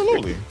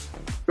 absolutely.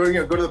 Go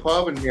to the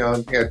pub and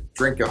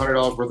drink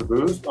 $100 worth of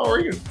booze,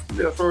 or you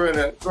can throw in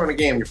a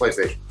game on your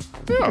PlayStation.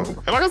 Yeah, and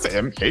like I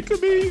said, it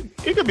could be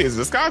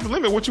the sky's the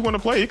limit. What you want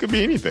to play, it could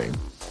be anything.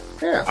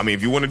 Yeah. I mean,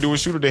 if you want to do a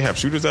shooter, they have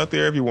shooters out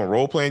there. If you want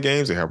role-playing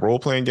games, they have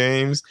role-playing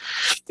games.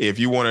 If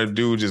you want to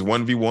do just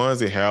 1v1s,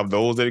 they have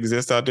those that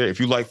exist out there. If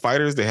you like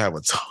fighters, they have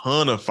a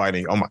ton of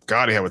fighting. Oh my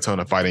God, they have a ton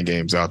of fighting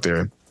games out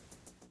there.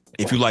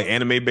 If you like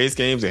anime-based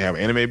games, they have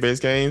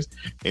anime-based games.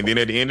 And then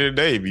at the end of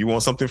the day, if you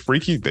want something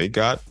freaky, they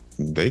got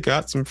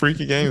some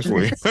freaky games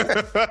for you.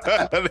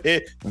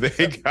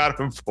 they got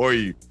them for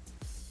you.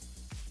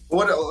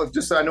 I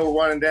know we're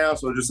winding down,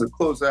 so just to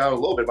close out a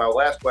little bit, my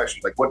last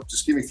question,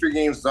 just give me 3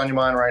 games that's on your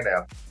mind right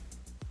now.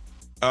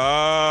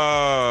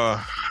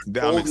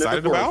 That I'm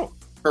excited about?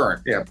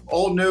 Current, yeah.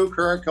 Old, new,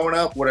 current, coming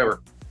up, whatever.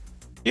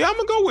 Yeah, I'm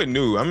gonna go with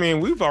new. I mean,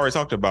 we've already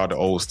talked about the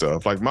old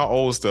stuff. Like my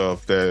old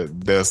stuff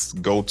that's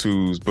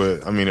go-tos,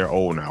 but I mean they're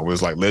old now. It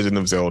was like Legend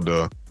of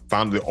Zelda,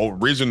 the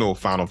original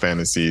Final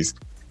Fantasies.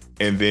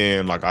 And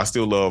then I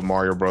still love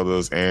Mario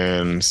Brothers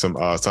and some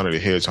Sonic the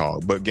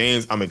Hedgehog. But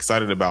games I'm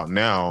excited about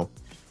now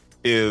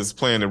is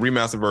playing the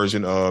remastered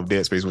version of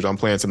Dead Space, which I'm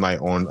playing tonight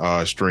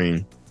on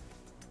stream.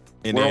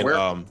 And where's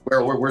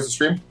the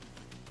stream?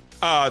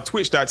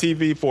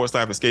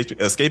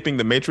 Twitch.tv/escaping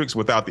the Matrix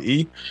without the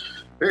E.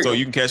 So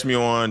you can catch me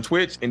on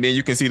Twitch, and then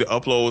you can see the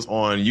uploads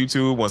on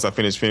YouTube once I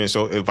finish.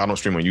 So if I don't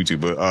stream on YouTube,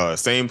 but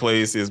same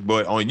place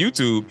but on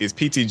YouTube is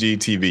PTG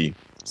TV.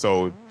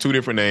 So 2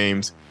 different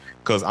names,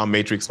 because I'm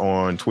Matrix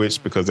on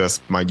Twitch, because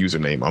that's my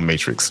username. I'm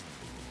Matrix.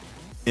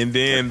 And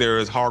then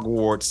there's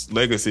Hogwarts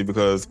Legacy,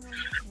 because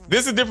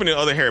this is different than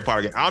other Harry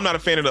Potter games. I'm not a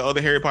fan of the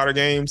other Harry Potter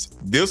games.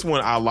 This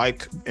one I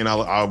like, and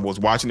I was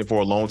watching it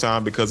for a long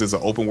time because it's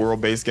an open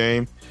world based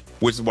game,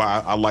 which is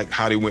why I like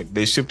how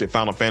they shifted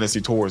Final Fantasy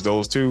towards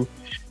those two.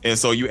 And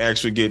so you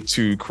actually get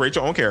to create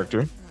your own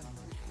character,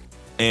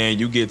 and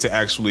you get to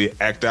actually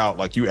act out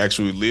like you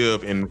actually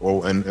live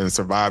and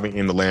surviving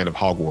in the land of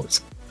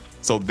Hogwarts.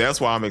 So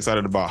that's why I'm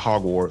excited about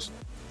Hogwarts.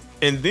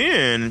 And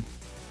then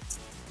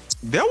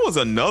there was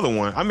another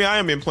one. I mean, I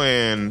have been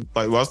playing,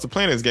 I was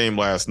playing this game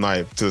last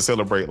night to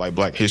celebrate like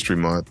Black History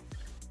Month,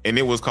 and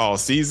it was called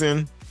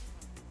Season,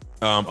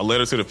 A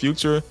Letter to the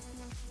Future.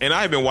 And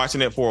I had been watching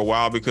that for a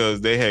while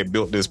because they had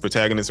built this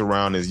protagonist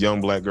around this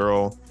young Black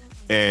girl,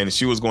 and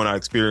she was going out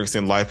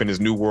experiencing life in this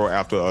new world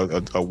after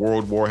a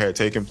world war had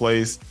taken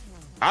place.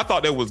 I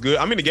thought that was good.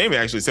 I mean, the game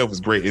actually itself is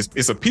great.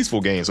 It's a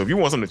peaceful game, so if you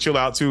want something to chill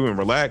out to and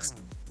relax,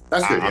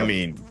 that's good. I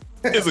mean,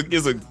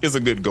 it's a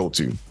good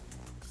go-to.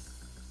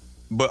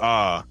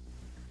 But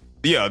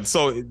yeah,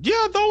 so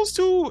yeah, those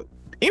two.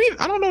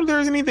 I don't know if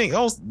there's anything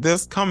else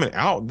that's coming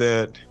out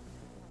that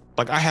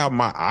like I have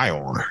my eye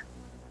on.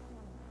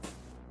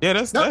 Yeah,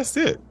 that's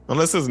it.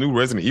 Unless there's a new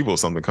Resident Evil or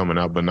something coming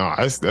out, but no,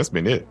 that's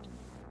been it.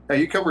 Yeah,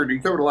 you covered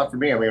a lot for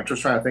me. I mean, I'm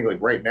just trying to think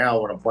like right now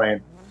when I'm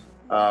playing.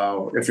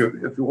 If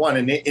you want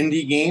an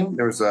indie game,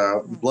 there's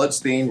a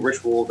Bloodstained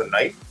Ritual of the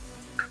Night.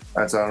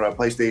 That's on a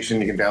PlayStation.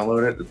 You can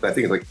download it. I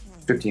think it's like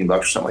 $15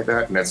 or something like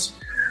that. And that's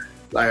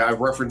I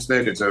referenced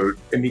it. It's an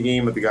indie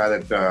game with the guy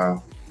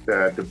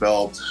that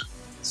developed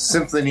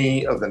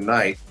Symphony of the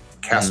Night,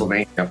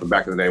 Castlevania from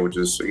back in the day, which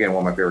is again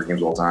one of my favorite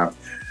games of all time.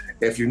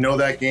 If you know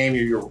that game,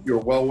 you're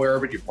well aware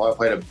of it. You've probably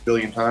played it a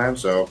billion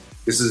times. So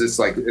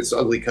it's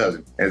ugly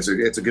cousin. And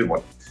it's a good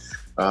one.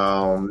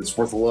 It's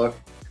worth a look.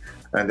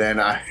 And then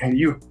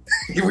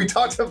we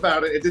talked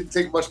about it. It didn't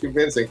take much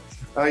convincing.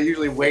 I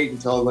usually wait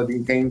until the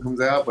game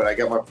comes out, but I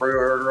got my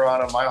pre-order on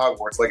my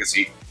Hogwarts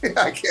Legacy.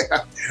 Again,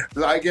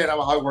 I'm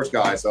a Hogwarts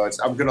guy, so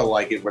I'm gonna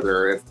like it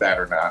whether it's bad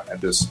or not. And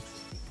just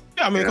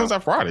it comes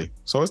out Friday,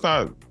 so it's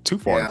not too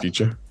far in the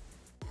future.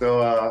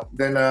 So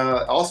then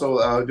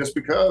also just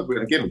because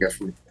again, I guess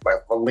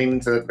I'll lean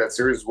into that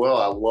series as well.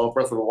 I love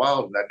Breath of the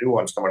Wild, and that new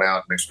one's coming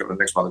out next month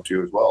or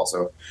two as well.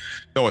 So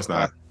no, it's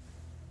not.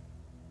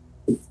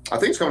 I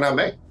think it's coming out in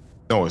May.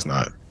 No, it's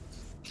not.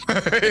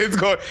 It's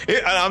going.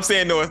 I'm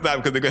saying no, it's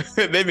not because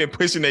they've been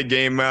pushing that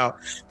game out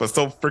for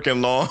so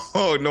freaking long.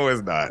 Oh no,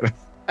 it's not.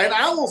 And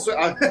I will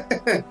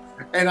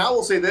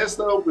say this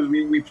though, because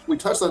we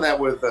touched on that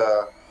with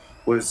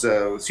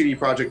CD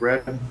Projekt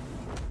Red.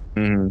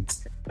 Mm-hmm.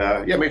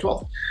 May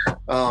 12th.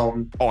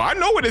 I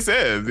know what it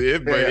says,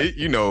 but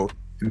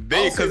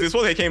because it's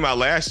what they came out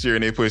last year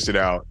and they pushed it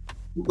out.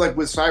 Like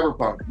with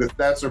Cyberpunk,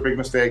 that's their big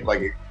mistake.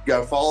 Like you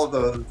gotta follow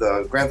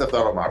the Grand Theft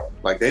Auto model.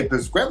 Like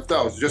because Grand Theft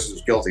Auto is just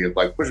as guilty of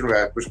like push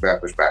back.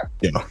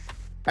 Yeah.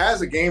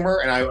 As a gamer,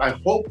 and I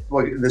hope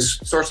this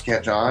starts to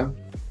catch on.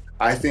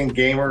 I think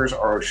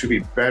gamers should be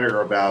better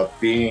about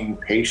being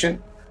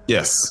patient.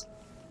 Yes.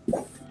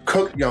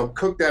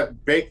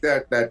 Bake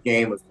that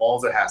game as long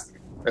as it has to be.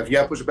 If you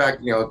have to push it back,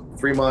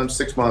 3 months,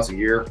 6 months, a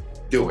year,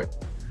 do it.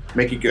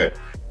 Make it good.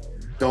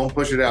 Don't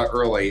push it out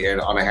early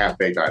and on a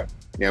half-baked item.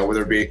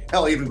 Whether it be,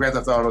 even Grand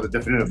Theft Auto, the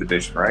Definitive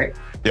Edition, right?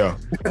 Yeah.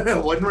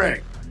 It wasn't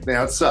ready.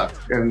 It sucked.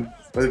 And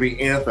whether it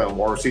be Anthem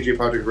or CJ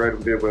Projekt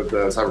Red did with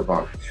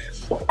Cyberpunk,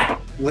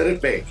 let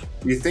it bake.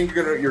 You think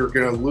you're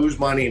gonna lose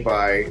money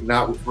by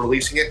not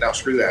releasing it? Now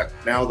screw that.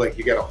 Now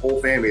you got a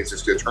whole fan base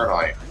that's gonna turn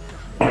on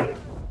you.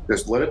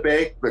 Just let it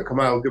bake, but come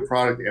out with a good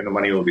product, and the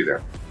money will be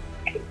there.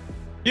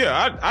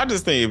 Yeah, I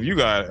just think if you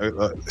got,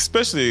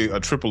 especially a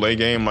AAA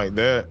game like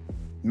that,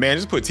 man,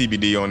 just put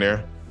TBD on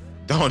there.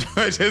 Don't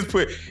just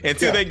put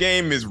until that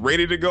game is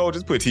ready to go.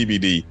 Just put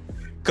TBD,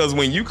 because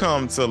when you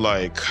come to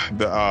like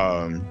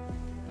the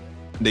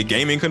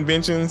gaming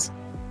conventions,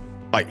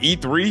 like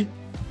E3,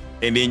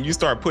 and then you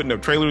start putting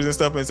up trailers and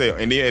stuff, and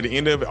then at the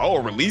end of it,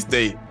 release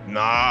date.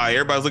 Nah,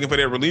 everybody's looking for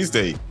that release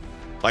date.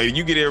 Like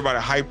you get everybody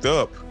hyped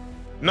up.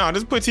 Nah,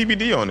 just put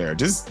TBD on there.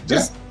 Just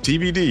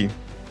TBD.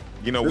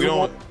 We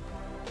don't.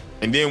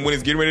 And then when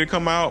it's getting ready to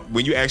come out,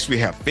 when you actually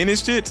have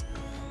finished it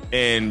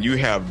and you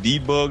have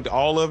debugged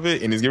all of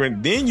it and it's getting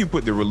ready, then you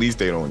put the release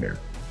date on there.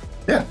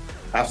 Yeah,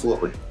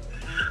 absolutely.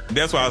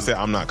 That's why I said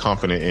I'm not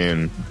confident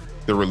in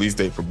the release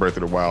date for Breath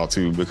of the Wild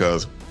 2,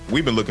 because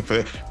we've been looking for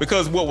it.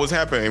 Because what was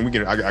happening,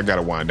 and I got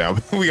to wind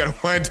down. We got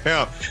to wind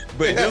down.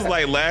 But just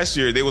like last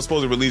year, they were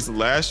supposed to release it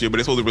last year, but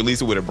they're supposed to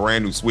release it with a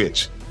brand new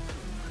Switch.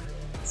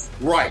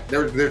 Right.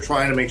 They're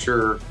trying to make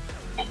sure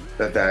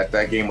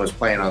that game was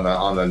playing on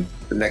the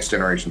next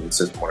generation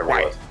system, whatever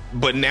it was.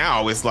 But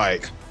now it's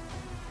like,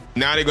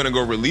 now they're going to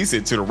go release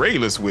it to the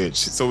regular Switch.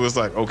 So it's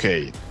like,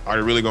 okay, are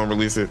they really going to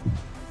release it?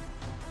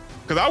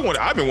 Because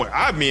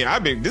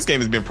this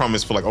game has been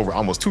promised for like over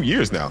almost 2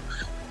 years now.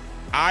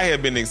 I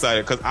have been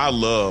excited because I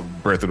love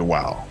Breath of the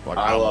Wild. Like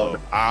I love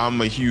it.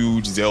 I'm a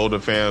huge Zelda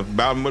fan,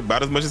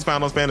 about as much as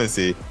Final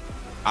Fantasy.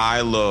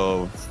 I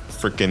love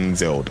freaking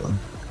Zelda.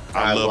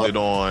 I love it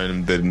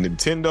on the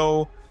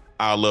Nintendo.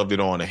 I loved it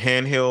on the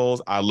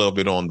handhelds. I loved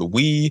it on the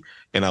Wii,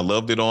 and I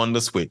loved it on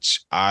the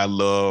Switch. I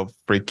love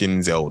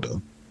freaking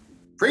Zelda.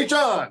 Preach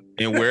on.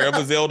 And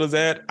wherever Zelda's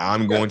at,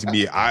 I'm going to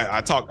be. I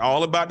talked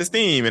all about the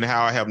Steam and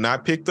how I have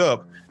not picked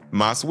up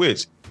my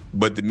Switch.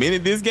 But the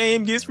minute this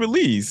game gets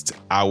released,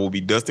 I will be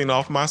dusting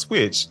off my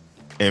Switch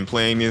and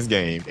playing this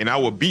game. And I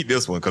will beat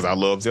this one because I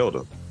love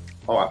Zelda.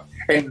 Oh,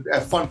 and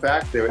a fun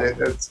fact,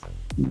 it's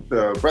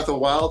the Breath of the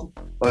Wild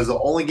was the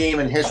only game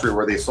in history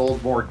where they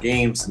sold more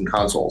games than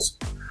consoles.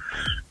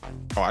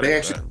 Oh, they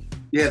actually,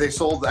 yeah, they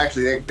sold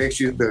actually. They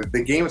actually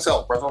the game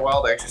itself, Breath of the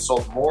Wild, they actually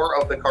sold more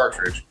of the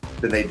cartridge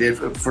than they did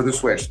for the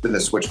Switch than the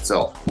Switch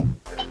itself.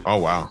 Oh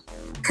wow!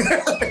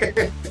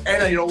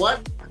 And you know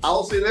what?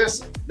 I'll say this: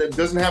 that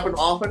doesn't happen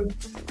often.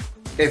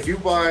 If you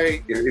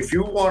want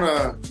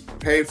to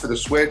pay for the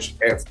Switch,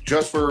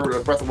 just for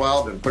Breath of the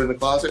Wild and put it in the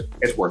closet,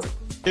 it's worth it.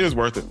 It is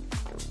worth it.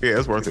 Yeah,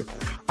 it's worth it.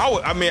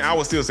 I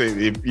would still say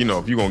if you're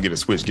gonna get a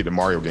Switch, get the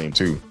Mario game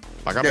too.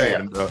 Like I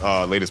played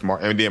the latest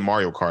Mario, and then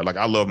Mario Kart. Like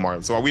I love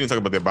Mario. So we didn't talk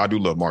about that, but I do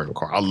love Mario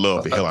Kart. I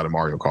love the hell out of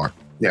Mario Kart.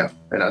 Yeah,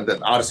 and the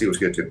Odyssey was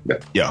good too.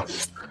 Yeah.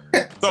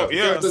 Those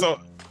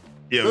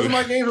are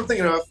my games I'm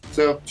thinking of.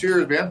 So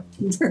cheers, man.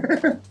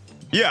 I'm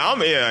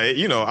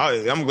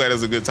glad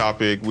it's a good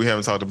topic. We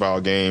haven't talked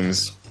about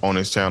games on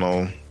this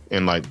channel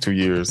in like 2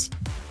 years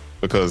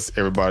because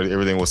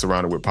everything was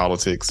surrounded with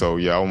politics. So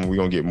yeah, we're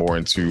gonna get more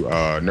into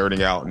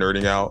nerding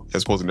out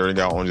as opposed to nerding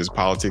out on just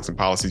politics and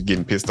policies,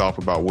 getting pissed off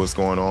about what's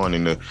going on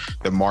in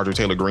the Marjorie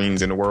Taylor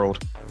Greens in the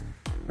world.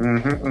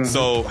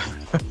 So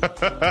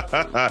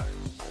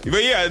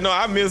but yeah, no,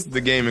 I missed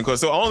the gaming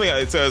because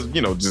it says,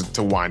 just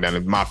to wind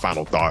down, my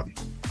final thought,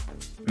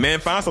 man,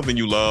 find something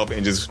you love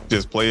and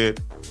just play it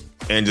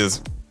and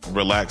just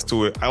relax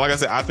to it. Like I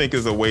said, I think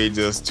it's a way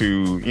just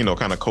to,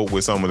 kind of cope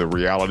with some of the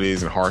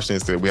realities and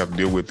harshness that we have to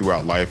deal with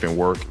throughout life and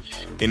work.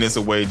 And it's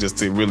a way just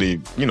to really,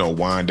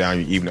 wind down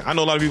your evening. I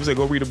know a lot of people say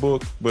go read a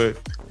book, but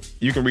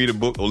you can read a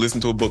book or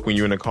listen to a book when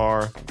you're in the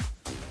car.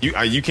 You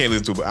can't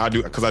listen to it, but I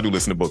do, because I do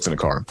listen to books in the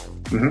car.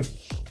 Mm-hmm.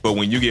 But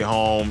when you get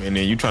home and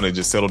then you're trying to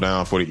just settle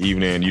down for the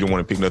evening, you don't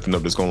want to pick nothing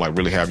up that's going to like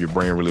really have your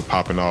brain really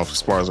popping off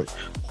as far as like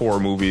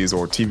horror movies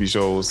or TV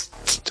shows,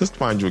 just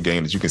find you a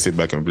game that you can sit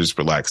back and just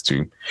relax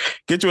to.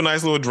 Get you a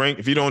nice little drink.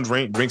 If you don't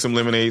drink some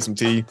lemonade, some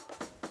tea,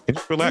 and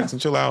just relax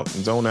and chill out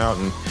and zone out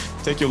and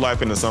take your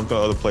life into some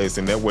other place.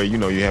 And that way, you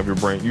have your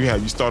brain,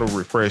 you start to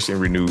refresh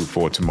and renewed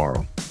for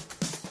tomorrow.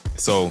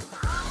 So,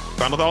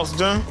 final thoughts,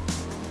 John?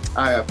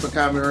 I put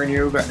comment in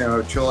you,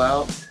 chill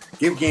out,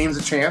 give games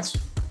a chance.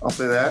 I'll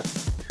say that.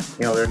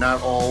 They're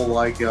not all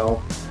like,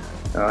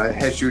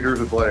 head shooters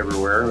with blood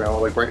everywhere.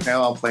 Like right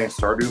now I'm playing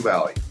Stardew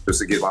Valley just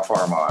to get my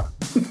farm on.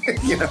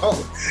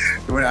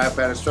 When I've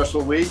had a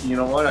stressful week, you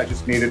know what? I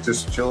just need to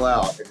just chill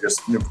out and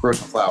just grow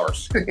some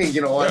flowers.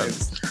 You know what?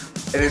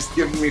 Yeah. And it's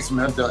giving me some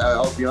mental,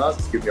 I'll be honest,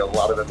 it's giving me a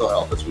lot of mental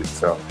health this week.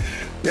 So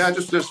yeah,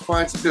 just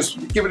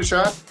give it a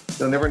shot.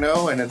 You'll never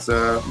know. And it's,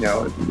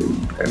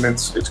 and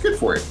it's good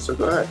for you. So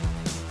go ahead.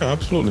 Yeah,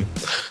 absolutely.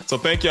 So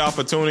thank y'all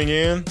for tuning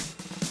in.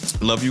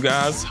 Love you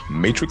guys.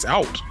 Matrix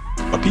out.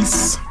 A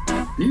peace.